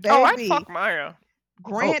Tamia because Oh, I'd baby, fuck Maya. Oh,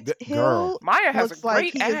 Grant girl. Hill Maya has a looks like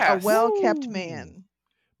great he is a ass. well-kept Woo! man.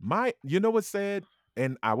 You know what's sad?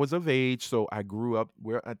 And I was of age, so I grew up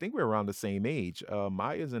where I think we're around the same age.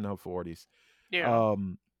 Maya's in her 40s. Yeah.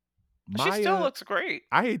 Um, She still Maya, looks great. She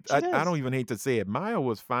I don't does. even hate to say it. Maya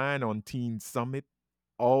was fine on Teen Summit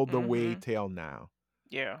all the way Mm-hmm. till now.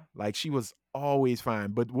 Yeah. Like she was always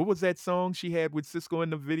fine. But what was that song she had with Cisco in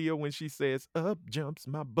the video when she says, "Up jumps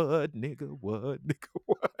my butt, nigga, what, nigga,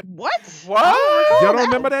 what?" What? I don't Y'all recall don't What?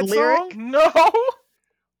 remember that that song? lyric. No.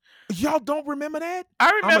 Y'all don't remember that? I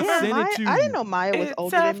I'ma remember. Yeah, send it Maya. to I didn't you. know Maya was It's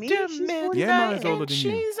older than me. after She's Yeah, 41. midnight Maya's older and than you.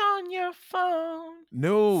 she's on your phone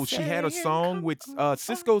No, she had a saying song come with over.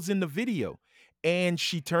 Cisco's in the video. And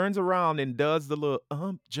she turns around and does the little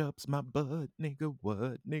jumps my butt, nigga,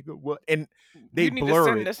 what? And they You need to blur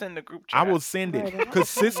send it. this in the group I chat. will send it Right, I'm because gonna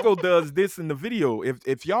send Cisco it. does this in the video.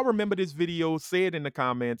 If y'all remember this video, say it in the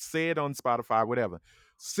comments, say it on Spotify, whatever.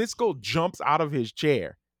 Cisco jumps out of his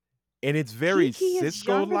chair, and it's very Kiki is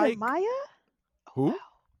Cisco younger than like. Maya? Oh wow. Who?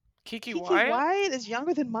 Kiki Kiki Wyatt? Wyatt is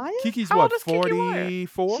younger than Maya? Kiki's How old what, is Kiki Wyatt?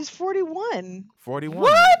 44? She's 41. 41.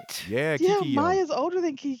 What? Yeah, Yeah, Kiki young. Maya's older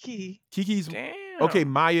than Kiki. Kiki's okay. Damn.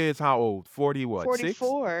 Maya is how old? 40 what? 6?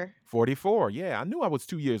 44. 44. Yeah, I knew I was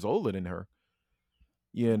 2 years older than her.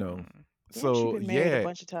 You know. Mm. Damn, she's So been married a yeah,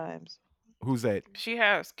 bunch of times. who's that? She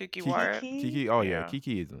has Kiki Kiki. Wyatt. Kiki. Kiki. Oh yeah, Yeah.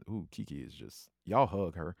 Kiki is. Ooh, Kiki is just. Y'all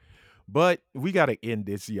hug her, but we gotta end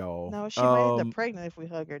this, y'all. No, she might end up pregnant if we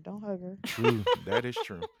hug her. Don't hug her. True. That is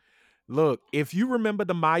true. Look, if you remember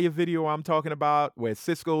the Maya video I'm talking about, where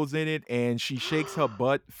Cisco's in it and she shakes her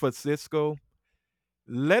butt for Cisco,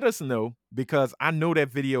 let us know because I know that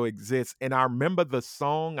video exists and I remember the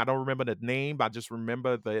song. I don't remember the name. I just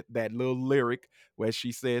remember that little lyric where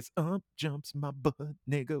she says, "Up jumps my butt,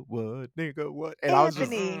 nigga, what?" And I was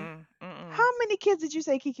just Anthony, Mm-mm. Mm-mm. how many kids did you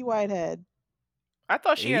say Kiki Wyatt had? I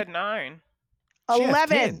thought she had 8. 9. She has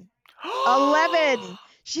 10. 11. 11.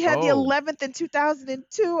 She had the Oh, 11th in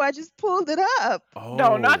 2002. I just pulled it up.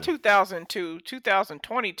 No, not oh, 2002.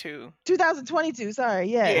 2022. 2022. Sorry. oh,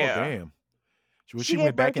 Yes. Yeah. damn. Well, She she gave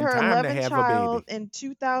went birth back to in her time to 11th have a child baby. in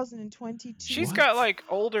 2022. She's What? got like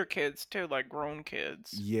older kids too, like grown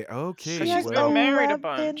kids. Yeah, She Cause okay. she's has been Well, married a 11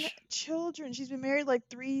 bunch. children. She's been married like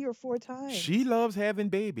 3 or 4 she times. loves having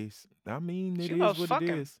babies. I mean, it She is loves what it fucking.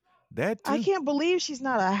 is. That I too. can't believe she's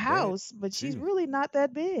not a That house, but she's too. really not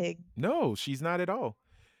that big. No, she's not at all.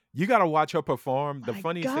 You gotta watch her perform. The My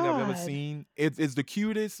funniest thing I've ever God. seen. It's the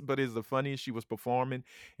cutest, but it's the funniest. She was performing,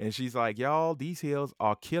 and she's like, "Y'all, these heels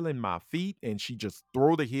are killing my feet." And she just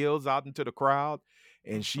throw the heels out into the crowd,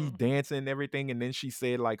 and she Mhm. dancing and everything. And then she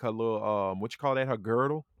said, like her little what you call that? Her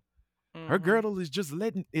girdle. Her Mhm. girdle is just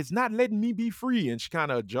letting. It's not letting me be free. And she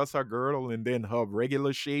kind of adjusts her girdle, and then her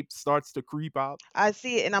regular shape starts to creep out I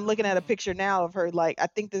see it, and I'm looking at a picture now of her. Like, I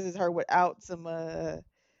think this is her without some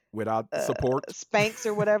without uh support. Spanx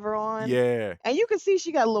or whatever on. Yeah. And you can see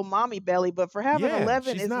she got a little mommy belly, but for having Yeah,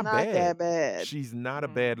 11, she's it's not not bad. that bad. She's not a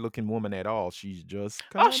Mm. bad looking woman at all. She's just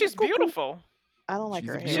Oh, kind of she's cuckoo. beautiful. I don't like She's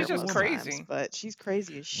her a hair She's beautiful just most woman. times, crazy. but she's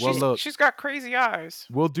crazy as Well, She's shit. look, she's got crazy eyes.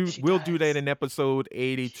 She we'll do that does. in episode She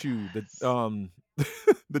 82. The does.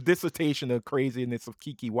 the dissertation of craziness of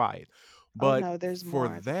Kiki Wyatt. Oh But no, there's for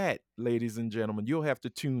more. that, ladies and gentlemen, you'll have to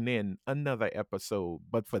tune in another episode.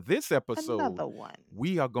 But for this episode, Another one.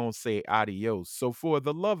 we are gonna say adios. So for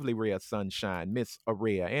the lovely Rare Sunshine, Miss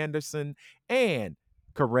Araya Anderson, and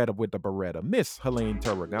Coretta with the Beretta, Miss Helene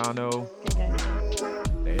Torregano. Okay.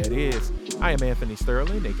 There it is. I am Anthony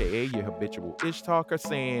Sterling, aka your habitual ish talker,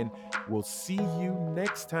 saying we'll see you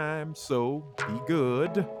next time. So be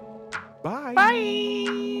good. Bye. Bye.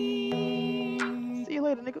 See you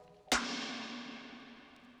later, nigga.